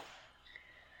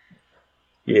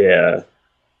 Yeah.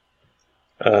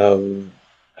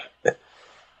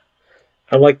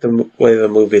 I like the way the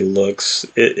movie looks.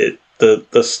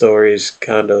 The story's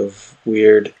kind of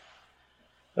weird.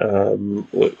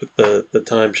 With the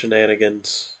time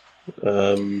shenanigans.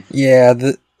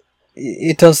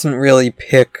 It doesn't really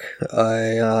pick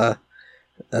a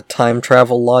time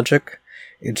travel logic.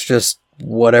 It's just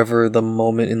whatever the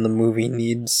moment in the movie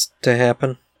needs to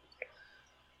happen.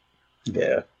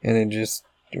 Yeah. And it just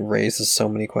raises so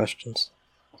many questions.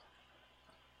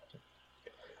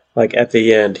 Like at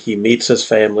the end, he meets his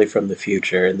family from the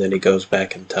future and then he goes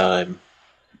back in time.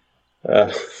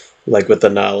 Like with the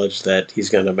knowledge that he's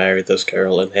going to marry this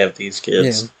girl and have these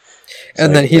kids. Yeah.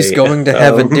 And then he's going to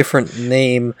have a different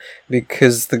name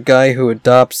because the guy who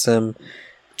adopts him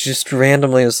just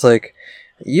randomly is like,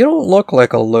 you don't look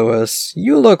like a Lewis,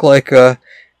 you look like a...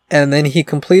 And then he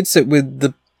completes it with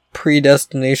the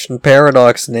predestination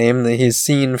paradox name that he's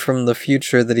seen from the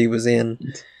future that he was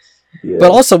in. Yeah.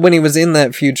 But also when he was in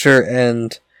that future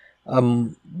and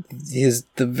the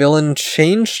villain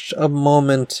changed a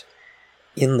moment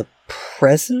in the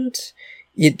present,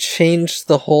 it changed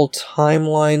the whole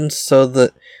timeline so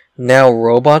that now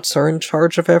robots are in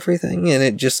charge of everything, and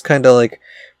it just kind of like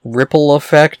ripple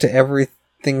effect,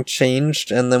 everything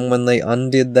changed, and then when they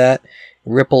undid that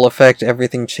ripple effect,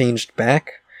 everything changed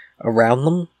back around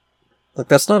them. Like,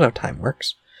 that's not how time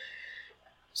works.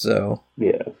 So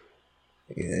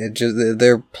it just,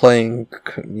 they're playing,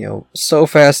 so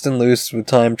fast and loose with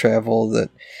time travel that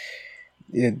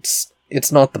it's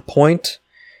not the point,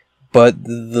 but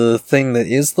the thing that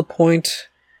is the point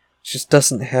just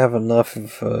doesn't have enough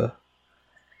of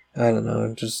I don't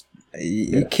know, just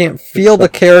you can't feel the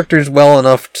characters well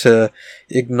enough to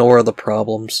ignore the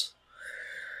problems.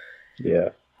 Yeah.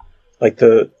 Like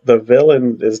the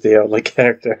villain is the only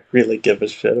character I really give a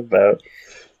shit about.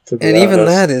 And honest. Even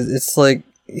that it's like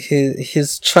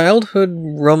his childhood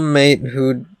roommate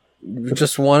who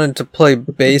just wanted to play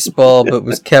baseball but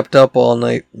was kept up all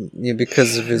night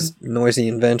because of his noisy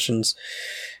inventions.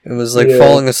 It was like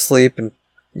falling asleep and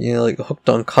like hooked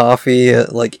on coffee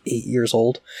at like 8 years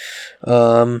old.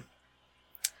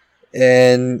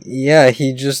 And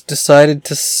he just decided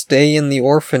to stay in the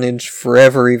orphanage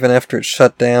forever even after it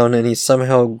shut down, and he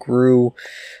somehow grew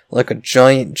like a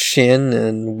giant chin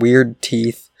and weird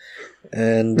teeth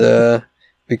and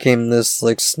became this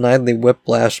like snidely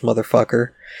whiplash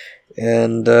motherfucker.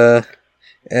 And now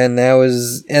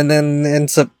then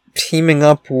ends up teaming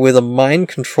up with a mind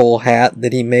control hat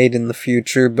that he made in the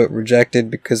future but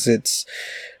rejected because it's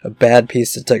a bad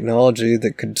piece of technology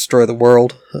that could destroy the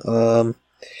world. So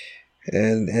I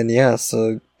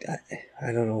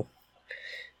I don't know.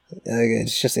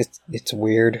 It's just it's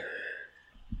weird.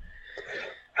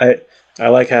 I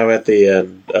like how at the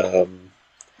end,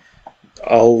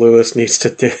 all Lewis needs to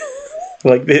do,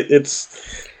 like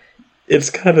it's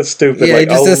kind of stupid. Yeah, like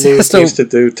all just Lewis needs to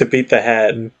do to beat the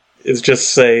hat is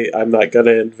just say, "I'm not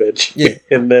gonna invent you,"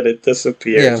 and then it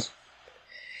disappears.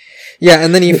 Yeah,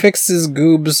 and then he fixes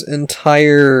Goob's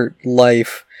entire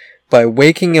life by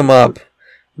waking him up,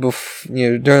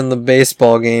 during the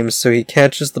baseball game, so he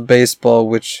catches the baseball,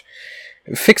 which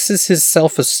fixes his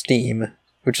self-esteem,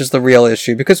 which is the real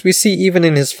issue, because we see even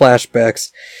in his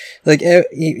flashbacks, like,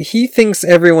 he thinks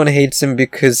everyone hates him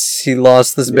because he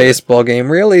lost this baseball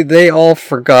game. Really, they all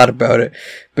forgot about it,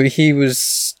 but he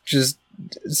was just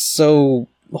so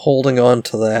holding on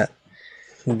to that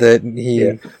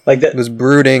he was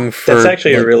brooding for that's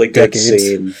actually a really decades. Good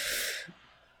scene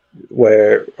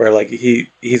where like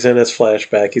he's in his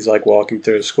flashback, he's like walking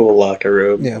through a school locker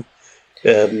room,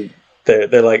 and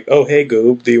they're like, "Oh, hey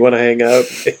Goob, do you want to hang out?"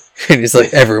 And he's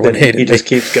like, "Everyone hated me." He just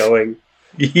keeps going.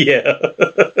 Yeah.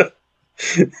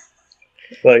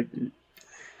 Like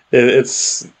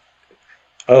it's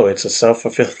a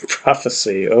self-fulfilling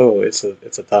prophecy. Oh, it's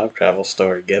a time travel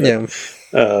story. Get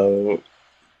it?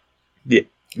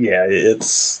 Yeah,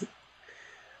 it's.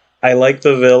 I like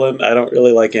the villain. I don't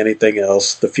really like anything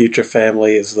else. The Future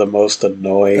Family is the most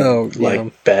annoying,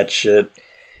 batshit,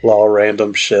 law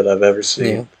random shit I've ever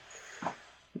seen.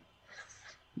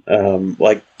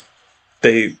 Like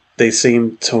they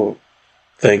seem to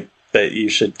think that you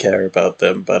should care about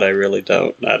them, but I really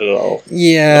don't. Not at all.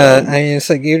 Yeah, it's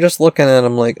like you're just looking at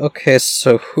them like, okay,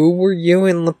 so who were you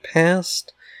in the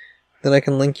past that I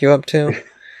can link you up to?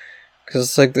 Because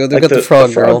it's like, they've got the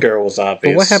frog girl. The frog girl was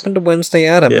obvious. But what happened to Wednesday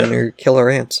Adam and her killer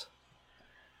ants?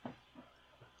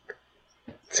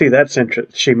 See, that's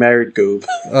interesting. She married Goob.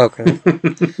 Okay.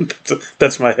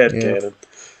 That's my headcanon.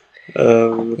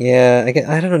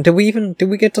 I don't know. Did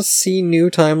we get to see new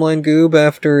timeline Goob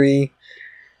after he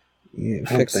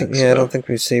fixed it? Yeah, I don't think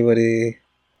we see what he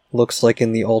looks like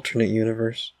in the alternate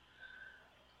universe.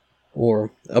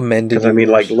 Or amended. Because I mean,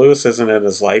 like, Lewis isn't in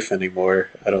his life anymore.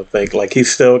 I don't think. Like, he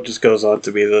still just goes on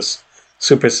to be this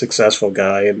super successful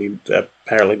guy, and he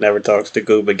apparently never talks to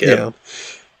Goob again. Yeah.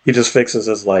 He just fixes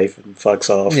his life and fucks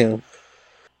off. Yeah.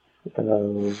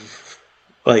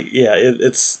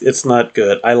 It's not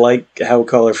good. I like how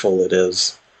colorful it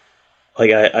is.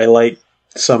 Like, I like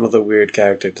some of the weird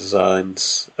character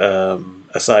designs.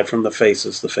 Aside from the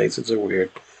faces are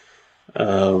weird.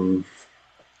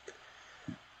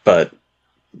 But,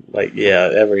 like, yeah,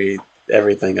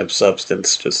 everything of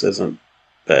substance just isn't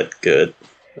that good.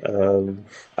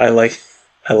 I like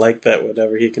that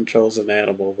whenever he controls an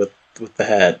animal with the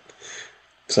hat,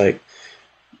 it's like,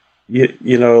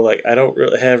 you know, like, I don't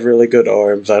really have really good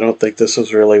arms. I don't think this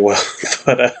was really well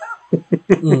thought out.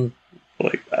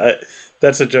 Like,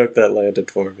 that's a joke that landed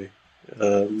for me.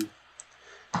 The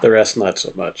rest, not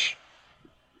so much.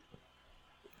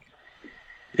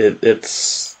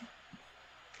 It's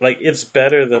like, it's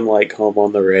better than, like, Home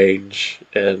on the Range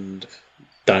and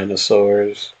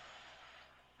Dinosaurs,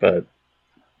 but,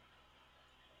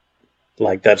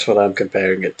 like, that's what I'm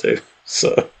comparing it to.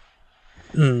 So,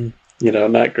 you know,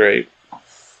 not great.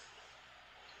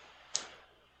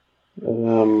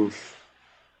 And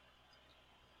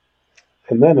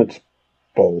then it's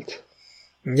Bolt.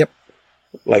 Yep.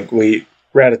 Like,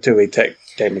 Ratatouille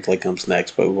technically comes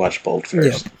next, but we watched Bolt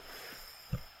first.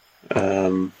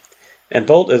 Yep. And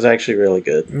Bolt is actually really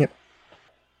good. Yep.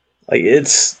 Like,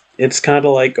 it's kind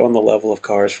of like on the level of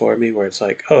Cars for me, where it's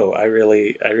like, oh, I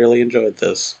really enjoyed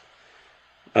this.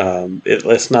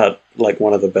 It's not like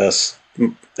one of the best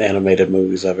animated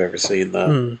movies I've ever seen,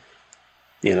 though.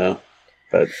 You know,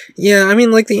 but yeah, I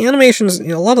mean, like, the animations,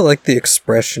 a lot of, like, the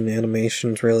expression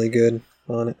animation's really good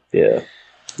on it. Yeah.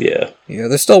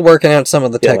 They're still working out some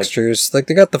of the textures. Like,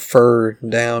 they got the fur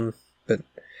down, but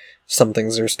some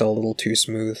things are still a little too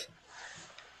smooth.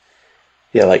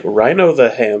 Yeah, like Rhino the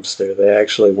hamster, they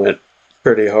actually went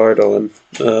pretty hard on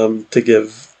to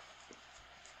give,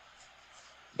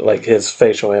 like, his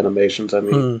facial animations, I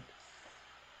mean.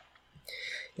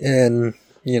 And,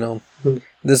 you know,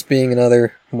 this being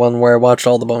another one where I watched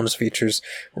all the bonus features,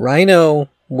 Rhino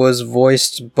was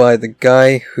voiced by the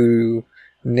guy who,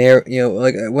 like,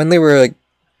 when they were, like,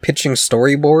 pitching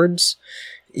storyboards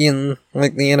in,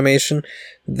 like, the animation,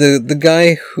 the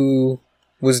guy who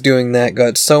was doing that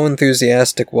got so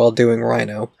enthusiastic while doing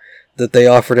Rhino that they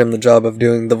offered him the job of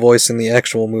doing the voice in the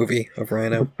actual movie of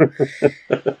Rhino.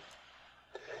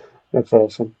 That's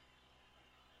awesome.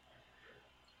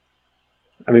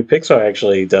 I mean, Pixar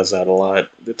actually does that a lot,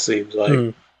 it seems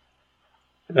like.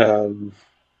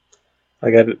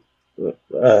 I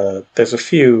got there's a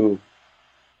few.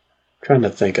 Trying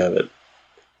to think of it.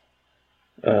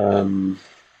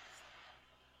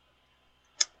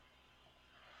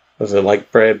 Was it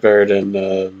like Brad Bird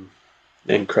and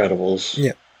Incredibles?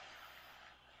 Yeah.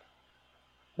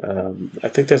 I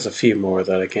think there's a few more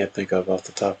that I can't think of off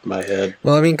the top of my head.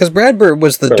 Well, I mean, because Brad Bird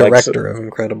was the Or like director of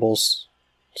Incredibles,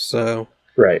 so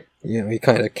right. you know he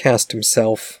kind of cast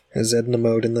himself as Edna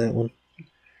Mode in that one.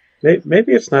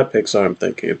 Maybe it's not Pixar I'm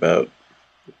thinking about.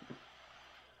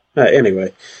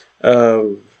 Anyway,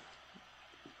 yeah,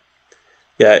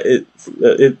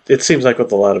 it seems like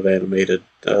with a lot of animated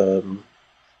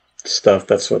stuff,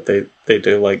 that's what they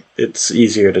do. Like, it's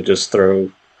easier to just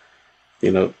throw,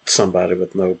 somebody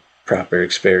with no proper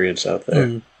experience out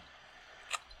there.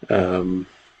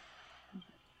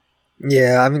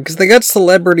 Yeah, I mean, because they got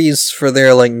celebrities for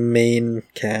their like main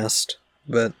cast,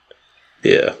 but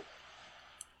yeah.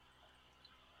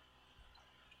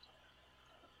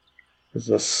 Is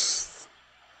this?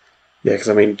 Yeah, because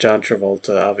I mean, John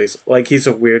Travolta, obviously, like he's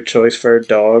a weird choice for a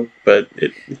dog, but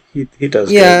he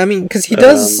does. Yeah, good. I mean, because he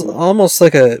does almost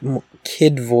like a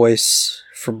kid voice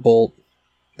for Bolt.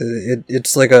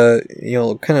 It's like a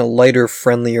kind of lighter,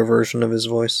 friendlier version of his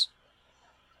voice.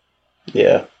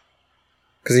 Yeah,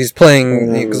 because he's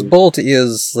playing. Because Bolt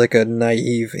is like a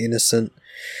naive innocent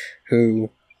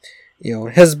who,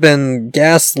 has been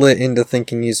gaslit into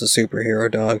thinking he's a superhero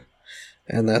dog,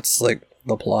 and that's like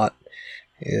the plot.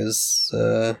 Is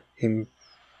him,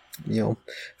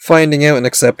 finding out and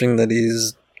accepting that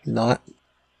he's not.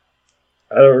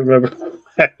 I don't remember.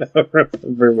 I don't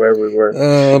remember where we were.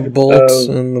 Bolt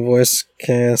and the voice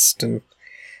cast, and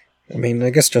I mean,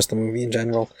 I guess just the movie in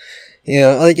general.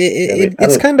 Yeah, like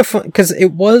it's kind of fun because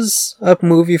it was a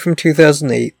movie from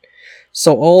 2008,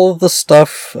 so all of the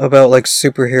stuff about like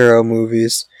superhero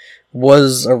movies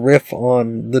was a riff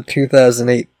on the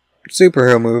 2008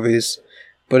 superhero movies.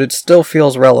 But it still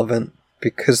feels relevant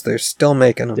because they're still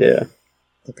making them. Yeah.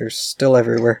 Like they're still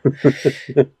everywhere.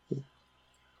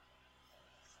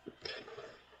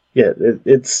 Yeah,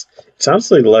 it's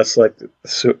honestly less like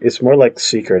it's more like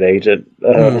Secret Agent,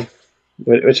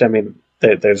 which I mean,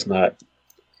 there's not.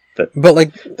 But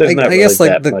like, there's not I really guess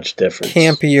like that the much difference.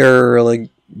 Campier, like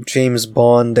James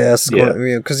Bond-esque,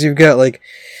 because you've got like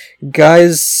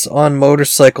guys on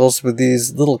motorcycles with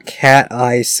these little cat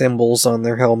eye symbols on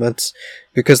their helmets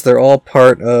because they're all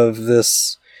part of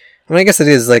this. I mean, I guess it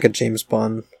is like a James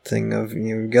Bond thing of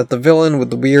you got the villain with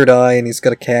the weird eye and he's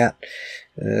got a cat,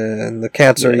 and the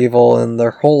cats are evil, and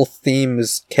their whole theme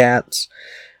is cats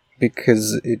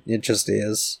because it just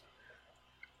is.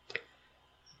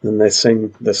 And they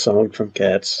sing the song from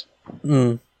Cats.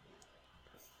 And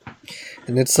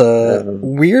it's a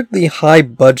weirdly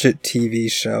high-budget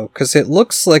TV show, because it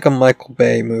looks like a Michael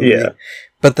Bay movie. Yeah.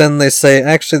 But then they say,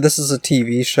 actually, this is a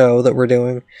TV show that we're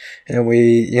doing, and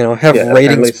we, have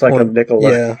ratings points. Like a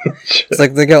Nickelodeon. It's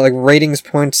like they got like ratings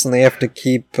points, and they have to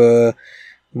keep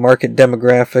market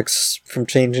demographics from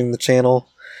changing the channel.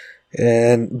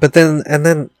 But then,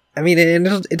 I mean,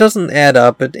 it doesn't add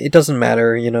up. It doesn't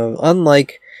matter,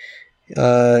 Unlike,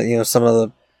 some of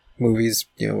the movies,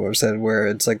 were said where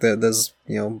it's like there's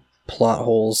plot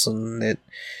holes and it,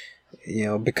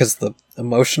 because the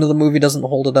emotion of the movie doesn't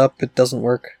hold it up, it doesn't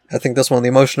work. I think this one, the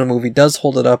emotion of the movie does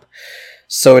hold it up,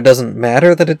 so it doesn't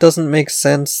matter that it doesn't make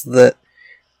sense. That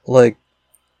like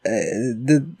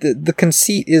the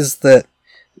conceit is that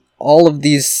all of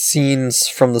these scenes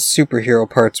from the superhero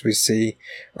parts we see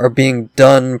are being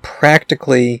done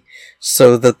practically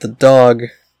so that the dog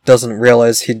doesn't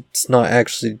realize he's not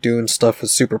actually doing stuff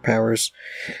with superpowers.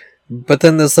 But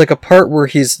then there's like a part where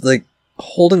he's like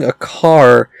holding a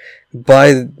car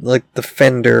by like the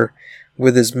fender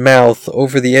with his mouth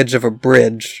over the edge of a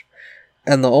bridge,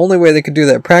 and the only way they could do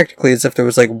that practically is if there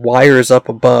was like wires up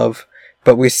above.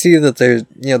 But we see that there's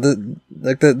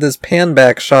there's pan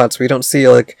back shots. We don't see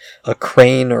like a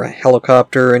crane or a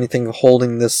helicopter or anything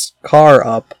holding this car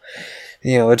up.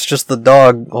 It's just the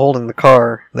dog holding the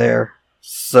car there.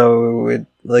 So,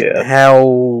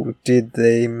 how did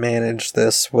they manage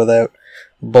this without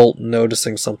Bolt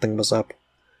noticing something was up?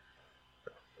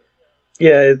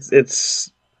 Yeah,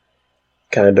 it's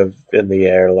kind of in the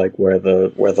air, like where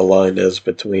the line is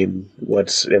between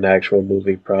what's an actual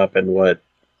movie prop and what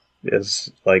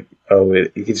is like,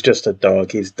 he's just a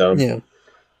dog, he's dumb. Yeah.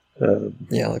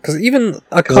 Because even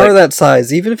a car that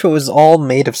size, even if it was all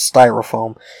made of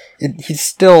styrofoam, he's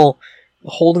still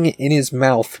holding it in his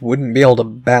mouth wouldn't be able to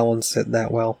balance it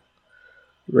that well.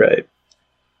 Right.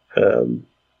 I'm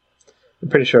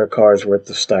pretty sure a car's worth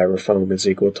of styrofoam is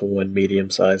equal to one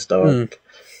medium-sized dog.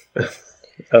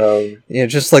 Yeah,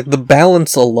 just like the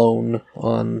balance alone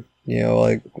on,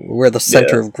 like where the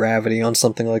center of gravity on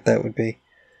something like that would be.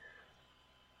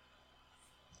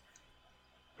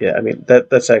 Yeah, I mean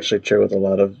that's actually true with a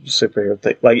lot of superhero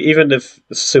things. Like even if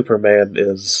Superman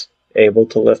is able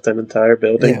to lift an entire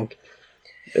building,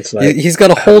 it's not. He's got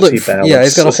to hold it. He's got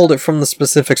to hold it from the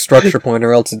specific structure point,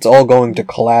 or else it's all going to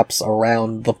collapse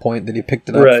around the point that he picked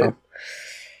it up from.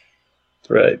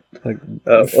 Right. Like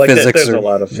there's a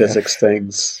lot of physics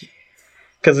things.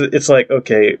 Because it's like,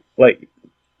 okay, like,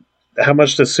 how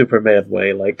much does Superman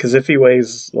weigh? Like, because if he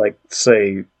weighs, like,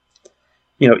 say,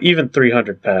 even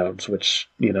 300 pounds, which,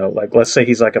 like, let's say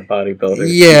he's like a bodybuilder.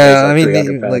 Yeah, I mean,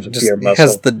 he just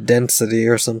has the density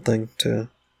or something to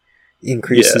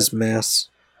increase his mass.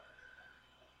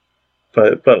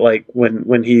 But like,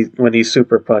 when he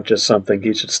super punches something,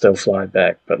 he should still fly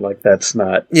back. But, like, that's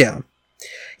not...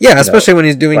 Yeah, especially when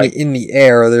he's doing it in the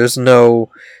air. There's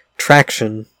no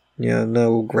traction,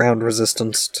 no ground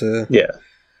resistance to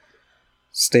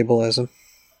stabilize him.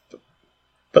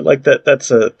 But like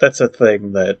that's a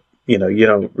thing that you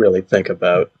don't really think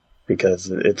about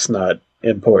because it's not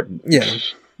important.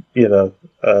 Yeah.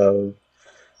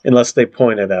 Unless they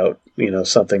point it out.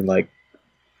 Something like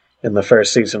in the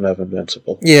first season of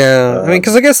Invincible. Yeah, I mean,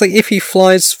 because I guess like if he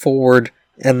flies forward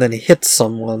and then hits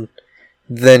someone,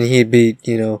 then he'd be,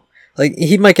 like,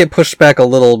 he might get pushed back a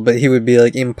little, but he would be,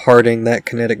 like, imparting that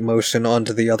kinetic motion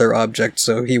onto the other object,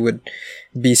 so he would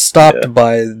be stopped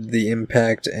by the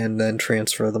impact and then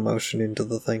transfer the motion into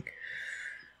the thing.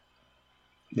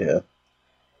 Yeah.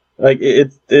 Like,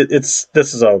 it's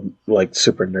this is all, like,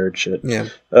 super nerd shit. Yeah.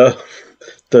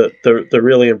 The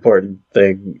really important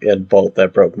thing in Bolt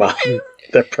that broke my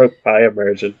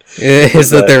immersion is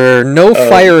that there are no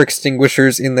fire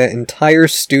extinguishers in that entire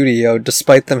studio,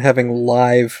 despite them having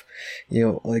live,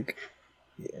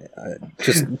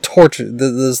 just torch.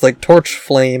 There's like torch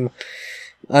flame,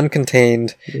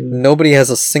 uncontained. Nobody has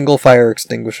a single fire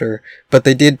extinguisher, but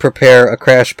they did prepare a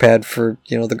crash pad for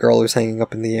the girl who's hanging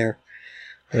up in the air.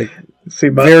 Like, see,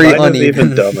 very mine uneven is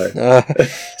even dumber.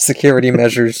 Security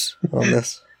measures on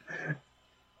this.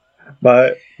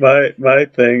 My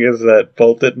thing is that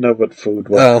Bolt didn't know what food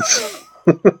was.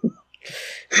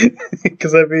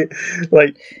 Because I mean,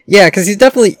 like... Yeah, because he's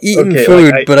definitely eaten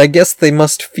food, but I guess they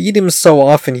must feed him so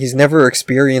often he's never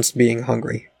experienced being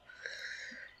hungry.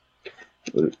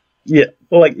 Yeah,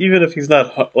 well, like, even if he's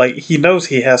not... Like, he knows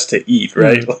he has to eat,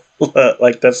 right?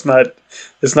 Like, it's not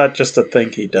just a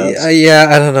thing he does. Yeah,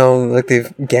 I don't know. Like,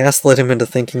 they've gaslit him into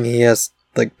thinking he has,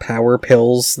 like, power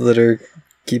pills that are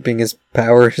keeping his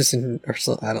powers or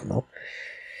something. I don't know.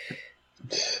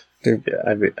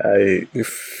 They're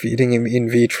feeding him in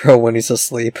vitro when he's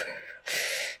asleep.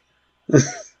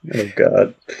 Oh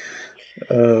God.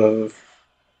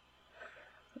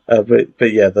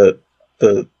 But yeah,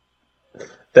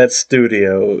 that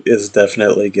studio is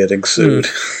definitely getting sued.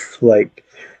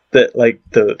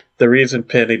 The reason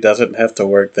Penny doesn't have to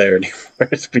work there anymore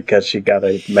is because she got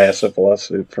a massive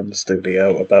lawsuit from the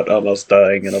studio about almost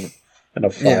dying in a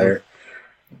fire.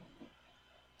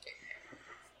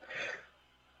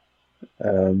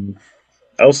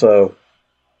 Also,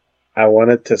 I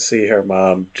wanted to see her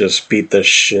mom just beat the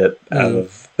shit out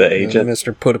of the agent.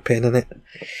 Mr. Put a pin in it.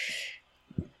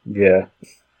 Yeah.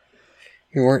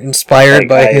 You weren't inspired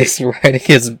by his riding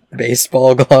his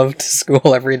baseball glove to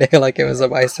school every day like it was a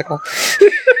bicycle?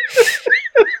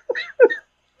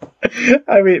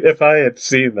 I mean, if I had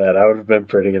seen that, I would have been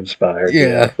pretty inspired.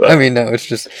 Yeah, I mean, no, it's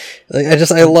just... Like,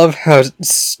 I love how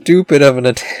stupid of an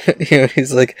attempt...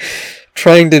 he's like...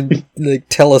 trying to like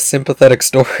tell a sympathetic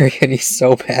story, and he's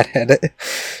so bad at it.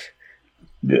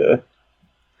 Yeah.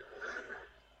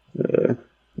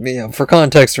 For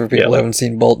context, for people who haven't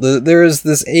seen Bolt, there is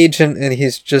this agent, and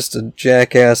he's just a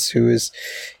jackass who is,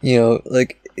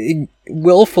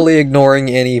 willfully ignoring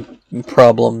any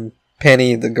problem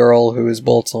Penny, the girl who is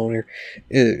Bolt's owner,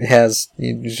 has.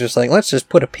 He's just like, let's just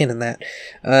put a pin in that.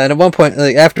 And at one point,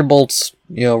 like after Bolt's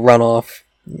run off,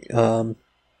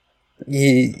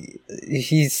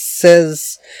 he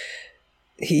says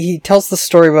he tells the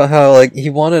story about how like he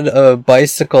wanted a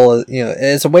bicycle,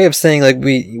 as a way of saying like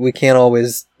we can't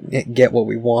always get what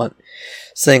we want.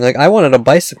 Saying like I wanted a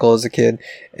bicycle as a kid,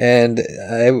 and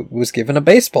I was given a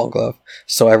baseball glove,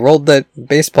 so I rolled that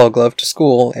baseball glove to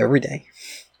school every day.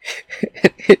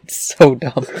 It's so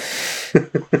dumb.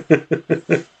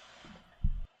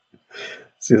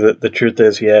 See, the truth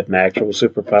is he had an actual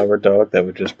superpowered dog that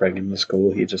would just bring him to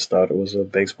school. He just thought it was a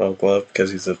baseball glove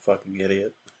because he's a fucking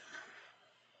idiot.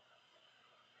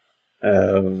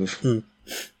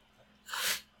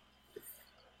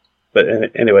 But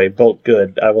anyway, Bolt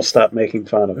good. I will stop making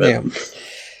fun of it.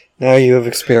 Now you have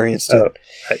experienced it.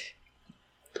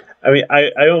 I mean,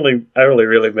 I only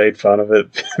really made fun of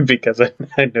it because I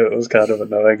knew it was kind of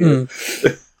annoying.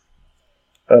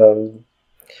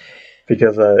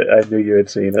 Because I knew you had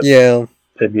seen it. Yeah.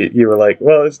 And you were like,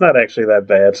 well, it's not actually that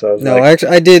bad. So I was like,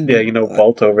 actually, I did. Yeah,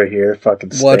 Bolt over here fucking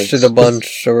stinks. Watched it a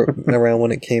bunch around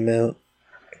when it came out.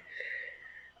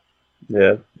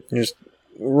 Yeah. Just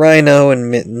Rhino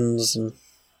and Mittens and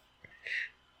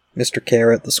Mr.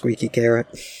 Carrot, the squeaky carrot.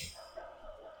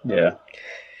 Yeah.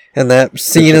 And that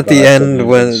scene at the end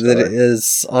when that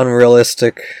is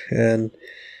unrealistic and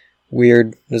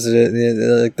weird,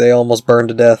 like they almost burn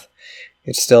to death.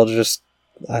 It's still just,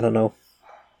 I don't know.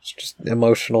 It's just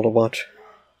emotional to watch.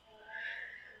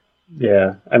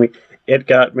 Yeah, I mean, it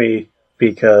got me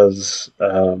because,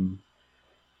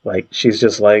 she's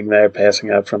just laying there passing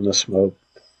out from the smoke,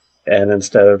 and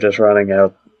instead of just running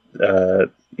out,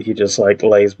 he just,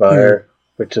 lays by her,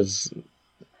 which is,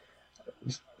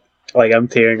 I'm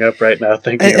tearing up right now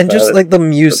thinking about it. And just, the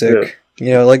music,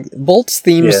 Bolt's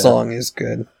theme song is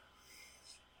good.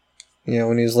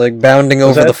 When he's, bounding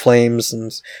over the flames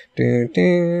and...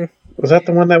 Was that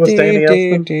the one that was Danny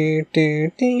Elfman?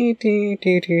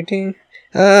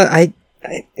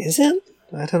 Is it?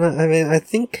 I don't know. I mean, I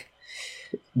think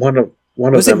one of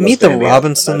was them it Meet was the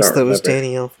Robinsons that was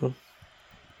Danny Elfman?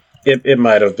 It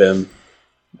might have been.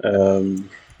 I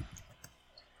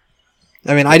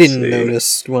mean, I didn't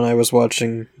notice when I was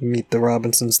watching Meet the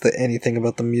Robinsons that anything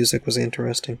about the music was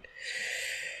interesting.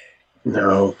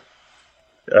 No.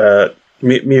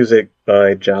 Music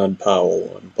by John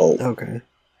Powell on Bolt. Okay.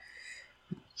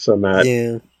 So not...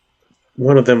 Yeah.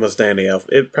 One of them was Danny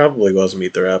Elfman. It probably was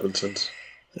Meet the Robinsons.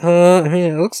 I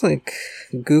mean, it looks like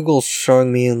Google's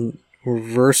showing me in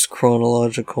reverse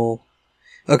chronological...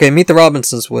 Okay, Meet the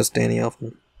Robinsons was Danny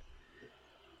Elfman.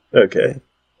 Okay. Yeah.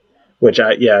 Which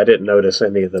I didn't notice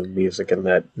any of the music in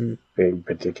that being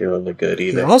particularly good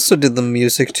either. He also did the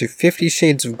music to 50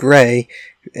 Shades of Grey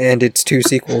and its 2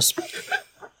 sequels.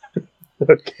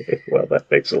 Okay, well,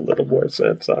 that makes a little more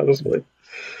sense, honestly.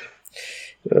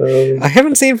 I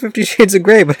haven't seen 50 Shades of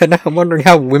Grey, but now I'm wondering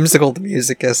how whimsical the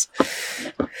music is.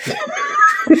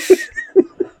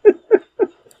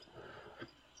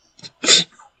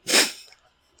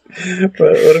 But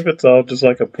what if it's all just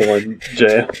like a porn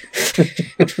jam?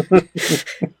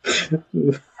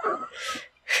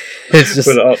 It's just...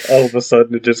 But all of a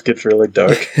sudden it just gets really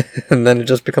dark. And then it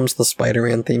just becomes the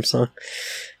Spider-Man theme song.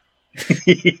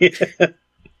 Yeah.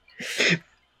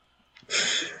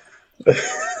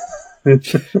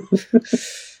 That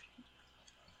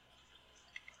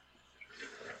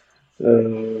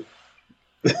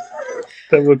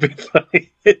would be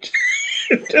funny. It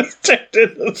just turned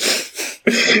into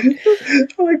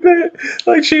like that,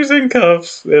 like she's in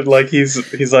cuffs and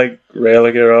he's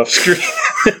railing her off screen.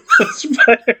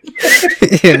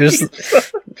 Yeah,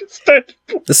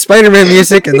 the Spider-Man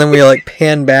music, and then we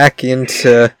pan back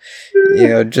into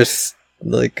just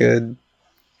a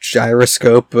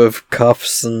gyroscope of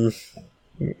cuffs and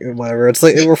whatever. It's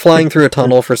like we're flying through a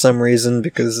tunnel for some reason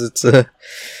because it's a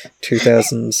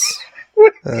 2000s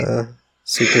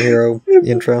superhero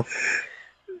intro.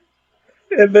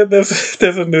 And then there's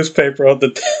a newspaper on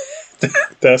the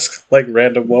desk,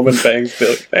 random woman bangs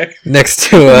Billy Mack. Next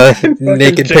to a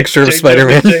naked picture of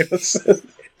Spider-Man.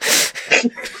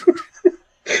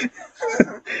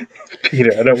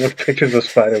 Peter, I don't want pictures of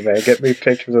Spider-Man. Get me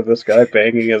pictures of this guy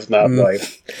banging his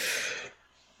wife.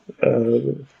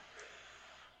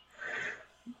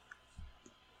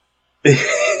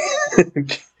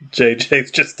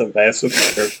 JJ's just a massive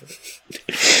pervert.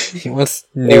 He wants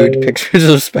nude pictures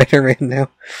of Spider-Man now.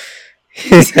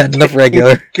 He's had enough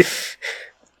regular.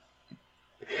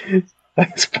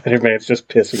 Spider-Man's just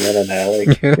pissing in an alley.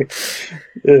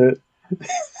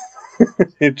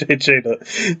 JJ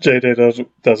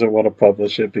doesn't want to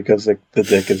publish it because the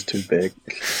dick is too big.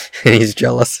 And he's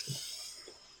jealous.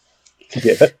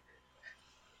 Yeah.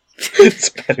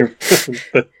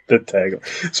 The tag.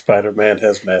 Spider-Man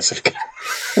has massive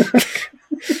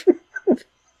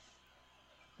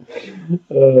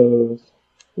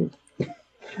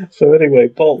So anyway,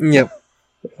 Bolt. Yep.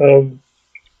 No,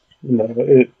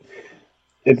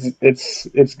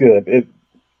 it's good.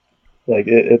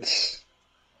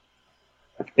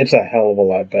 It's a hell of a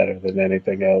lot better than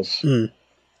anything else in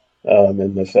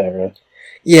this era.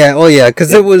 Yeah, well, yeah,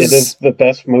 because it is the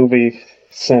best movie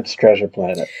since Treasure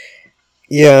Planet.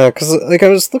 Yeah, because I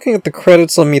was looking at the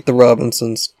credits on Meet the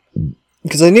Robinsons,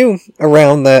 because I knew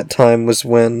around that time was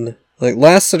when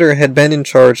Lasseter had been in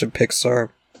charge of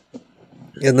Pixar,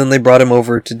 and then they brought him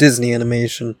over to Disney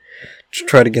Animation to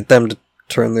try to get them to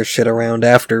turn their shit around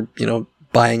after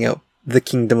buying out the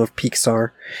kingdom of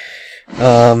Pixar.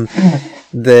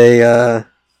 They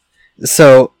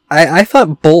so I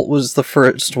thought Bolt was the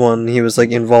first one he was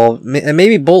like involved, and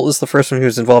maybe Bolt was the first one he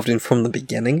was involved in from the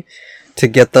beginning to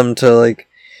get them to like,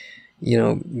 you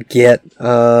know, get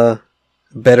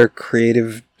better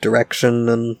creative direction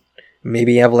and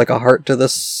maybe have like a heart to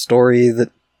this story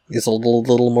that is a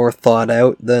little more thought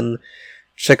out than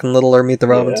Chicken Little or Meet the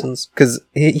Robinsons. Because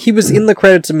he was in the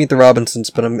credits of Meet the Robinsons,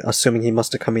 but I'm assuming he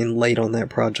must have come in late on that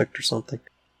project or something.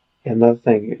 Another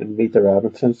thing, in Meet the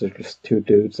Robinsons, there's just two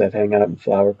dudes that hang out in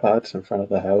flower pots in front of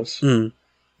the house. And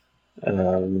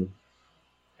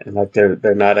like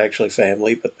they're not actually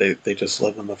family, but they just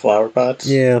live in the flower pots.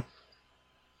 Yeah.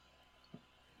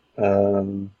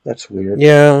 That's weird.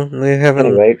 Yeah, they have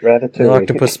Ratatouille. an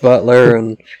octopus butler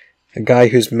and a guy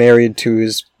who's married to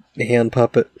his hand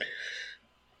puppet.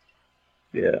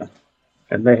 Yeah.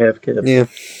 And they have kids. Yeah.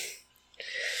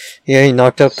 Yeah, he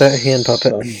knocked up that hand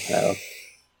puppet. Somehow.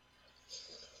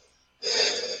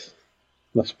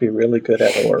 Must be really good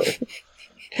at oral.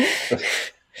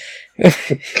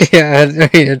 Yeah, I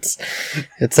mean,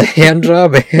 it's a hand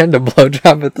job and a blow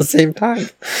job at the same time.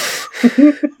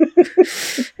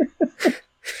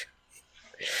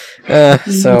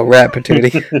 So, Rat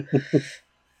Patootie.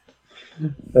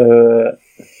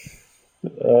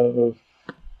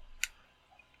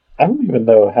 I don't even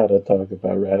know how to talk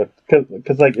about Ratatouille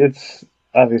because like it's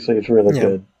really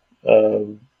good,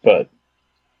 but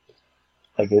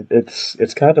like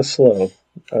it's kind of slow.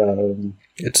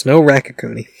 It's no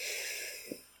Ratatouille.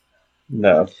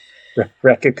 No,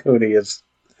 Ratatouille is.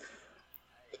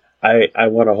 I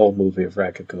want a whole movie of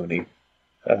Ratatouille.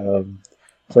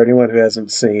 For anyone who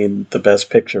hasn't seen the Best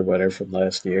Picture winner from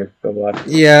last year, go watch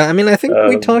it. Yeah, I mean, I think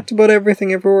we talked about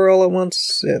Everything Everywhere All at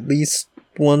Once at least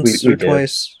once or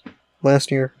twice last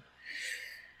year.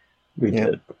 We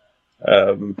did.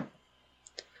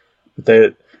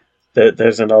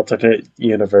 There's an alternate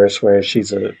universe where she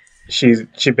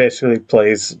basically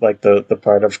plays like the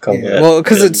part of Colette. Yeah, well,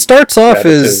 because it starts off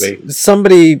Ratatouille. as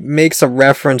somebody makes a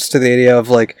reference to the idea of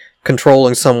like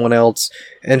controlling someone else,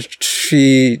 and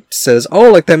she says,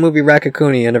 "Oh, like that movie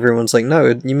Ratatouille," and everyone's like, "No,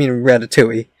 you mean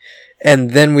Ratatouille."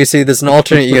 And then we see this an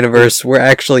alternate universe where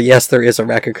actually, yes, there is a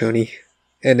Ratatouille,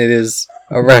 and it is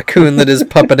a raccoon that is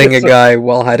puppeting a guy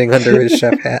while hiding under his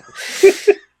chef hat.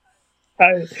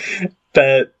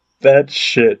 That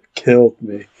shit killed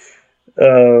me.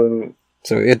 So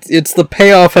it's the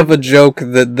payoff of a joke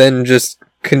that then just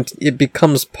it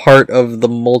becomes part of the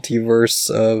multiverse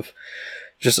of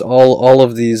just all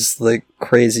of these like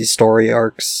crazy story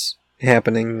arcs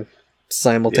happening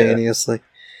simultaneously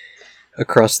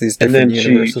across these different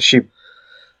universes. And then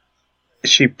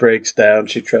she breaks down.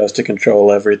 She tries to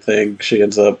control everything. She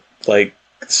ends up like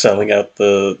selling out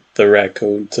the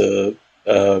raccoon to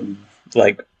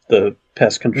like the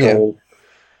pest control.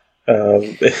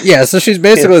 Yeah, so she's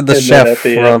basically the chef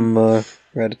from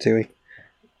Ratatouille.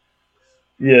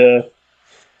 Yeah,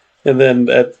 and then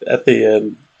at the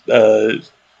end,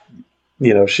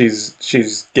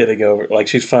 she's getting over, like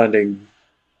she's finding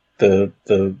the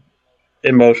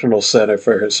emotional center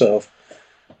for herself,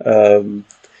 and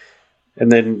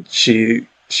then she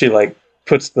like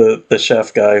puts the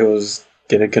chef guy who was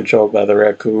getting controlled by the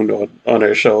raccoon on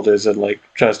her shoulders and like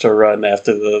tries to run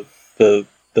after the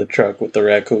truck with the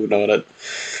raccoon on it,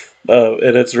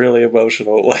 and it's really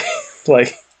emotional.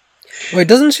 like wait,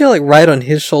 doesn't she like ride on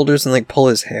his shoulders and like pull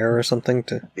his hair or something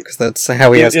because that's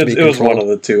how he has to be controlled? It was one of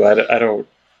the two. I don't.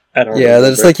 Yeah,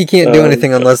 that's like he can't do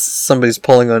anything unless somebody's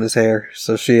pulling on his hair.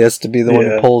 So she has to be the one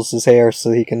who pulls his hair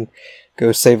so he can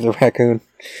go save the raccoon.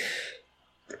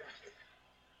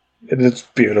 And it's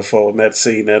beautiful, and that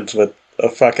scene ends with a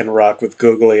fucking rock with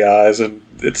googly eyes, and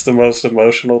it's the most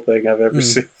emotional thing I've ever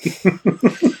seen.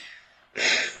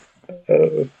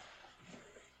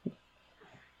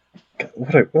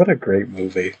 What a great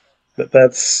movie!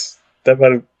 That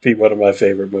might be one of my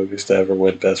favorite movies to ever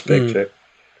win Best Picture,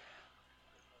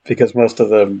 because most of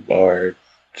them are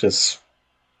just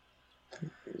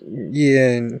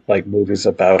like movies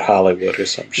about Hollywood or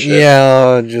some shit.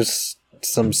 Yeah, just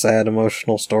some sad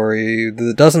emotional story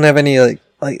that doesn't have any like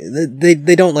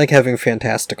they don't like having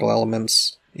fantastical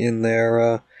elements in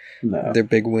their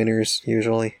big winners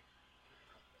usually.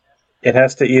 It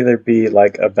has to either be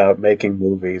like about making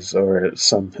movies or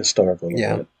some historical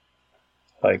event.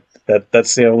 Like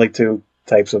that's the only two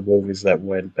types of movies that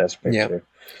win Best Picture.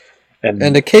 Yeah.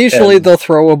 And occasionally they'll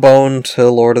throw a bone to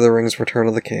Lord of the Rings: Return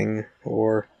of the King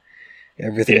or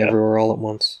Everything Everywhere All at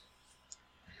Once.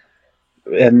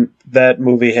 And that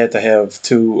movie had to have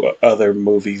two other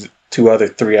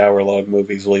 3-hour-long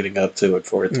movies leading up to it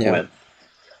for it to win.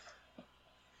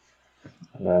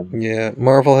 Yeah,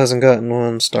 Marvel hasn't gotten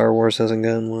one. Star Wars hasn't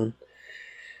gotten one.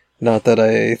 Not that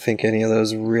I think any of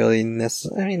those really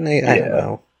necessary. I mean, I don't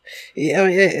know. Yeah,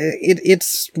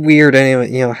 it's weird anyway.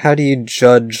 You know, how do you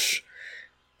judge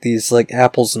these like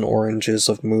apples and oranges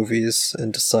of movies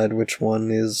and decide which one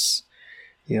is,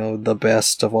 you know, the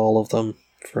best of all of them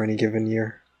for any given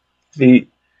year? The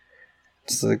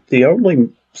only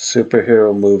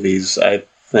superhero movies I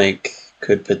think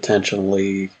could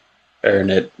potentially earn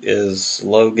it is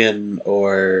Logan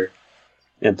or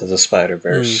Into the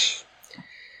Spider-Verse.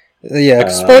 Yeah,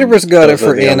 Spider-Verse got it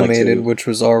for animated, which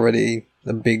was already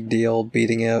a big deal,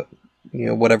 beating out, you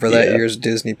know, whatever that year's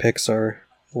Disney Pixar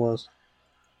was.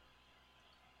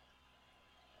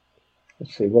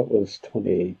 Let's see, what was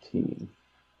 2018?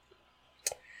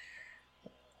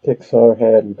 Pixar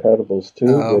had Incredibles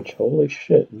 2, which, holy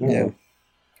shit, no. Yeah.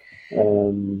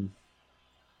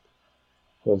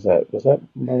 Was that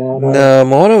Moana? No,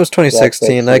 Moana was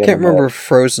 2016. I can't remember if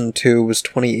Frozen 2 was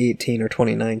 2018 or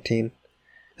 2019.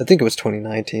 I think it was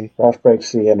 2019. Ralph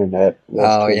Breaks the Internet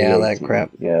was yeah, that crap.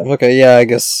 Yeah. Okay, yeah, I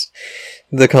guess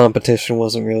the competition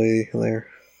wasn't really there.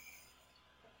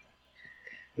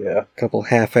 Yeah. A couple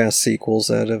half-ass sequels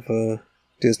out of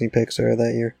Disney Pixar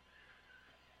that year.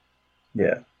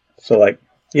 Yeah. So, like,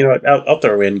 you know, I'll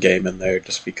throw Endgame in there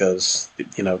just because,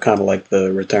 you know, kind of like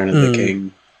the Return of the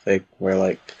King thing, where,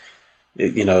 like,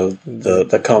 you know,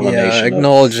 the culmination. Yeah,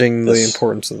 acknowledging the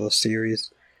importance of the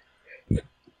series.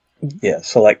 Yeah,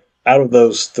 so, like, out of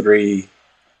those three,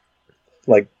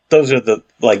 like, those are the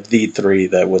three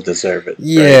that would deserve it.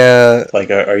 Yeah. Right?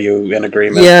 Like, are you in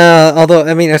agreement? Yeah, although,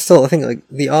 I mean, I think, like,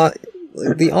 the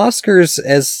Oscars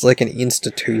as, like, an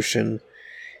institution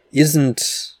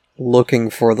isn't looking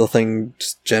for the thing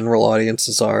general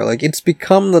audiences are. Like, it's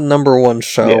become the number one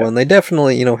show, and they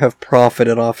definitely, you know, have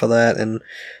profited off of that and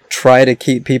try to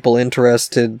keep people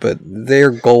interested, but their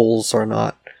goals are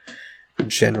not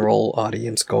general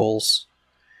audience goals.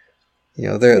 You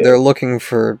know, they're looking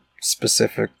for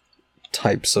specific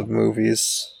types of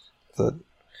movies that...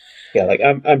 Yeah, like,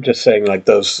 I'm just saying, like,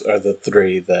 those are the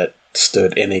three that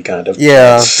stood any kind of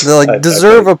chance. They, like,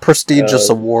 deserve a prestigious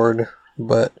award,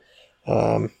 but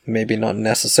maybe not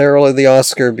necessarily the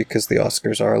Oscar, because the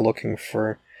Oscars are looking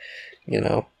for, you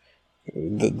know,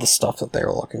 the stuff that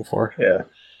they're looking for. Yeah.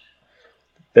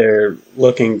 They're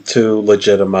looking to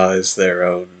legitimize their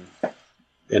own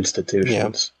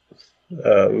institutions.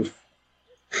 Yeah.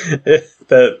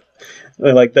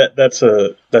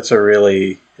 That's a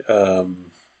really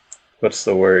what's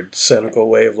the word, cynical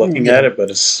way of looking at it,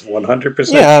 but it's 100% true.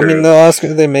 Yeah, I mean, the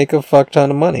Oscars, they make a fuck ton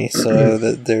of money, so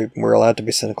that we're allowed to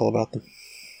be cynical about them.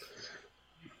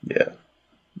 Yeah.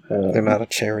 They're not a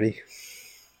charity.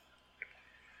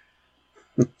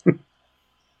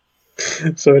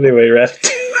 So anyway,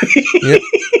 Ratatouille.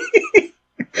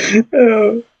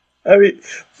 Yep. I mean,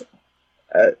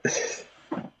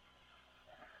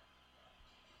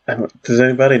 does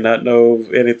anybody not know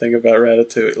anything about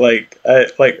Ratatouille? Like,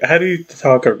 how do you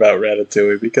talk about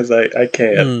Ratatouille? Because I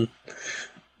can't.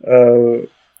 Well,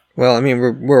 I mean,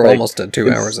 we're almost at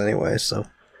 2 hours anyway, so.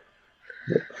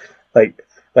 Like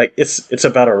it's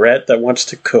about a rat that wants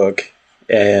to cook,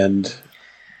 and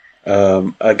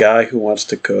a guy who wants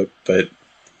to cook, but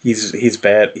he's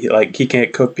bad. He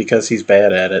can't cook because he's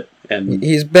bad at it, and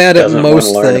he's bad at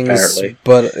most things, apparently.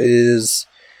 But is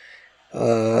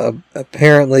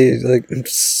apparently like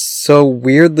so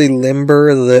weirdly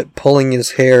limber that pulling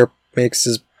his hair makes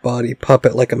his body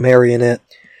puppet like a marionette.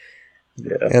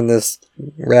 Yeah. And this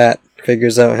rat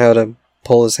figures out how to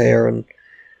pull his hair and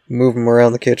move him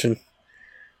around the kitchen.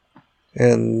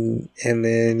 And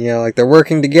then, yeah, like, they're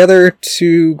working together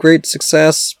to great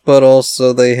success, but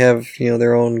also they have, you know,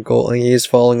 their own goal. Like, he's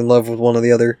falling in love with one of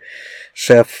the other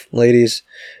chef ladies,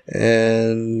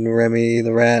 and Remy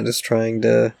the rat is trying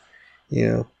to, you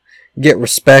know, get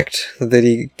respect that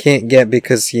he can't get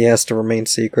because he has to remain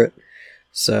secret.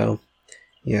 So,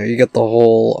 you know, you get the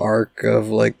whole arc of,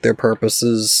 like, their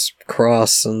purposes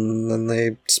cross, and then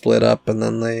they split up, and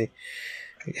then they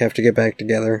have to get back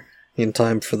together in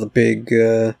time for the big,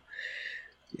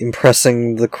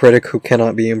 impressing the critic who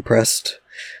cannot be impressed,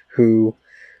 who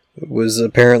was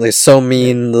apparently so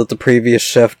mean that the previous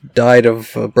chef died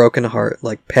of a broken heart,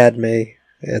 like Padme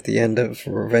at the end of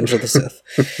Revenge of the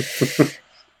Sith.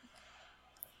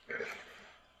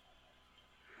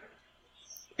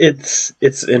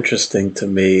 It's interesting to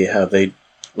me how they,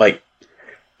 like,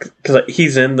 because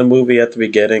he's in the movie at the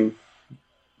beginning,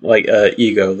 like,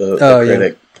 Ego, the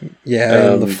critic.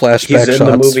 Yeah, the flashback he's in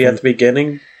the movie at the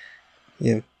beginning.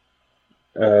 Yeah.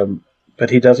 But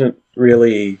he doesn't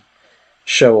really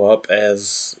show up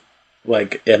as,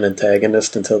 like, an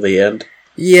antagonist until the end.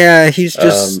 Yeah, he's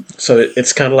just... So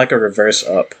it's kind of like a reverse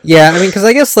Up. Yeah, I mean, because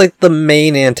I guess, like, the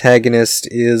main antagonist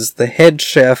is the head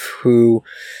chef who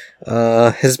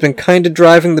has been kind of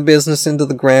driving the business into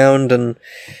the ground and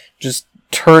just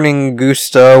turning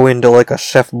Gusteau into, like, a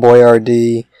Chef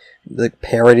Boyardee, like,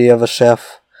 parody of a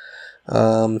chef.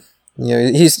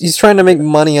 He's trying to make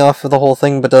money off of the whole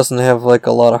thing, but doesn't have, like,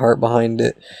 a lot of heart behind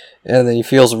it. And then he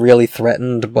feels really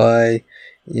threatened by,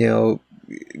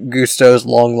 Gusteau's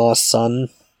long-lost son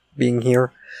being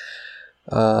here.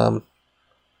 And,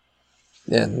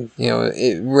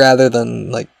 rather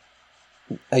than, like,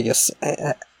 I guess,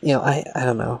 I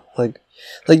don't know. Like,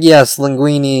 yes,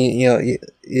 Linguini,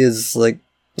 is, like,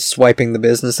 swiping the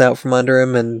business out from under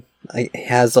him and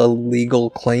has a legal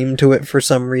claim to it for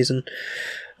some reason.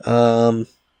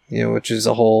 Which is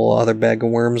a whole other bag of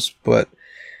worms, but,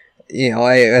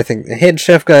 I think the head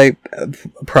chef guy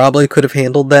probably could have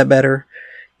handled that better,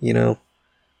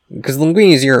 because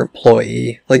Linguini's your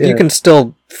employee. Like, you can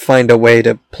still find a way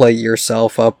to play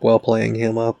yourself up while playing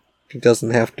him up. It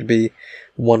doesn't have to be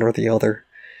one or the other.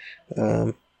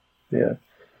 Yeah.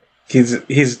 He's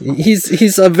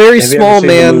a very small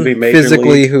man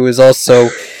physically League? Who is also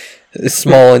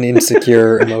small and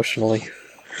insecure emotionally.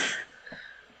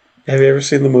 Have you ever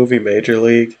seen the movie Major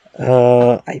League?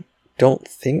 I don't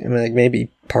think. I mean, like, maybe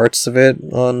parts of it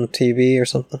on TV or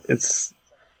something. It's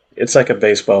like a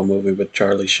baseball movie with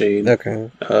Charlie Sheen. Okay.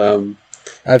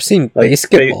 I've seen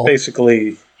Basketball.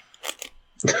 Basically,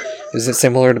 is it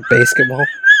similar to Basketball?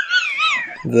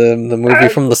 The movie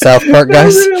from the South Park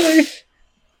guys?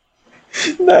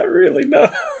 Not really,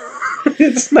 no.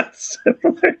 It's not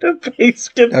similar to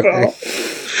Basketball.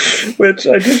 Okay. Which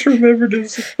I just remembered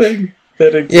is a thing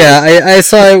that exists. Yeah, I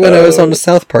saw it when I was on the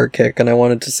South Park kick, and I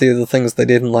wanted to see the things they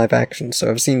did in live action, so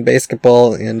I've seen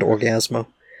Basketball and Orgasmo.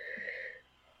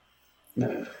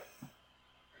 The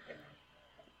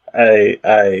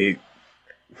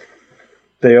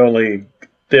only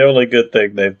good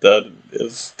thing they've done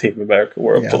is Team America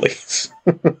World Police.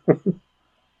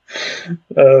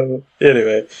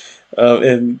 Anyway,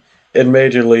 in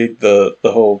Major League, the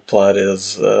whole plot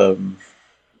is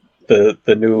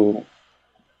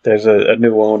there's a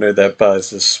new owner that buys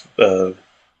this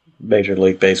Major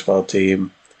League Baseball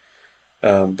team,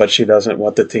 but she doesn't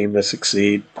want the team to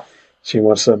succeed. She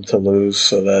wants them to lose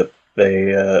so that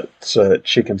so that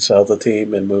she can sell the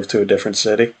team and move to a different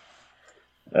city.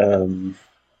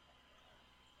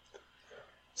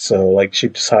 So, like, she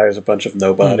just hires a bunch of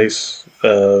nobodies.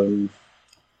 And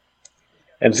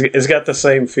it's got the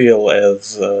same feel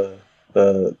as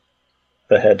the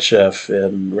head chef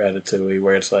in Ratatouille,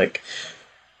 where it's like,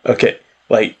 okay,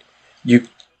 like, you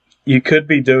could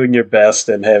be doing your best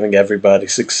and having everybody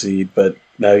succeed, but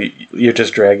now you're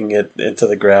just dragging it into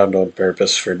the ground on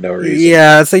purpose for no reason.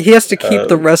 Yeah, it's like he has to keep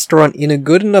the restaurant in a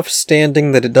good enough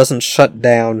standing that it doesn't shut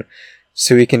down,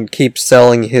 so he can keep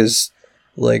selling his,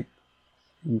 like,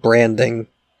 branding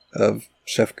of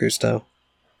Chef Gusteau.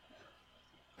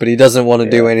 But he doesn't want to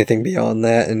do anything beyond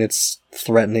that, and it's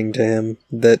threatening to him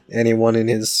that anyone in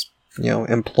his,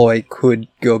 employ could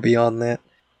go beyond that.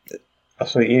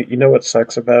 So you know what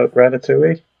sucks about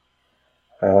Ratatouille?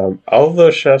 All of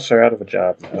those chefs are out of a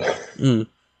job now.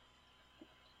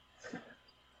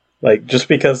 Like, just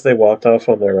because they walked off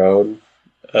on their own,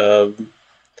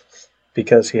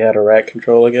 because he had a rat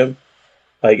controlling him,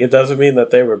 like, it doesn't mean that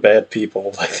they were bad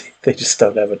people. Like, they just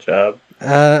don't have a job.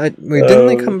 Wait, didn't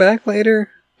they come back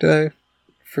later? Did I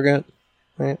forget?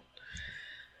 Right.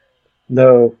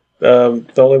 No,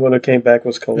 the only one who came back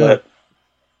was Colette.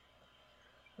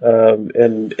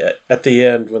 And at the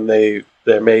end, when they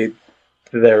made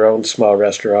their own small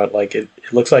restaurant, like, it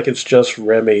looks like it's just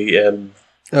Remy and...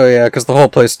 Oh yeah, because the whole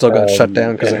place still got shut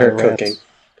down because of her cooking.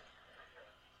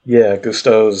 Yeah,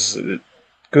 Gusteau's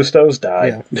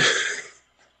died.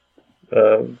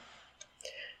 Yeah.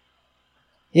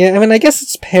 Yeah, I mean, I guess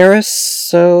it's Paris,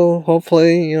 so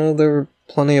hopefully, there are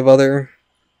plenty of other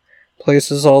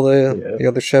places all the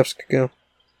other chefs could go.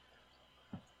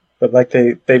 But, like,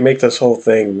 they make this whole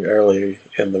thing early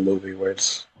in the movie where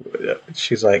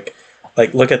she's like,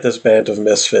 look at this band of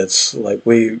misfits. Like,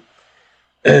 we,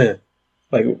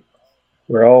 like,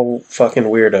 we're all fucking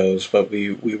weirdos, but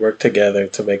we work together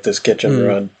to make this kitchen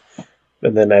run.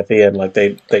 And then at the end, like,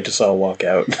 they just all walk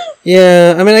out.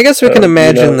 Yeah, I mean, I guess we can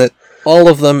imagine that all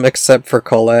of them, except for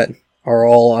Colette, are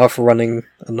all off running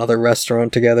another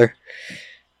restaurant together.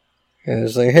 And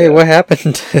it's like, hey, what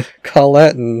happened to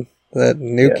Colette and that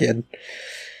new kid?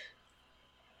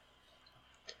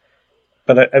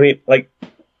 But, I mean, like,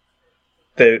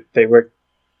 they work,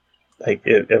 like,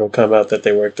 it'll come out that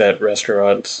they worked at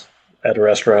restaurants at a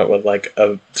restaurant with like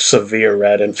a severe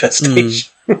rat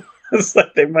infestation. It's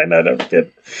like they might not ever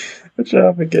get a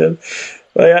job again.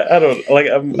 Like I don't like.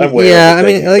 I'm way yeah, I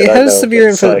mean, overthinking like, it it. I has know,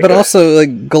 severe, like, but also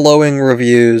like glowing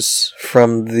reviews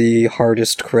from the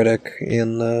hardest critic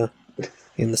in the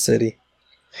city.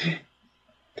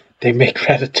 They make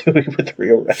Ratatouille with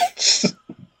real rats.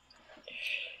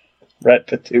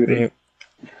 Ratatouille.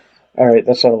 All right,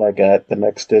 that's all I got. The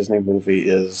next Disney movie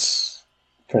is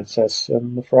Princess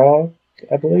and the Frog,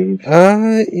 I believe.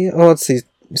 Yeah, oh, let's see.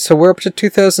 So we're up to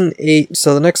 2008.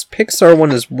 So the next Pixar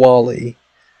one is WALL-E,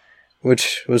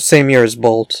 which was same year as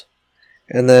Bolt.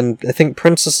 And then I think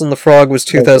Princess and the Frog was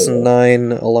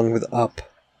 2009, along with Up.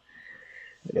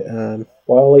 Yeah.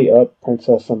 WALL-E, Up,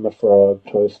 Princess and the Frog,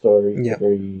 Toy Story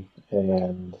 3,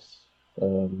 and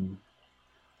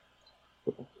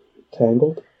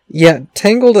Tangled? Yeah,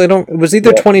 Tangled, it was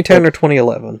either 2010 or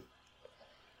 2011.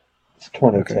 It's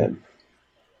 2010. Okay.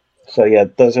 So yeah,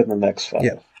 those are the next 5.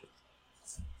 Yeah.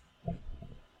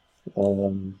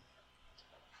 So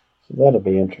that'll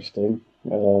be interesting.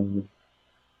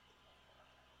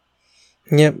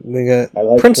 Yep, we got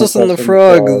Princess and the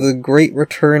Frog, The Great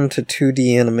Return to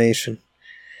 2D Animation.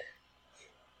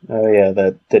 Oh yeah,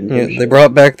 that didn't. Yeah, they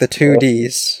brought back the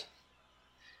 2Ds,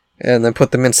 and then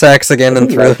put them in sacks again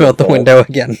and threw them out the window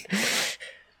again.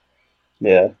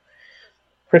 Yeah,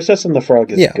 Princess and the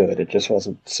Frog is good. It just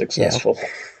wasn't successful.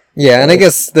 Yeah, and I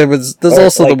guess there's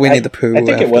also the Winnie the Pooh. I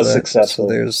think it was successful.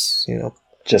 So there's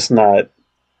just not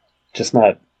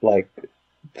like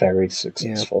very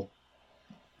successful.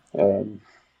 Yeah,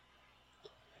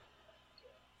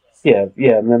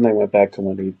 and then they went back to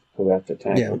Winnie the Pooh after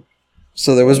Tangled. Yeah.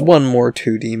 So there was one more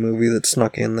 2D movie that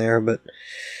snuck in there, but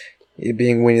it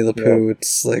being Winnie the Pooh,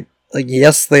 it's like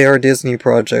yes, they are Disney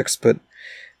projects, but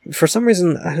for some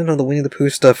reason, I don't know, the Winnie the Pooh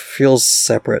stuff feels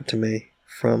separate to me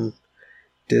from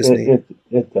Disney.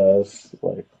 It does.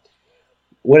 Like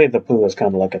Winnie the Pooh is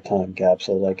kind of like a time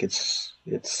capsule. Like it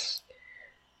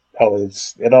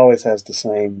always has the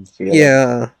same feeling.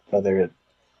 Yeah. Whether it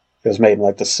was made in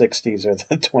like the 60s or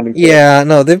the 20s. Yeah,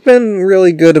 no, they've been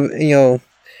really good,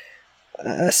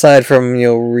 aside from,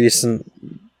 recent,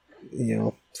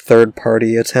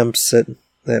 third-party attempts at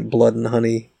that Blood and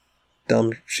Honey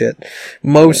dumb shit.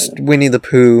 Most Winnie the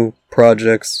Pooh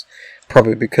projects,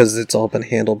 probably because it's all been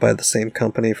handled by the same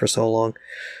company for so long,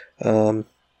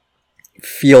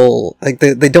 feel like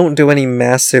they don't do any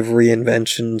massive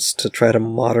reinventions to try to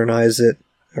modernize it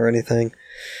or anything.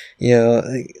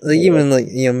 Even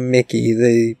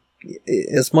Mickey,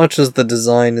 as much as the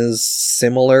design is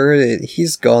similar,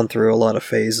 he's gone through a lot of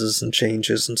phases and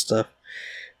changes and stuff.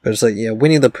 But it's like,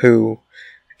 Winnie the Pooh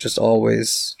just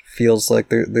always feels like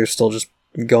they're still just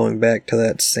going back to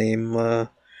that same,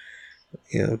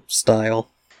 style.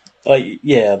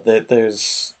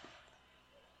 There's...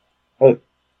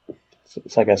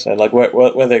 It's like I said, like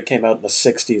whether it came out in the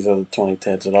 60s or the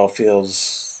 2010s, it all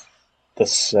feels the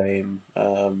same.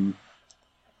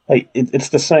 It's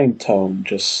the same tone,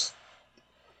 just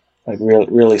like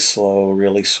really slow,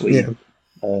 really sweet.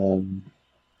 Yeah.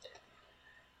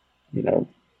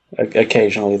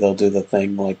 Occasionally they'll do the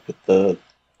thing like with the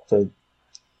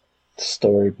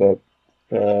storybook.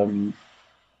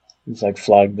 It's like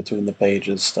flying between the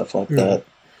pages, stuff like that.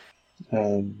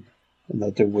 And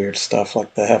they'll do weird stuff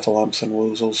like the Heffalumps and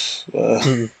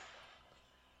Woozles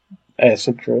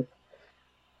acid trip.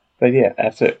 But yeah,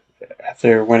 after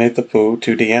Winnie the Pooh,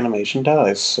 2D animation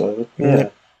dies. So yeah,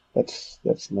 that's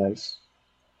nice.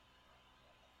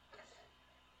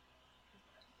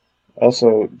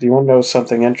 Also, do you want to know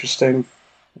something interesting?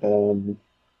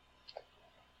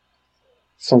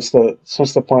 Since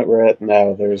the point we're at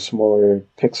now, there's more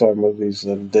Pixar movies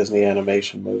than Disney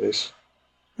animation movies.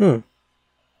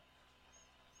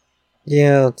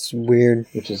 Yeah, that's weird.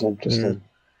 Which is interesting.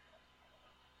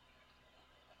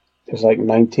 There's like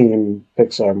 19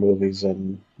 Pixar movies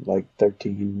and like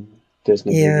 13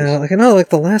 Disney movies. Yeah, I know,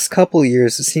 the last couple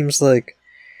years, it seems like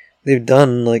they've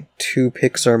done 2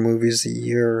 Pixar movies a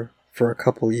year for a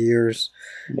couple years.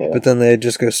 Yeah. But then they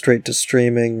just go straight to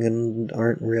streaming and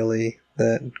aren't really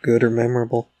that good or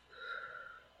memorable.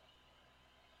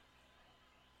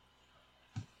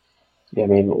 Yeah, I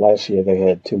mean, last year they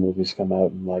had 2 movies come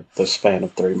out in the span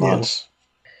of 3 months.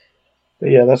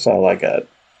 But yeah, that's all I got.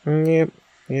 Yep.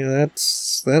 Yeah,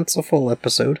 that's a full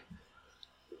episode.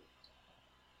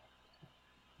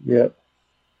 Yep.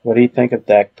 What do you think of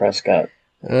Dak Prescott?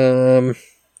 I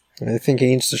think he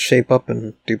needs to shape up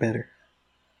and do better.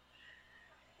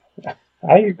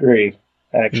 I agree,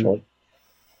 actually.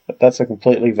 But that's a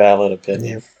completely valid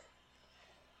opinion.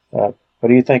 Yeah. What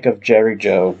do you think of Jerry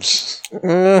Jones?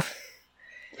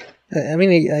 I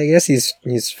mean, I guess he's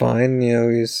fine. You know,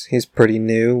 he's pretty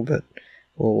new, but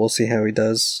we'll see how he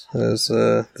does as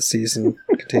the season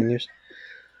continues.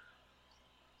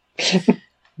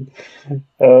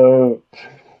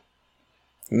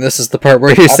 This is the part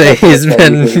where you say he's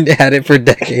been at it for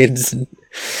decades.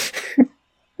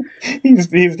 He's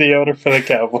the owner for the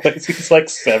Cowboys. He's like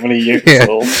 70 years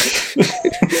old.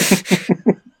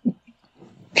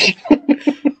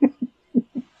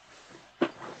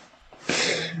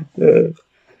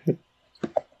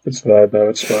 It's bad though.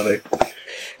 It's funny.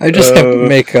 I just have to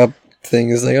make up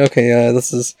things like, okay,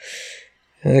 this is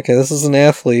an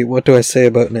athlete. What do I say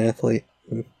about an athlete?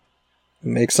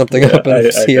 Make something up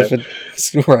and see if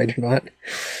it's right or not.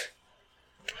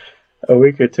 A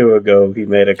week or two ago, he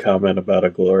made a comment about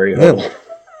a glory hole.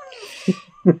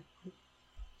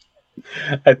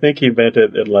 I think he meant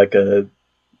it in like a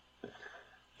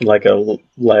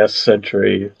last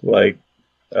century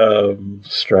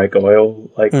strike oil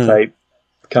type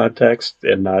context,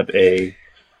 and not a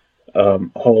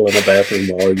hole in a bathroom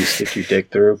wall you stick your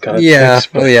dick through context. Yeah,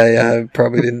 I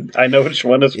probably didn't. I know which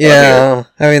one is funnier. Yeah,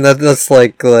 I mean that's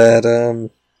like that.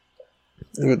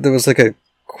 There was like a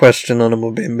question on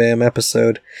a Bam Bam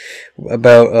episode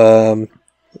about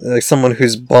like someone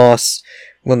whose boss,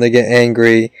 when they get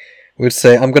angry, would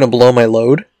say, "I'm gonna blow my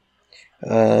load."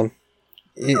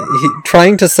 He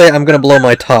trying to say, "I'm gonna blow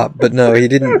my top," but no, he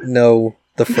didn't know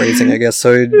the phrasing, I guess.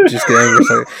 So he just get angry.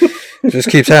 So it just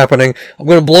keeps happening. I'm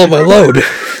gonna blow my load.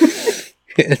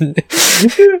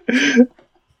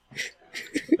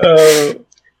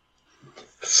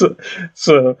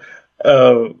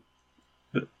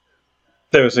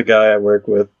 There was a guy I work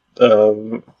with.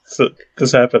 So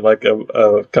this happened like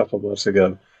a couple months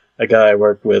ago. A guy I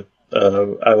worked with.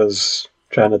 I was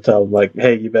trying to tell him like,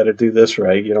 "Hey, you better do this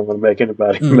right. You don't want to make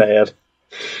anybody mad."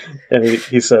 And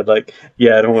he said like,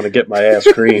 "Yeah, I don't want to get my ass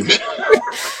creamed."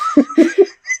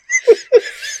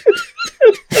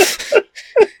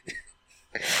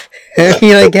 I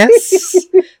mean, I guess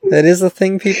that is a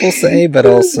thing people say, but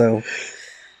also,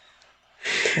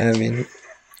 I mean,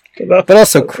 but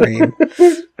also cream.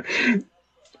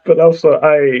 But also,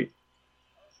 I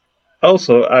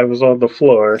was on the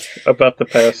floor about to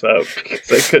pass out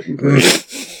because I couldn't breathe.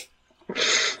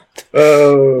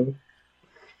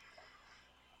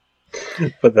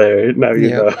 But there, now you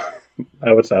know.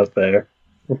 Now it's out there.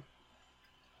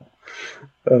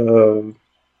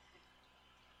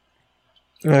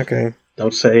 Okay.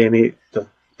 Don't say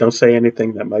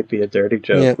anything that might be a dirty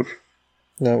joke. Yeah.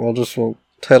 No, we'll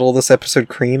title this episode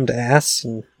 "Creamed Ass"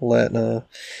 and let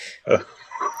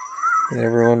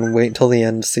everyone wait until the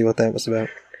end to see what that was about.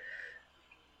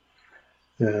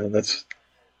 Yeah,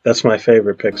 that's my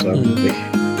favorite Pixar movie.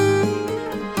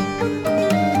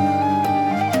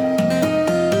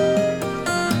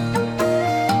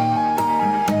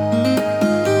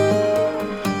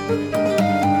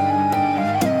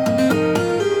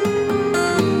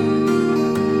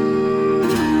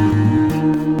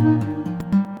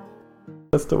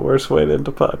 That's the worst way to end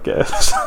a podcast.